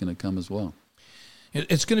expectation that's going to come as well.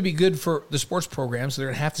 It's going to be good for the sports programs. They're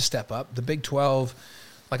going to have to step up. The Big 12,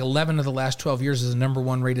 like 11 of the last 12 years, is the number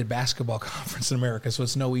one rated basketball conference in America, so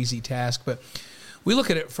it's no easy task. But we look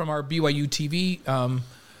at it from our BYU TV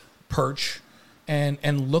perch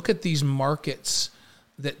and look at these markets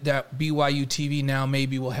that BYU TV now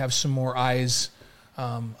maybe will have some more eyes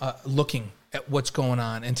looking at what's going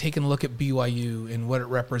on and taking a look at BYU and what it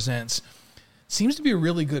represents. Seems to be a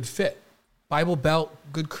really good fit. Bible Belt,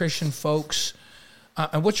 good Christian folks.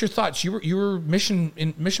 And what's your thoughts? You were mission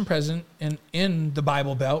president in the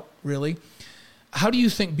Bible Belt, really. How do you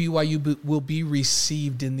think BYU will be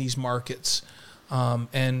received in these markets?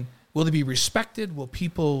 And will they be respected? Will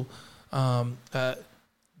people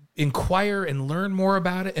inquire and learn more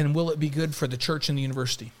about it? And will it be good for the church and the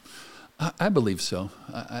university? I believe so.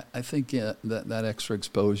 I think that extra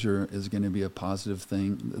exposure is going to be a positive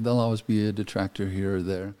thing. There'll always be a detractor here or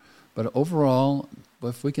there. But overall,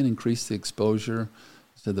 if we can increase the exposure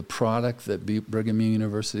to the product that Brigham Young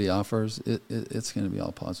University offers, it's going to be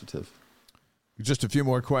all positive. Just a few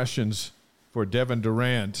more questions for Devin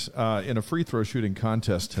Durrant in a free throw shooting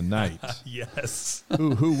contest tonight. Yes.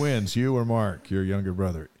 Who wins, you or Mark, your younger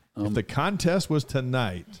brother? If the contest was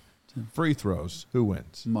tonight, free throws, who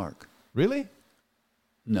wins? Mark. Really?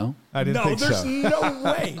 No. I didn't think so. There's no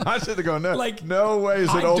way. I was sitting there going, no, Like, no way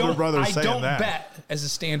is an older brother saying that. I don't bet as a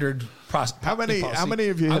standard prospect. How many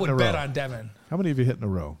have you hit in a row? I would bet on Devin. How many have you hit in a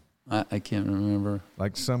row? I can't remember.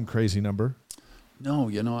 Like some crazy number? No,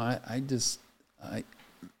 I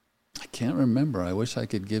can't remember. I wish I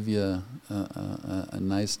could give you a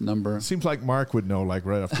nice number. It seems like Mark would know, like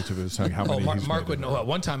right off the tip of his tongue, how many he's Mark made would in a know. row.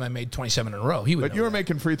 One time I made 27 in a row. He would. But you were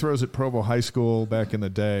making free throws at Provo High School back in the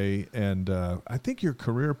day, and I think your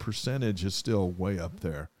career percentage is still way up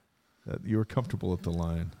there. You were comfortable at the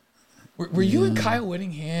line. Were you and Kyle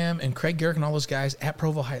Whittingham and Craig Garrick and all those guys at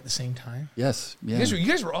Provo High at the same time? Yes. Yeah. You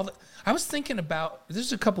guys were all. I was thinking about this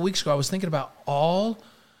was a couple weeks ago. I was thinking about all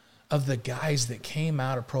of the guys that came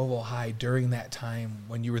out of Provo High during that time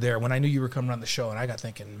when you were there. When I knew you were coming on the show, and I got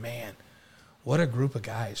thinking, man, what a group of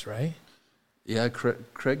guys, right? Yeah,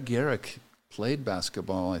 Craig Garrick played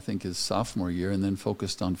basketball, I think, his sophomore year, and then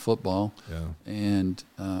focused on football. Yeah. And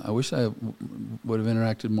I wish I would have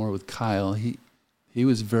interacted more with Kyle. He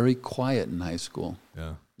was very quiet in high school.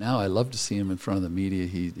 Yeah. Now I love to see him in front of the media.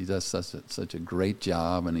 He does such a great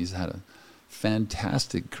job, and he's had a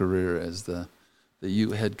fantastic career as the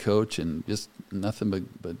U head coach, and just nothing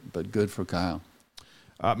but good for Kyle.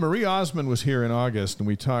 Marie Osmond was here in August, and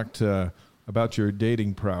we talked about your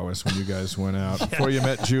dating prowess when you guys went out. Before you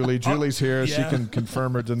met Julie. Julie's here. Yeah. She can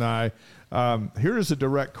confirm or deny. Here is a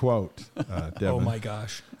direct quote, Devin. Oh, my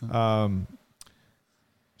gosh.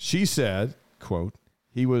 She said, quote,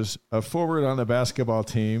 "He was a forward on the basketball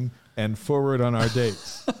team and forward on our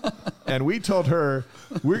dates." And we told her,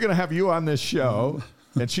 we're going to have you on this show.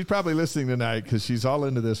 And she's probably listening tonight because she's all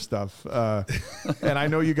into this stuff. And I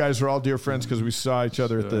know you guys are all dear friends because we saw each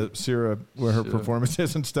other at the Sierra where her performance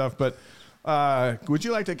is and stuff. But would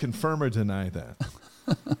you like to confirm or deny that?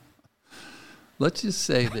 Let's just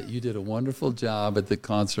say that you did a wonderful job at the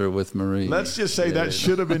concert with Marie. Let's just say that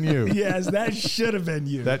should have been you. Yes, that should have been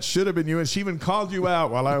you. That should have been you. And she even called you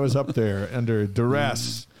out while I was up there under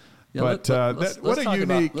duress. Yeah, But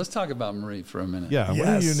let's talk about Marie for a minute. Yeah,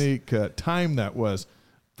 Yes. what a unique time that was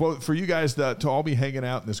for you guys to all be hanging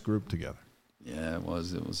out in this group together. Yeah, it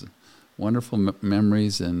was wonderful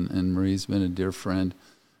memories, and Marie's been a dear friend.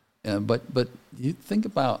 But you think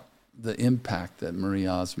about the impact that Marie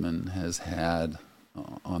Osmond has had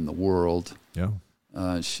on the world. Yeah.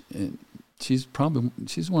 She's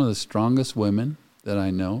one of the strongest women that I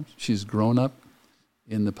know. She's grown up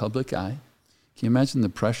in the public eye. Can you imagine the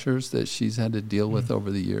pressures that she's had to deal with over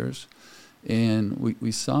the years? And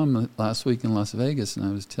we saw him last week in Las Vegas, and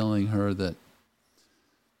I was telling her that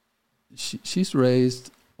she's raised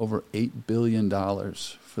over $8 billion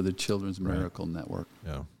for the Children's Miracle Network.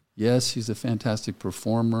 Yeah. Yes, he's a fantastic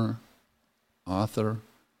performer, author,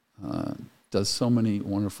 does so many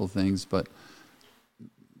wonderful things, but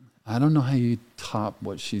I don't know how you top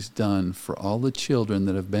what she's done for all the children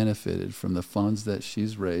that have benefited from the funds that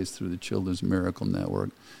she's raised through the Children's Miracle Network.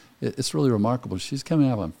 It's really remarkable. She's coming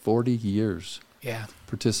up on 40 years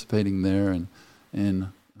participating there, and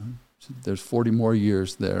there's 40 more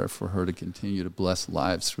years there for her to continue to bless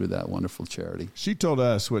lives through that wonderful charity. She told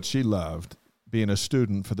us what she loved being a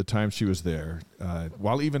student for the time she was there,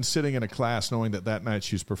 while even sitting in a class knowing that night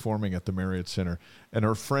she's performing at the Marriott Center, and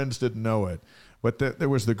her friends didn't know it. But there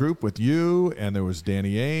was the group with you, and there was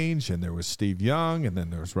Danny Ainge, and there was Steve Young, and then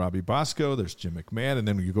there was Robbie Bosco, there's Jim McMahon, and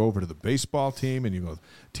then you go over to the baseball team, and you go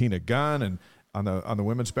Tina Gunn, and on the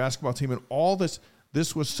women's basketball team, and all this.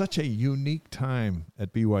 This was such a unique time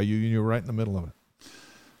at BYU, and you were right in the middle of it.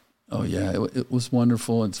 Oh, yeah, it was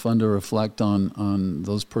wonderful. It's fun to reflect on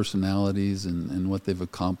those personalities and what they've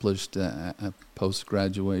accomplished at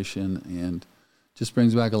post-graduation, and just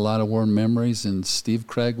brings back a lot of warm memories. And Steve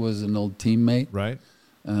Craig was an old teammate. Right.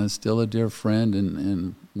 Still a dear friend,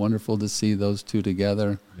 and wonderful to see those two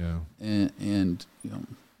together. Yeah. And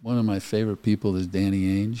one of my favorite people is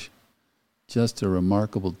Danny Ainge. Just a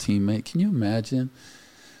remarkable teammate. Can you imagine?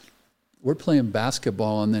 We're playing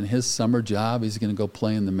basketball, and then his summer job, he's going to go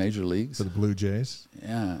play in the major leagues. For the Blue Jays.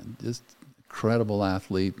 Yeah, just incredible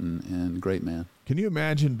athlete and great man. Can you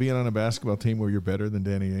imagine being on a basketball team where you're better than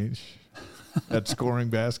Danny Ainge at scoring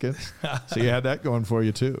baskets? So you had that going for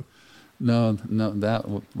you too. No,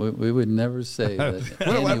 that we would never say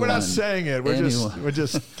that. We're not saying it.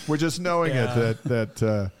 We're just knowing it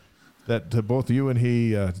that both you and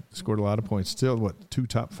he scored a lot of points. Still, 2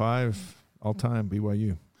 top 5 all time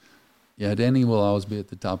BYU. Yeah, Danny will always be at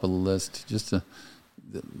the top of the list. Just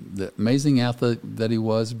the amazing athlete that he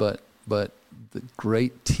was, but the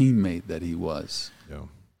great teammate that he was. Yeah.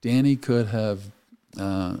 Danny could have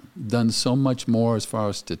done so much more as far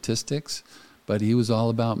as statistics, but he was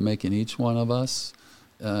all about making each one of us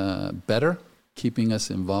better, keeping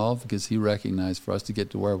us involved, because he recognized for us to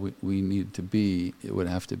get to where we needed to be, it would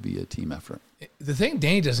have to be a team effort. The thing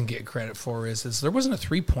Danny doesn't get credit for is there wasn't a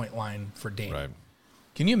 3-point line for Danny. Right.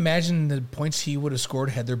 Can you imagine the points he would have scored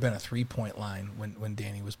had there been a 3-point line when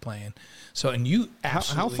Danny was playing? So, and you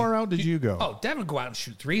absolutely... How far out did you go? Oh, Devin would go out and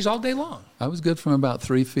shoot threes all day long. I was good from about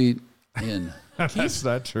 3 feet in. That's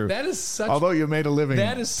not true. That is such... Although you made a living 3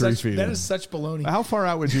 feet That in. is such baloney. How far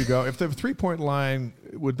out would you go? If the 3-point line,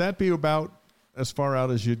 would that be about as far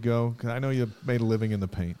out as you'd go? 'Cause I know you made a living in the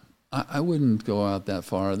paint. I wouldn't go out that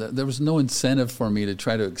far. There was no incentive for me to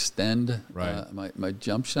try to extend my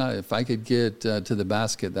jump shot. If I could get to the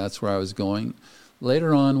basket, that's where I was going.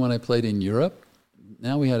 Later on, when I played in Europe,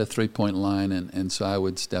 now we had a 3-point line, and so I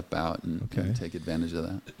would step out and take advantage of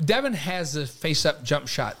that. Devin has a face-up jump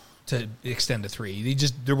shot to extend a 3.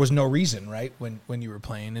 There was no reason, right, when you were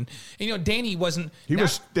playing. And Danny wasn't...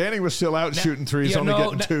 Danny was still out shooting threes, only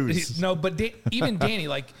getting 2s. No, but even Danny,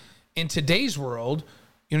 like, in today's world...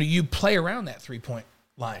 you play around that 3-point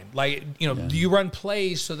line. Like, you run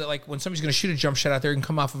plays so that, like, when somebody's going to shoot a jump shot out there and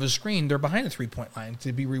come off of a screen, they're behind the 3-point line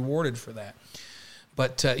to be rewarded for that.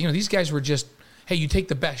 But, these guys were just, hey, you take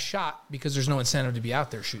the best shot because there's no incentive to be out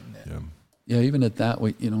there shooting that. Yeah, even at that,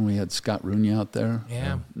 we had Scott Rooney out there.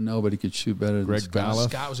 Yeah. Nobody could shoot better than Greg Scott. Balloff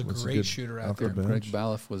Scott was a great shooter out there. Greg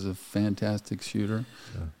Balloff was a fantastic shooter.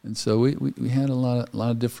 Yeah. And so we had a lot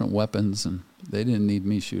of different weapons, and they didn't need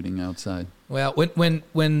me shooting outside. Well,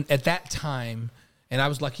 when at that time, and I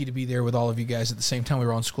was lucky to be there with all of you guys at the same time, we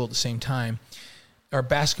were on school at the same time, our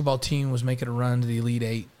basketball team was making a run to the Elite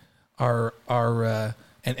Eight.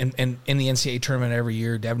 And in the NCAA tournament every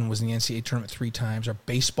year, Devin was in the NCAA tournament 3 times. Our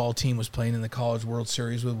baseball team was playing in the College World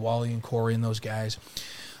Series with Wally and Corey and those guys.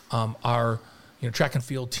 Our track and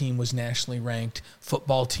field team was nationally ranked.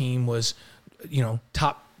 Football team was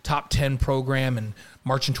top 10 program and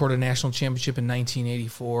marching toward a national championship in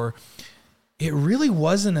 1984. It really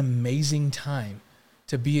was an amazing time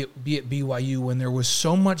to be at BYU when there was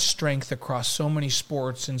so much strength across so many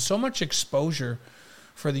sports and so much exposure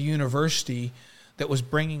for the university that was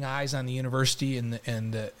bringing eyes on the university and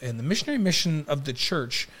the missionary mission of the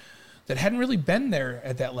church that hadn't really been there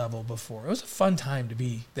at that level before. It was a fun time to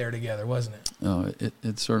be there together, wasn't it? Oh,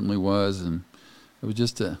 it certainly was, and it was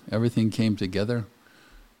just everything came together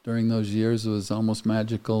during those years. It was almost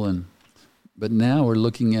magical, but now we're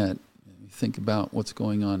looking at, think about what's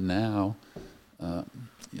going on now.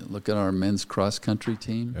 Look at our men's cross country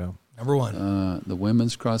team. Yeah. Number 1. The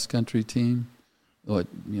women's cross country team. what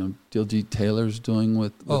Diljeet Taylor's doing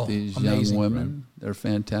with these amazing, young women. They're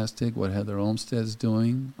fantastic. What Heather Olmstead's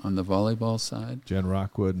doing on the volleyball side. Jen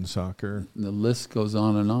Rockwood in soccer. And the list goes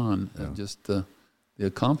on and on. Just the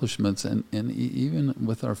accomplishments, and even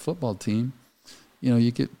with our football team,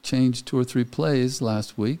 you get changed 2 or 3 plays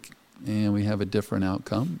last week, and we have a different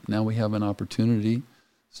outcome. Now we have an opportunity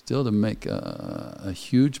still to make a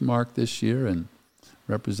huge mark this year and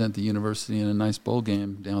represent the university in a nice bowl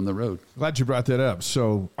game down the road. Glad you brought that up.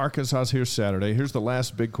 So Arkansas's here Saturday. Here's the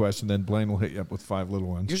last big question, then Blaine will hit you up with 5 little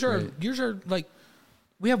ones. Yours are like,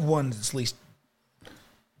 we have one that's at least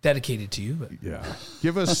dedicated to you. But. Yeah.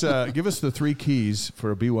 Give us the 3 keys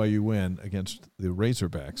for a BYU win against the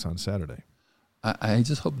Razorbacks on Saturday. I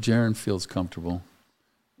just hope Jaron feels comfortable.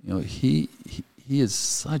 He is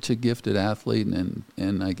such a gifted athlete,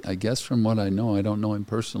 and I guess from what I know, I don't know him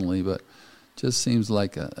personally, but just seems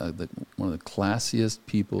like one of the classiest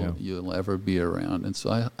people you'll ever be around. And so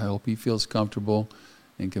I hope he feels comfortable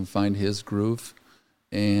and can find his groove.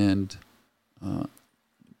 And,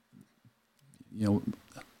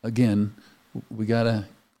 again, we got to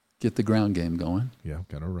get the ground game going. Yeah,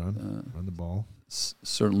 got to run the ball.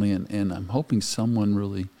 Certainly, and I'm hoping someone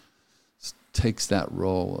really takes that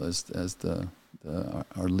role as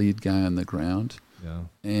our lead guy on the ground. Yeah.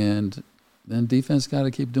 And then defense got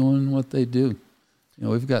to keep doing what they do.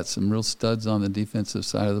 We've got some real studs on the defensive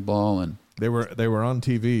side of the ball, and they were on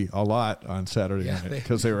TV a lot on Saturday night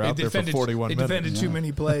because they were out there for 41 minutes. They defended too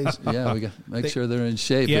many plays. Yeah, we got to make sure they're in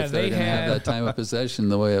shape if they're going to have that time of possession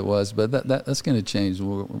the way it was. But that's going to change.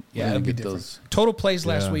 We're going to get those total plays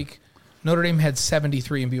last week. Notre Dame had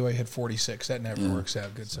 73 and BYU had 46. That never works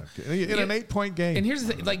out good. So in an 8-point game. And here's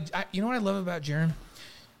the thing, you know what I love about Jaron?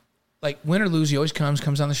 Like, win or lose, he always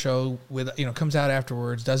comes on the show with, comes out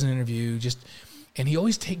afterwards, does an interview, and he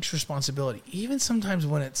always takes responsibility, even sometimes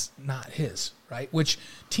when it's not his, right? Which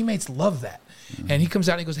teammates love that. Mm-hmm. And he comes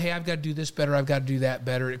out and he goes, hey, I've got to do this better, I've got to do that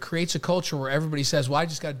better. It creates a culture where everybody says, well, I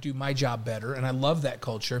just got to do my job better, and I love that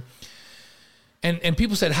culture. And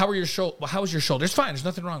people said, how was your shoulder? It's fine, there's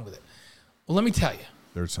nothing wrong with it. Well, let me tell you.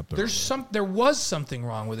 There was something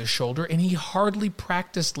wrong with his shoulder, and he hardly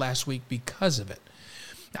practiced last week because of it.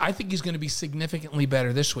 I think he's going to be significantly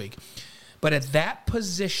better this week. But at that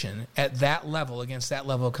position, at that level, against that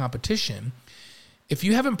level of competition, if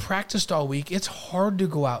you haven't practiced all week, it's hard to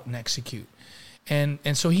go out and execute. And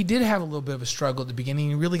so he did have a little bit of a struggle at the beginning.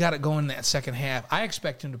 He really got it going in that second half. I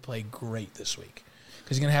expect him to play great this week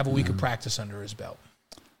because he's going to have a week of practice under his belt.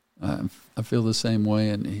 I feel the same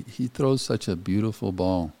way, and he throws such a beautiful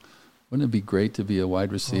ball. Wouldn't it be great to be a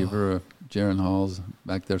wide receiver? If Jaron Hall's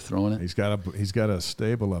back there throwing it. He's got a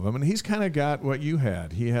stable of them, and he's kind of got what you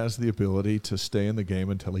had. He has the ability to stay in the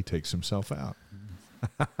game until he takes himself out.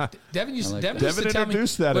 Devin used to tell me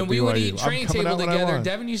that when we would eat train table together.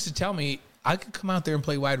 Devin used to tell me I could come out there and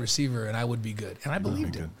play wide receiver, and I would be good, and I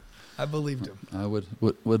believed him. I believed him. I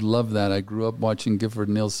would love that. I grew up watching Gifford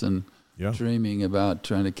Nielsen. Dreaming about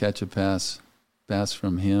trying to catch a pass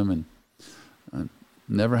from him, and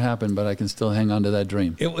never happened, but I can still hang on to that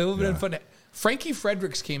dream. It would have been fun. Frankie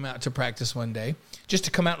Fredericks came out to practice one day just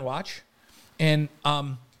to come out and watch, and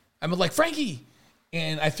I'm like, Frankie,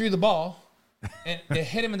 and I threw the ball, and it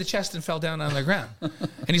hit him in the chest and fell down on the ground.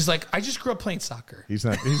 And he's like, I just grew up playing soccer. He's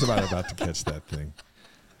about to catch that thing.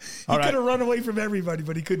 He could have run away from everybody,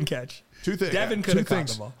 but he couldn't catch. Devin could have caught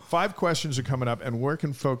the ball. 5 questions are coming up, and where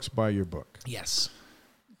can folks buy your book? Yes.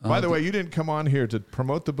 By the way, you didn't come on here to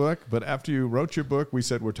promote the book, but after you wrote your book, we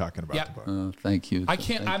said we're talking about the book. Thank you. I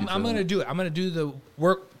can't. I'm going to do it. I'm going to do the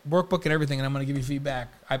workbook and everything, and I'm going to give you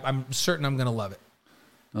feedback. I'm certain I'm going to love it.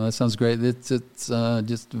 Well, that sounds great. It's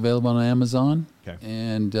just available on Amazon. Okay.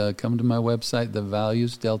 And come to my website,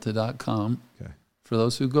 thevaluesdelta.com. Okay. For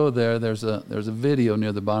those who go there, there's a video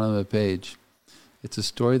near the bottom of the page. It's a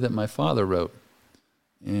story that my father wrote,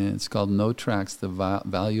 and it's called No Tracks, The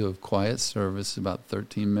Value of Quiet Service, about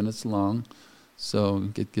 13 minutes long. So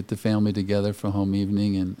get the family together for home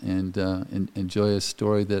evening and enjoy a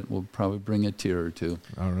story that will probably bring a tear or two.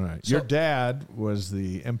 All right. Your dad was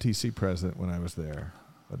the MTC president when I was there.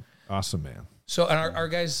 An awesome man. So and our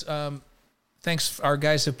guys, thanks. Our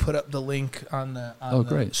guys have put up the link on the.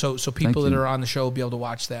 Great. So people that are on the show will be able to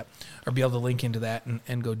watch that or be able to link into that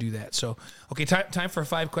and go do that. So, okay, time for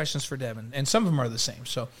 5 questions for Devin. And some of them are the same.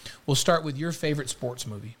 So we'll start with your favorite sports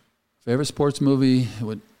movie. Favorite sports movie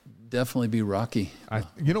would definitely be Rocky.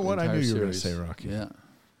 You know what? I knew you were going to say Rocky.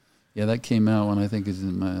 Yeah, that came out when I think it was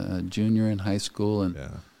in my junior in high school.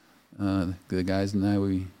 And the guys and I,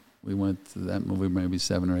 we We went to that movie maybe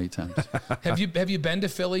 7 or 8 times. Have you been to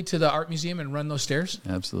Philly to the art museum and run those stairs?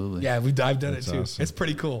 Absolutely. Yeah, I've done it too. Awesome. It's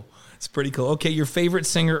pretty cool. It's pretty cool. Okay, your favorite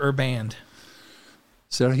singer or band?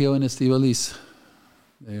 Sergio and Estibaliz.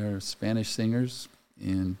 They are Spanish singers.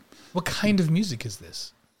 And what kind of music is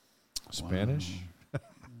this? Spanish?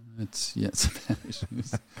 It's Spanish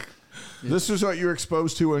music. This is what you're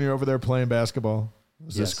exposed to when you're over there playing basketball?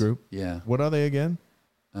 Is this group? Yeah. What are they again?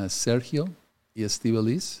 Sergio y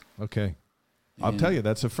Estibaliz. Okay. I'll tell you,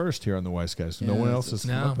 that's a first here on the Wise Guys. No one else has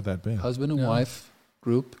come up with that band. Husband and wife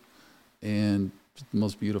group, and the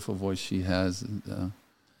most beautiful voice she has.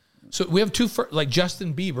 So we have two, like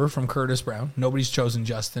Justin Bieber from Curtis Brown. Nobody's chosen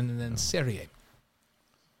Justin, and then Sergio.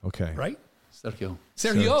 Okay. Right? Sergio.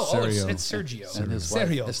 Sergio. It's Sergio. And his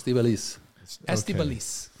Sergio. wife, Estibaliz.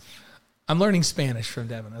 Estibaliz. I'm learning Spanish from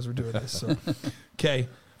Devin as we're doing this. So. Okay.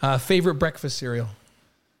 Favorite breakfast cereal?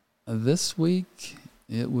 This week,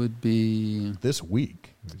 it would be... This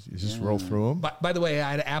week? You just roll through them? By the way,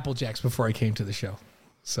 I had Apple Jacks before I came to the show.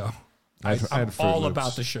 So I had I'm Fruit all Loops.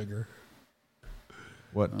 about the sugar.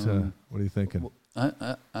 What are you thinking?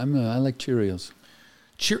 I like Cheerios.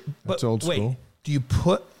 That's old school. Do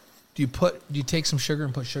you take some sugar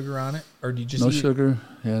and put sugar on it, or do you just No eat sugar.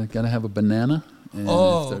 Yeah, got to have a banana. And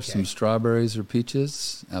if there's okay. some strawberries or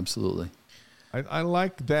peaches, absolutely. I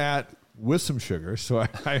like that with some sugar, so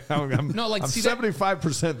I'm No, like, I'm see, that-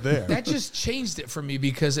 75% there. That just changed it for me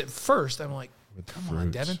because at first I'm like, come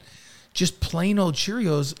on, fruits. Devin, just plain old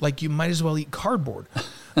Cheerios. Like you might as well eat cardboard.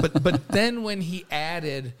 But then when he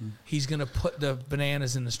added, he's gonna put the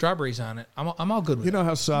bananas and the strawberries on it. I'm all good with it. You know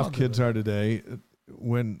how soft kids are today.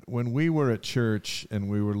 When we were at church and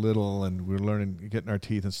we were little and we were learning, getting our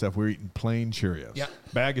teeth and stuff, we were eating plain Cheerios. Yeah.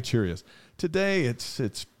 Bag of Cheerios. Today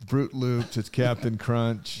it's Fruit Loops, it's Captain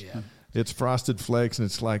Crunch. Yeah. It's Frosted Flakes, and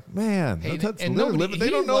it's like, man, Hey, that's and they're nobody- living, they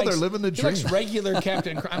he don't know likes- they're living the he likes dream. regular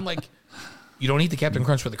Captain Crunch. I'm like, you don't eat the Captain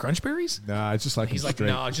Crunch for the Crunch Berries? Nah, I just like He's them like, straight.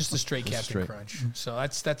 no, just a straight Just Captain straight. Crunch. So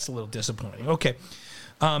that's a little disappointing. Okay.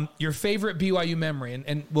 Your favorite BYU memory,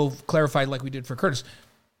 and we'll clarify like we did for Curtis,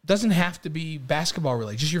 doesn't have to be basketball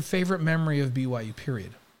related, just your favorite memory of BYU,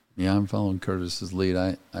 period. Yeah, I'm following Curtis's lead.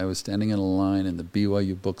 I was standing in a line in the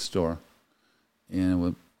BYU bookstore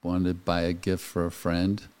and wanted to buy a gift for a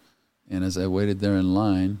friend. And as I waited there in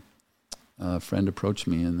line, a friend approached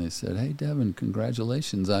me and they said, "Hey, Devin,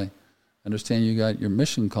 congratulations. I understand you got your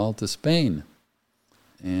mission call to Spain."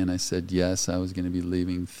 And I said, yes, I was going to be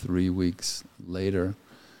leaving 3 weeks later.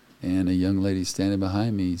 And a young lady standing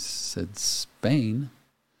behind me said, "Spain?"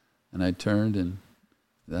 And I turned, and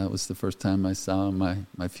that was the first time I saw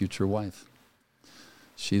my future wife.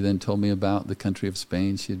 She then told me about the country of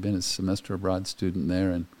Spain. She had been a semester abroad student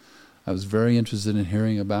there, and I was very interested in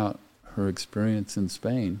hearing about her experience in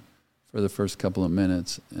Spain for the first couple of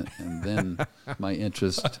minutes, and then my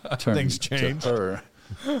interest turned Things changed. to her.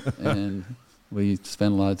 And we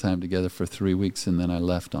spent a lot of time together for 3 weeks, and then I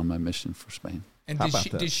left on my mission for Spain. And How about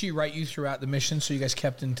that? did she write you throughout the mission, so you guys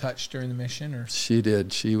kept in touch during the mission? Or She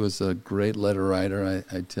did. She was a great letter writer.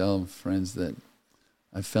 I tell friends that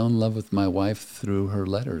I fell in love with my wife through her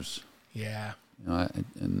letters. yeah. You know,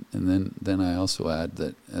 and then I also add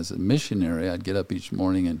that as a missionary, I'd get up each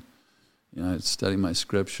morning and I'd study my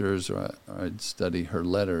scriptures, or I'd study her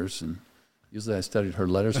letters, and usually I studied her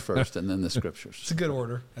letters first and then the scriptures. It's a good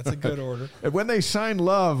order. That's a good order. And when they sign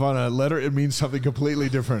love on a letter, it means something completely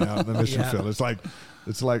different out in the mission Yeah. field.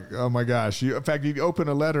 It's like, oh my gosh. In fact, you open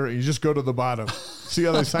a letter and you just go to the bottom, see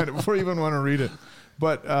how they signed it before you even want to read it.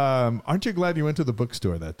 But aren't you glad you went to the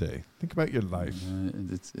bookstore that day? Think about your life.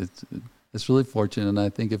 It's really fortunate, and I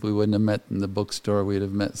think if we wouldn't have met in the bookstore, we'd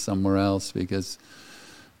have met somewhere else, because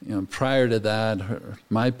prior to that,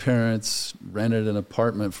 my parents rented an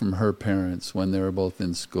apartment from her parents when they were both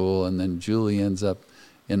in school, and then Julie ends up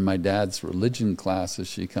in my dad's religion class as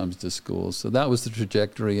she comes to school. So that was the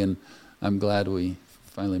trajectory, and I'm glad we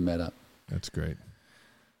finally met up. That's great.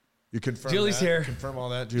 You confirm Julie's that? here. Confirm all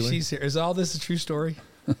that, Julie? She's here. Is all this a true story?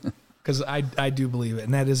 Because I do believe it,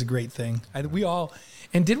 and that is a great thing. Did we all,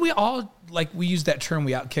 like, we used that term,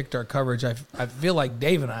 we outkicked our coverage. I feel like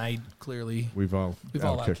Dave and I clearly, We've all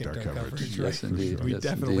outkicked outkicked our coverage. Yes, Right? indeed. We Yes,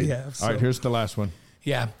 definitely indeed. have. All right, here's the last one.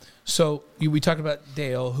 Yeah. So we talked about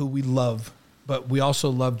Dale, who we love, but we also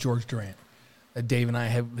love George Durant. Dave and I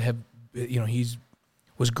have he's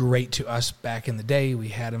was great to us back in the day. We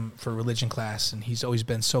had him for religion class, and he's always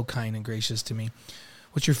been so kind and gracious to me.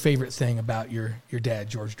 What's your favorite thing about your dad,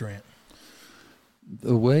 George Durant?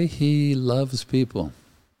 The way he loves people.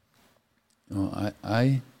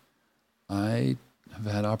 I have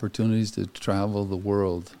had opportunities to travel the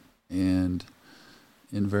world, and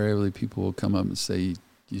invariably people will come up and say,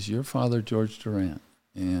 is your father George Durant?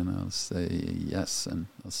 And I'll say, yes. And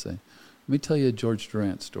I'll say, let me tell you a George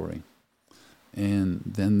Durant story. And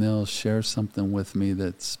then they'll share something with me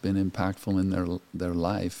that's been impactful in their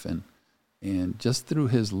life. And just through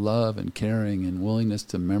his love and caring and willingness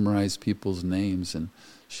to memorize people's names and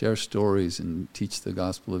share stories and teach the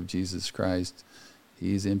gospel of Jesus Christ,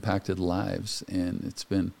 he's impacted lives. And it's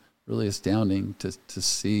been really astounding to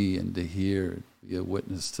see and to hear, be a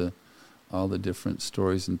witness to all the different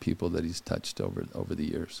stories and people that he's touched over the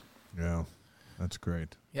years. Yeah, that's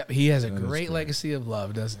great. Yep, he has a great legacy of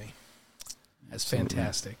love, doesn't he? That's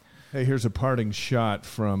fantastic. Hey, here's a parting shot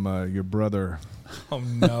from your brother. Oh,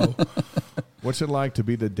 no. What's it like to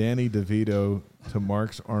be the Danny DeVito to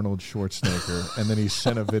Mark's Arnold Schwarzenegger? And then he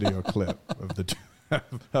sent a video clip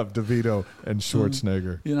of DeVito and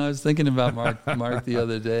Schwarzenegger. I was thinking about Mark the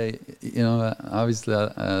other day. Obviously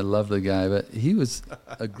I love the guy, but he was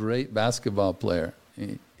a great basketball player.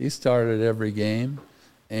 He started every game,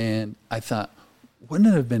 and I thought,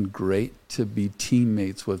 wouldn't it have been great to be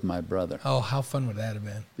teammates with my brother? Oh, how fun would that have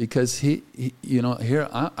been? Because he here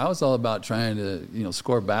I was all about trying to,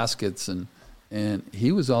 score baskets, and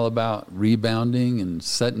he was all about rebounding and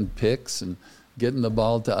setting picks and getting the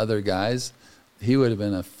ball to other guys. He would have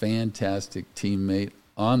been a fantastic teammate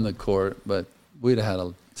on the court, but we'd have had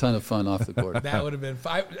a ton of fun off the court. That would have been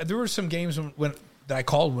fun. There were some games that I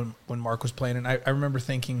called when Mark was playing, and I remember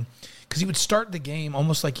thinking, because he would start the game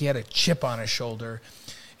almost like he had a chip on his shoulder,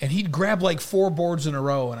 and he'd grab like 4 boards in a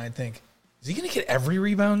row, and I'd think, is he going to get every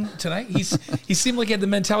rebound tonight? He seemed like he had the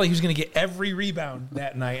mentality he was going to get every rebound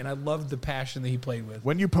that night, and I loved the passion that he played with.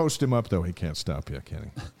 When you post him up, though, he can't stop you,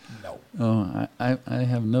 can he? No. Oh, I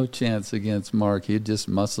have no chance against Mark. He'd just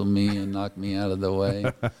muscle me and knock me out of the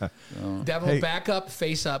way. So. Devil, hey, back up,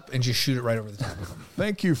 face up, and just shoot it right over the top of him.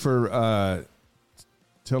 Thank you for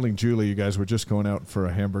telling Julie you guys were just going out for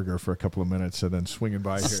a hamburger for a couple of minutes and then swinging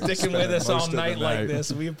by here. Sticking with us all night like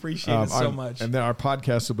this. We appreciate it so much. And then our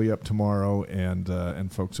podcast will be up tomorrow,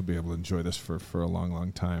 and folks will be able to enjoy this for a long,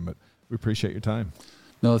 long time. But we appreciate your time.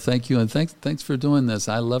 No, thank you. And thanks for doing this.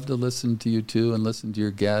 I love to listen to you, too, and listen to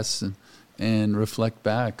your guests and reflect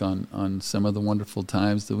back on some of the wonderful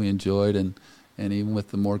times that we enjoyed, and even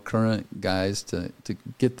with the more current guys to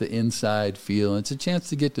get the inside feel. It's a chance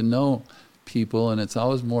to get to know people, and it's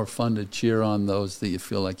always more fun to cheer on those that you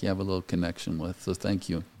feel like you have a little connection with. So thank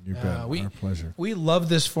you. You bet. Our pleasure. We love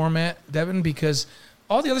this format, Devin, because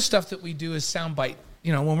all the other stuff that we do is soundbite.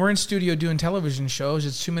 When we're in studio doing television shows,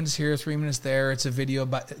 it's 2 minutes here, 3 minutes there. It's a video,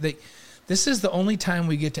 but this is the only time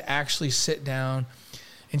we get to actually sit down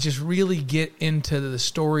and just really get into the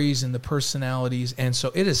stories and the personalities. And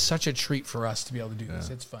so it is such a treat for us to be able to do this.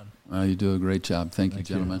 It's fun. You do a great job. Thank you,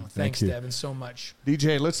 gentlemen. Thanks, Devin, so much.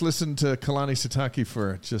 DJ, let's listen to Kalani Sitake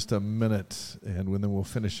for just a minute, and then we'll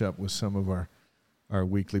finish up with some of our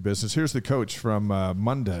weekly business. Here's the coach from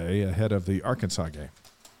Monday ahead of the Arkansas game.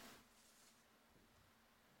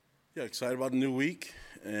 Yeah, excited about the new week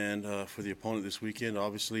and for the opponent this weekend.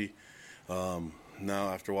 Obviously, now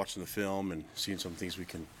after watching the film and seeing some things we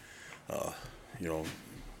can, that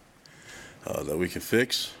we can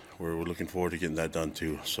fix, we're looking forward to getting that done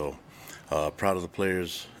too. So proud of the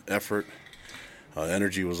players' effort.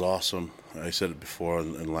 Energy was awesome. I said it before,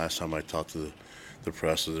 and last time I talked to the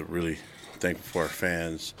press, is really thankful for our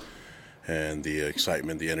fans and the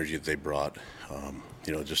excitement, the energy that they brought.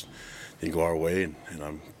 Just didn't go our way, and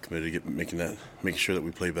I'm committed to making sure that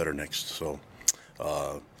we play better next. So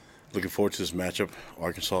looking forward to this matchup.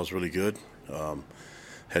 Arkansas is really good.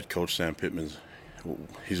 Head coach Sam Pittman,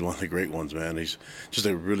 he's one of the great ones, man. He's just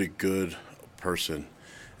a really good person,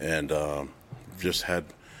 and just had,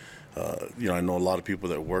 I know a lot of people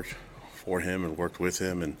that worked for him and worked with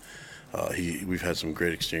him, and we've had some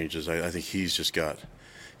great exchanges. I think he's just got,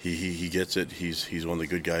 he gets it. He's one of the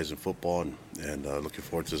good guys in football, and looking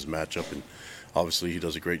forward to this matchup. And obviously, he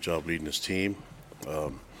does a great job leading his team.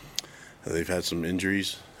 They've had some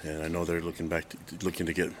injuries, and I know they're looking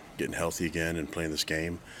to getting healthy again and playing this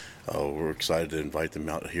game. We're excited to invite them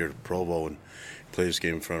out here to Provo and play this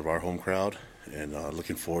game in front of our home crowd, and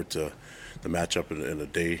looking forward to the matchup in a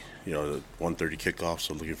day, the 1:30 kickoff,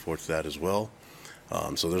 so looking forward to that as well.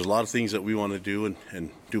 So there's a lot of things that we want to do and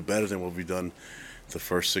do better than what we've done the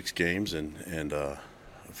first 6 games, and I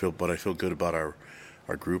feel good about our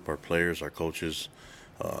group, our players, our coaches,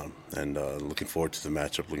 and looking forward to the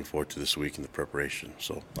matchup, looking forward to this week and the preparation.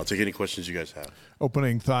 So I'll take any questions you guys have.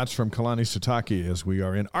 Opening thoughts from Kalani Sitake as we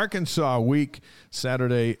are in Arkansas week,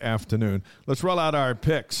 Saturday afternoon. Let's roll out our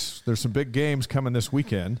picks. There's some big games coming this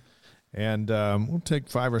weekend, and we'll take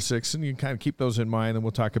 5 or 6, and you can kind of keep those in mind, and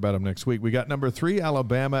we'll talk about them next week. We got number 3,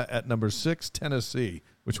 Alabama, at number 6, Tennessee.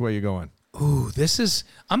 Which way you going? Ooh,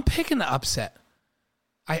 I'm picking the upset.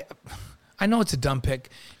 I know it's a dumb pick,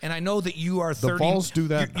 and I know that you are 30. The Vols do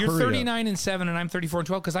that. You're 39-7, and I'm 34-12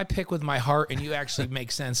 because I pick with my heart, and you actually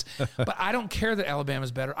make sense. But I don't care that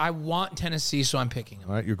Alabama's better. I want Tennessee, so I'm picking them.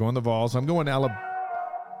 All right, you're going the Vols. I'm going Alabama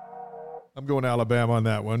on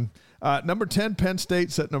that one. Number 10, Penn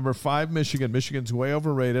State's at number 5, Michigan. Michigan's way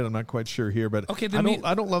overrated. I'm not quite sure here, but okay,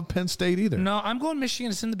 I don't love Penn State either. No, I'm going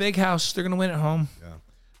Michigan. It's in the big house. They're going to win at home.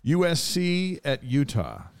 Yeah. USC at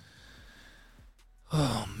Utah.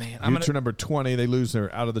 Oh, man. Utes are number 20. They lose.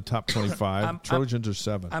 They're out of the top 25. Trojans are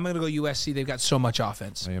 7. I'm going to go USC. They've got so much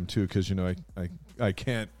offense. I am too because, I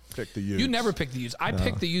can't pick the Utes. You never pick the Utes. I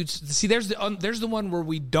pick the Utes. See, there's the one where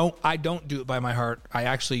I don't do it by my heart. I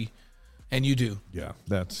actually, and you do. Yeah,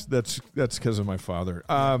 that's because of my father.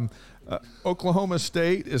 Oklahoma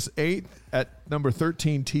State is 8 at number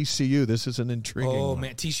 13, TCU. This is an intriguing one.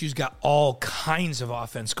 Man, TCU's got all kinds of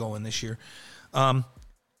offense going this year. I'm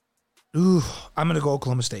going to go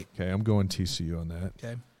Oklahoma State. Okay, I'm going TCU on that.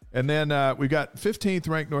 Okay. And then we got 15th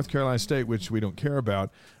ranked North Carolina State, which we don't care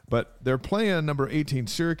about, but they're playing number 18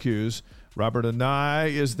 Syracuse. Robert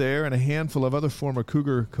Anae is there and a handful of other former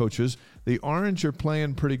Cougar coaches. The Orange are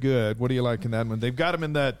playing pretty good. What do you like in that one? They've got them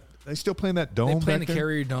in that – they still playing that dome? They play in the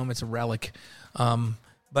Carrier Dome. It's a relic.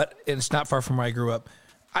 But it's not far from where I grew up.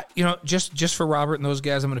 Just for Robert and those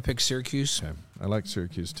guys, I'm going to pick Syracuse. Okay. I like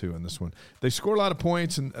Syracuse, too, in this one. They score a lot of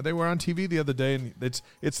points, and they were on TV the other day, and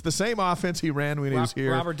it's the same offense he ran when he was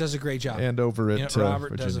here. Robert does a great job. And over at Robert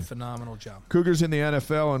Virginia. does a phenomenal job. Cougars in the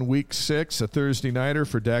NFL in Week 6, a Thursday nighter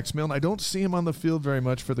for Dax Milne. I don't see him on the field very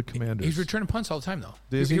much for the Commanders. He's returning punts all the time, though.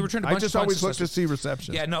 Is he? returned a I bunch just of always punts look to see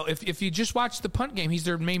receptions. Yeah, no, if you just watch the punt game, he's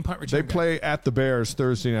their main punt return They play at the Bears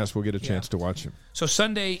Thursday night, so we'll get a chance to watch him. So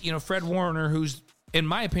Sunday, Fred Warner, who's in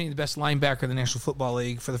my opinion, the best linebacker in the National Football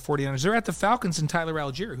League for the 49ers. They're at the Falcons and Tyler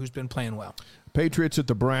Algier, who's been playing well. Patriots at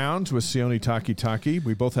the Browns with Sione Takitaki.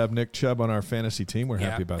 We both have Nick Chubb on our fantasy team. We're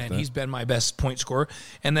happy about that. And he's been my best point scorer.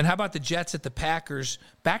 And then how about the Jets at the Packers?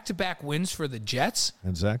 Back-to-back wins for the Jets.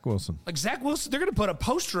 And Zach Wilson. Like Zach Wilson, they're going to put a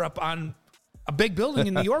poster up on a big building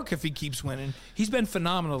in New York if he keeps winning. He's been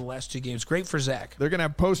phenomenal the last 2 games. Great for Zach. They're going to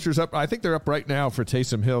have posters up. I think they're up right now for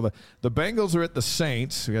Taysom Hill. The Bengals are at the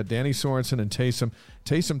Saints. We got Danny Sorensen and Taysom.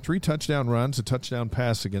 Taysom 3 touchdown runs, a touchdown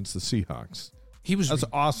pass against the Seahawks. That's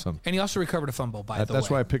awesome. And he also recovered a fumble, by the way. That's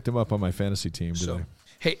why I picked him up on my fantasy team today.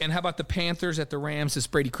 Hey, and how about the Panthers at the Rams? It's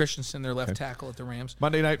Brady Christensen, their left tackle at the Rams.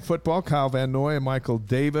 Monday Night Football, Kyle Van Noy and Michael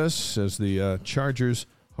Davis as the Chargers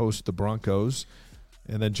host the Broncos.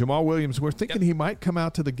 And then Jamal Williams, we're thinking he might come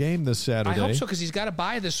out to the game this Saturday. I hope so because he's got a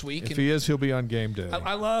bye this week. If he is, he'll be on game day.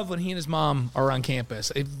 I love when he and his mom are on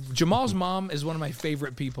campus. Jamal's mom is one of my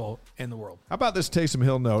favorite people in the world. How about this Taysom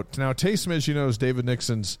Hill note? Now, Taysom, as you know, is David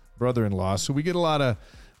Nixon's brother-in-law, so we get a lot of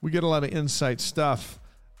insight stuff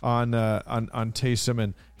on Taysom,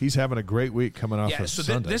 and he's having a great week coming off of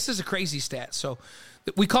Sunday. This is a crazy stat. So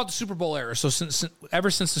we call it the Super Bowl era. So ever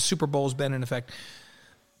since the Super Bowl has been in effect,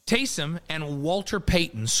 Taysom and Walter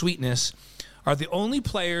Payton, Sweetness, are the only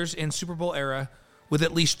players in Super Bowl era with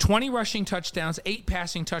at least 20 rushing touchdowns, 8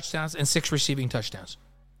 passing touchdowns, and 6 receiving touchdowns.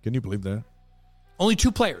 Can you believe that? Only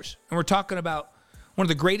 2 players. And we're talking about one of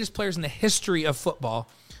the greatest players in the history of football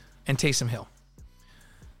and Taysom Hill.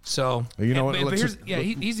 So, he's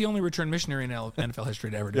the only return missionary in NFL history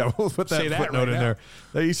to ever do it. Yeah, we'll put that footnote in there.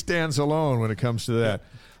 He stands alone when it comes to that.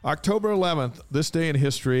 October 11th, this day in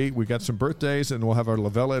history, we got some birthdays, and we'll have our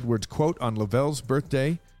Lavelle Edwards quote on Lavelle's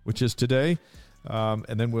birthday, which is today,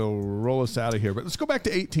 and then we'll roll us out of here. But let's go back to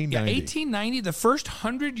 1890. Yeah, 1890, the first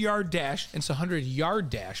 100-yard dash. It's a 100-yard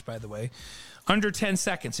dash, by the way. Under 10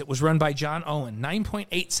 seconds. It was run by John Owen.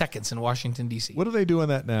 9.8 seconds in Washington, D.C. What are they doing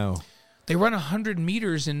that now? They run 100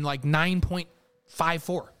 meters in like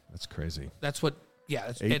 9.54. That's crazy. That's what... Yeah,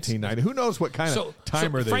 1890. Who knows what kind of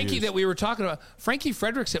timer they Frankie use? That we were talking about. Frankie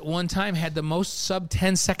Fredericks at one time had the most sub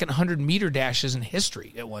 10-second 100-meter dashes in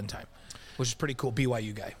history at one time, which is pretty cool.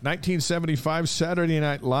 BYU guy. 1975 Saturday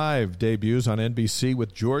Night Live debuts on NBC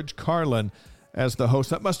with George Carlin as the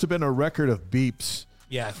host. That must have been a record of beeps.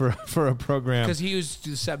 Yeah, for a program because he used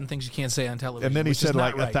to do 7 things you can't say on television, and then he said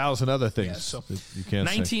like 1,000 other things. Yeah, so you can't.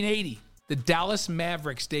 1980. Say. The Dallas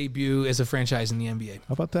Mavericks debut as a franchise in the NBA.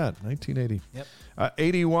 How about that? 1980. Yep.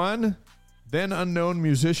 81, then unknown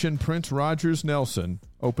musician Prince Rogers Nelson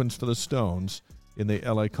opens for the Stones in the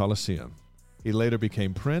L.A. Coliseum. He later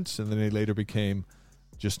became Prince, and then he later became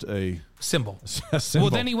just a symbol. Well,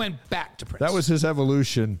 then he went back to Prince. That was his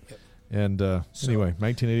evolution. Yep. And anyway,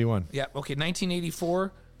 1981. Yeah, okay,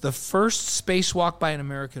 1984, the first spacewalk by an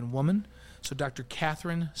American woman. So Dr.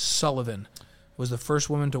 Catherine Sullivan was the first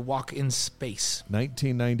woman to walk in space?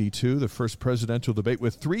 1992, the first presidential debate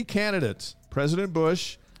with 3 candidates, President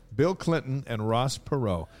Bush, Bill Clinton, and Ross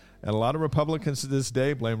Perot. And a lot of Republicans to this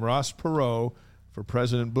day blame Ross Perot for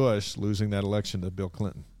President Bush losing that election to Bill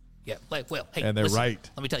Clinton. Yeah, well, hey, and they're listen,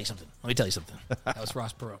 right. Let me tell you something. That was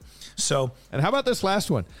Ross Perot. So, and how about this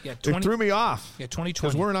last one? Yeah, it threw me off. Yeah, 2020.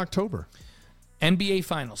 Because we're in October. NBA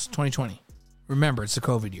Finals 2020. Remember, it's the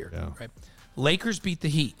COVID year, right? Lakers beat the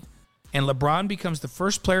Heat, and LeBron becomes the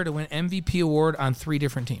first player to win MVP award on 3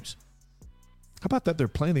 different teams. How about that? They're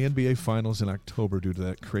playing the NBA Finals in October due to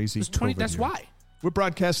that crazy COVID That's year. why. We're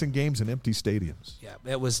broadcasting games in empty stadiums. Yeah,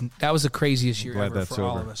 that was the craziest year ever for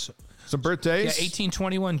all of us. Some birthdays? Yeah,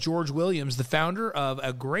 1821, George Williams, the founder of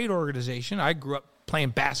a great organization. I grew up playing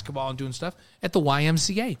basketball and doing stuff at the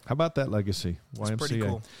YMCA. How about that legacy? That's YMCA. pretty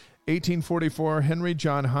cool. 1844, Henry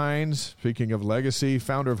John Heinz, speaking of legacy,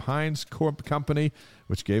 founder of Heinz Corp Company,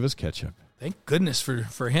 which gave us ketchup. Thank goodness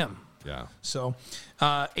for him. Yeah. So,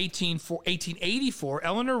 1884,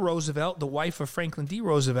 Eleanor Roosevelt, the wife of Franklin D.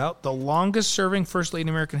 Roosevelt, the longest-serving First Lady in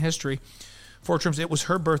American history, 4 terms. It was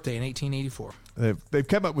her birthday in 1884. They've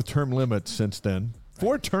come up with term limits since then.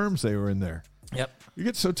 4 terms they were in there. Yep. You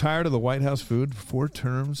get so tired of the White House food, 4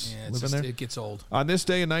 terms living there. It gets old. On this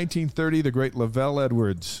day in 1930, the great Lavelle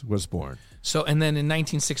Edwards was born. So, and then in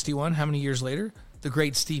 1961, how many years later? The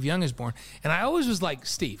great Steve Young is born. And I always was like,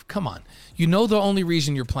 Steve, come on. You know the only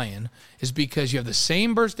reason you're playing is because you have the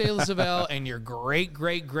same birthday as Lavelle and your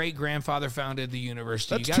great-great-great-grandfather founded the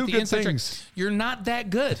university. That's you got 2 the good inside things. track. You're not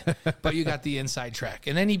that good, but you got the inside track.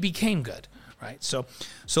 And then he became good, right? So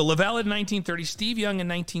Lavelle in 1930, Steve Young in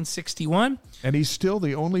 1961. And he's still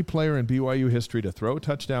the only player in BYU history to throw a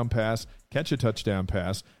touchdown pass, catch a touchdown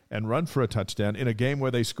pass, and run for a touchdown in a game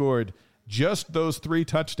where they scored just those 3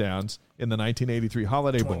 touchdowns in the 1983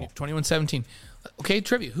 Holiday Bowl. 21-17. Okay,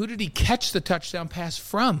 trivia. Who did he catch the touchdown pass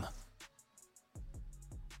from?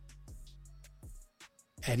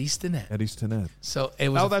 Eddie Stinnett. Eddie Stinnett. So it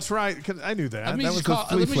was. Oh, that's right. 'Cause I knew that. Let me that just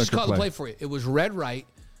was call the play play for you. It was red right,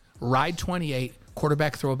 ride 28,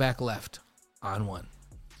 quarterback throwback left on 1.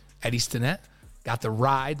 Eddie Stinnett got the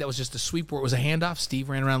ride. That was just a sweep where it was a handoff. Steve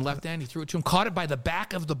ran around left end. He threw it to him, caught it by the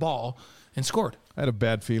back of the ball, and scored. I had a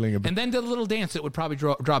bad feeling about. And then did a little dance that would probably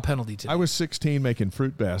draw a penalty today. I was 16 making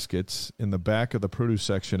fruit baskets in the back of the produce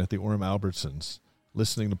section at the Orem Albertsons,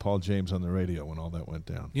 listening to Paul James on the radio when all that went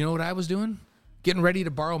down. You know what I was doing? Getting ready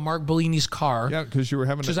to borrow Mark Bellini's car. Yeah, because you were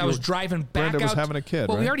having. Because I was driving back Brenda out. was having a kid.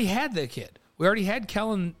 Well, right? we already had the kid. We already had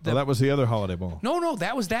Kellen. Well, that was the other Holiday Bowl. No,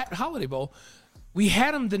 that was that Holiday Bowl. We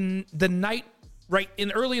had him the night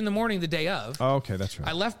early in the morning, the day of. Oh, okay, that's right.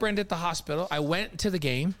 I left Brenda at the hospital. I went to the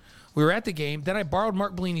game. We were at the game. Then I borrowed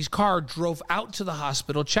Mark Bellini's car, drove out to the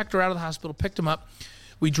hospital, checked her out of the hospital, picked him up.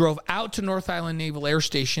 We drove out to North Island Naval Air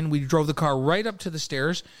Station. We drove the car right up to the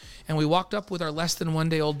stairs, and we walked up with our less than 1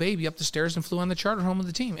 day old baby up the stairs and flew on the charter home with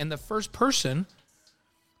the team. And the first person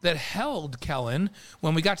that held Kellen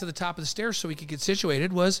when we got to the top of the stairs so we could get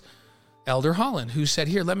situated was Elder Holland, who said,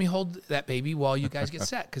 "Here, let me hold that baby while you guys get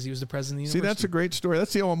set," because he was the president of the university. See, that's a great story.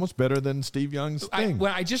 That's almost better than Steve Young's thing.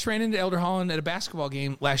 I just ran into Elder Holland at a basketball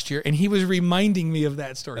game last year, and he was reminding me of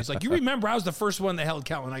that story. He's like, "You remember I was the first one that held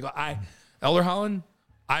Kellen?" I go, Elder Holland,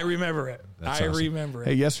 I remember it. That's I awesome. remember it.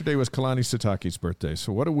 Hey, yesterday was Kalani Sitake's birthday,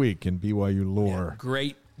 so what a week in BYU lore.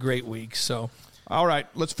 Yeah, great week. So, all right,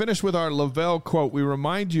 let's finish with our Lavelle quote. We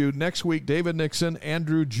remind you next week, David Nixon,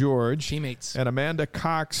 Andrew George, teammates, and Amanda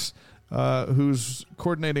Cox, who's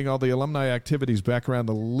coordinating all the alumni activities back around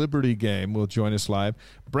the Liberty game, will join us live.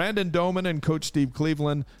 Brandon Doman and Coach Steve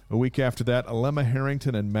Cleveland. A week after that, Alema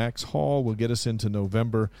Harrington and Max Hall will get us into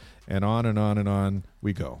November, and on and on and on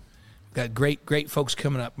we go. Got great folks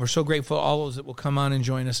coming up. We're so grateful to all those that will come on and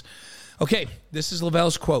join us. Okay, this is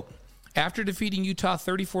Lavelle's quote. After defeating Utah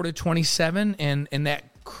 34-27 and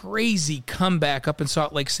that crazy comeback up in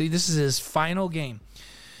Salt Lake City, this is his final game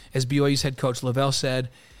as BYU's head coach. Lavelle said,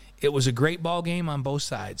 "It was a great ball game on both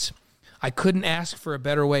sides. I couldn't ask for a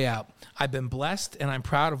better way out. I've been blessed, and I'm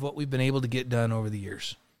proud of what we've been able to get done over the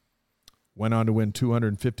years." Went on to win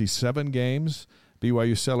 257 games.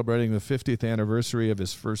 BYU celebrating the 50th anniversary of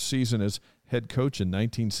his first season as head coach in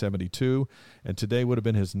 1972, and today would have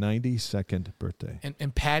been his 92nd birthday.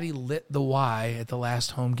 And Patty lit the Y at the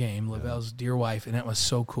last home game, Lavelle's dear wife, and that was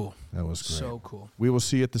so cool. That was great. So cool. We will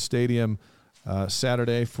see you at the stadium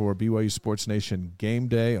Saturday for BYU Sports Nation Game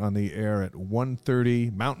Day on the air at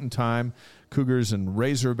 1:30 Mountain Time. Cougars and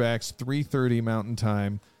Razorbacks, 3:30 Mountain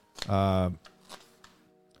Time.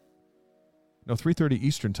 No, 3:30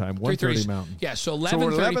 Eastern time, 1:30 Mountain. Yeah, so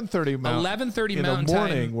 11:30 Mountain. 11:30 in Mountain the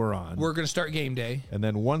morning time, we're on. We're going to start game day. And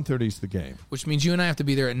then 1:30 is the game. Which means you and I have to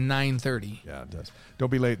be there at 9:30. Yeah, it does.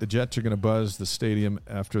 Don't be late. The Jets are going to buzz the stadium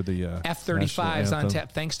after the F-35's on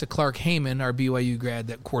tap, thanks to Clark Heyman, our BYU grad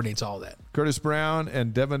that coordinates all that. Curtis Brown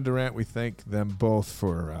and Devin Durant, we thank them both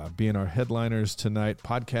for being our headliners tonight.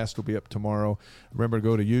 Podcast will be up tomorrow. Remember to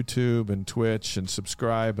go to YouTube and Twitch and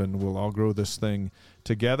subscribe, and we'll all grow this thing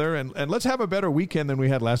together. And let's have a better weekend than we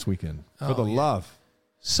had last weekend, for the love.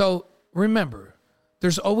 So remember,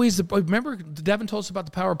 there's always remember Devin told us about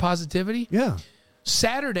the power of positivity? Yeah.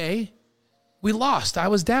 Saturday, we lost. I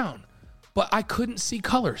was down, but I couldn't see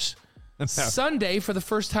colors. Sunday, for the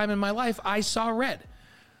first time in my life, I saw red.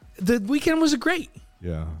 The weekend was great.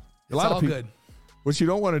 Yeah. It's all good. What you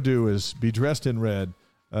don't want to do is be dressed in red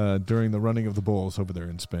during the running of the bulls over there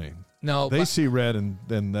in Spain. No. They see red, and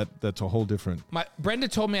then that's a whole different... Brenda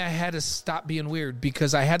told me I had to stop being weird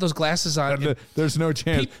because I had those glasses on. There's no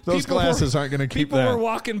chance. Those glasses aren't going to keep that. People were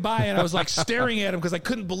walking by, and I was like staring at them because I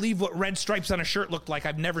couldn't believe what red stripes on a shirt looked like.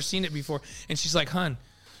 I've never seen it before. And she's like, "Hun,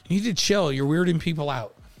 you need to chill. You're weirding people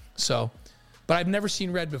out." So, but I've never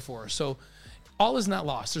seen red before. So all is not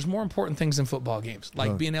lost. There's more important things in football games,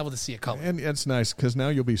 like being able to see a color. And it's nice because now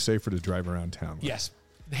you'll be safer to drive around town with. Yes.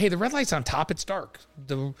 Hey, the red light's on top. It's dark.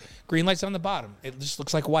 The green light's on the bottom. It just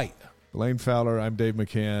looks like white. Blaine Fowler, I'm Dave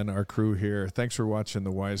McCann, our crew here. Thanks for watching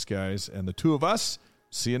The Wise Guys. And the two of us,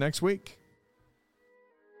 see you next week.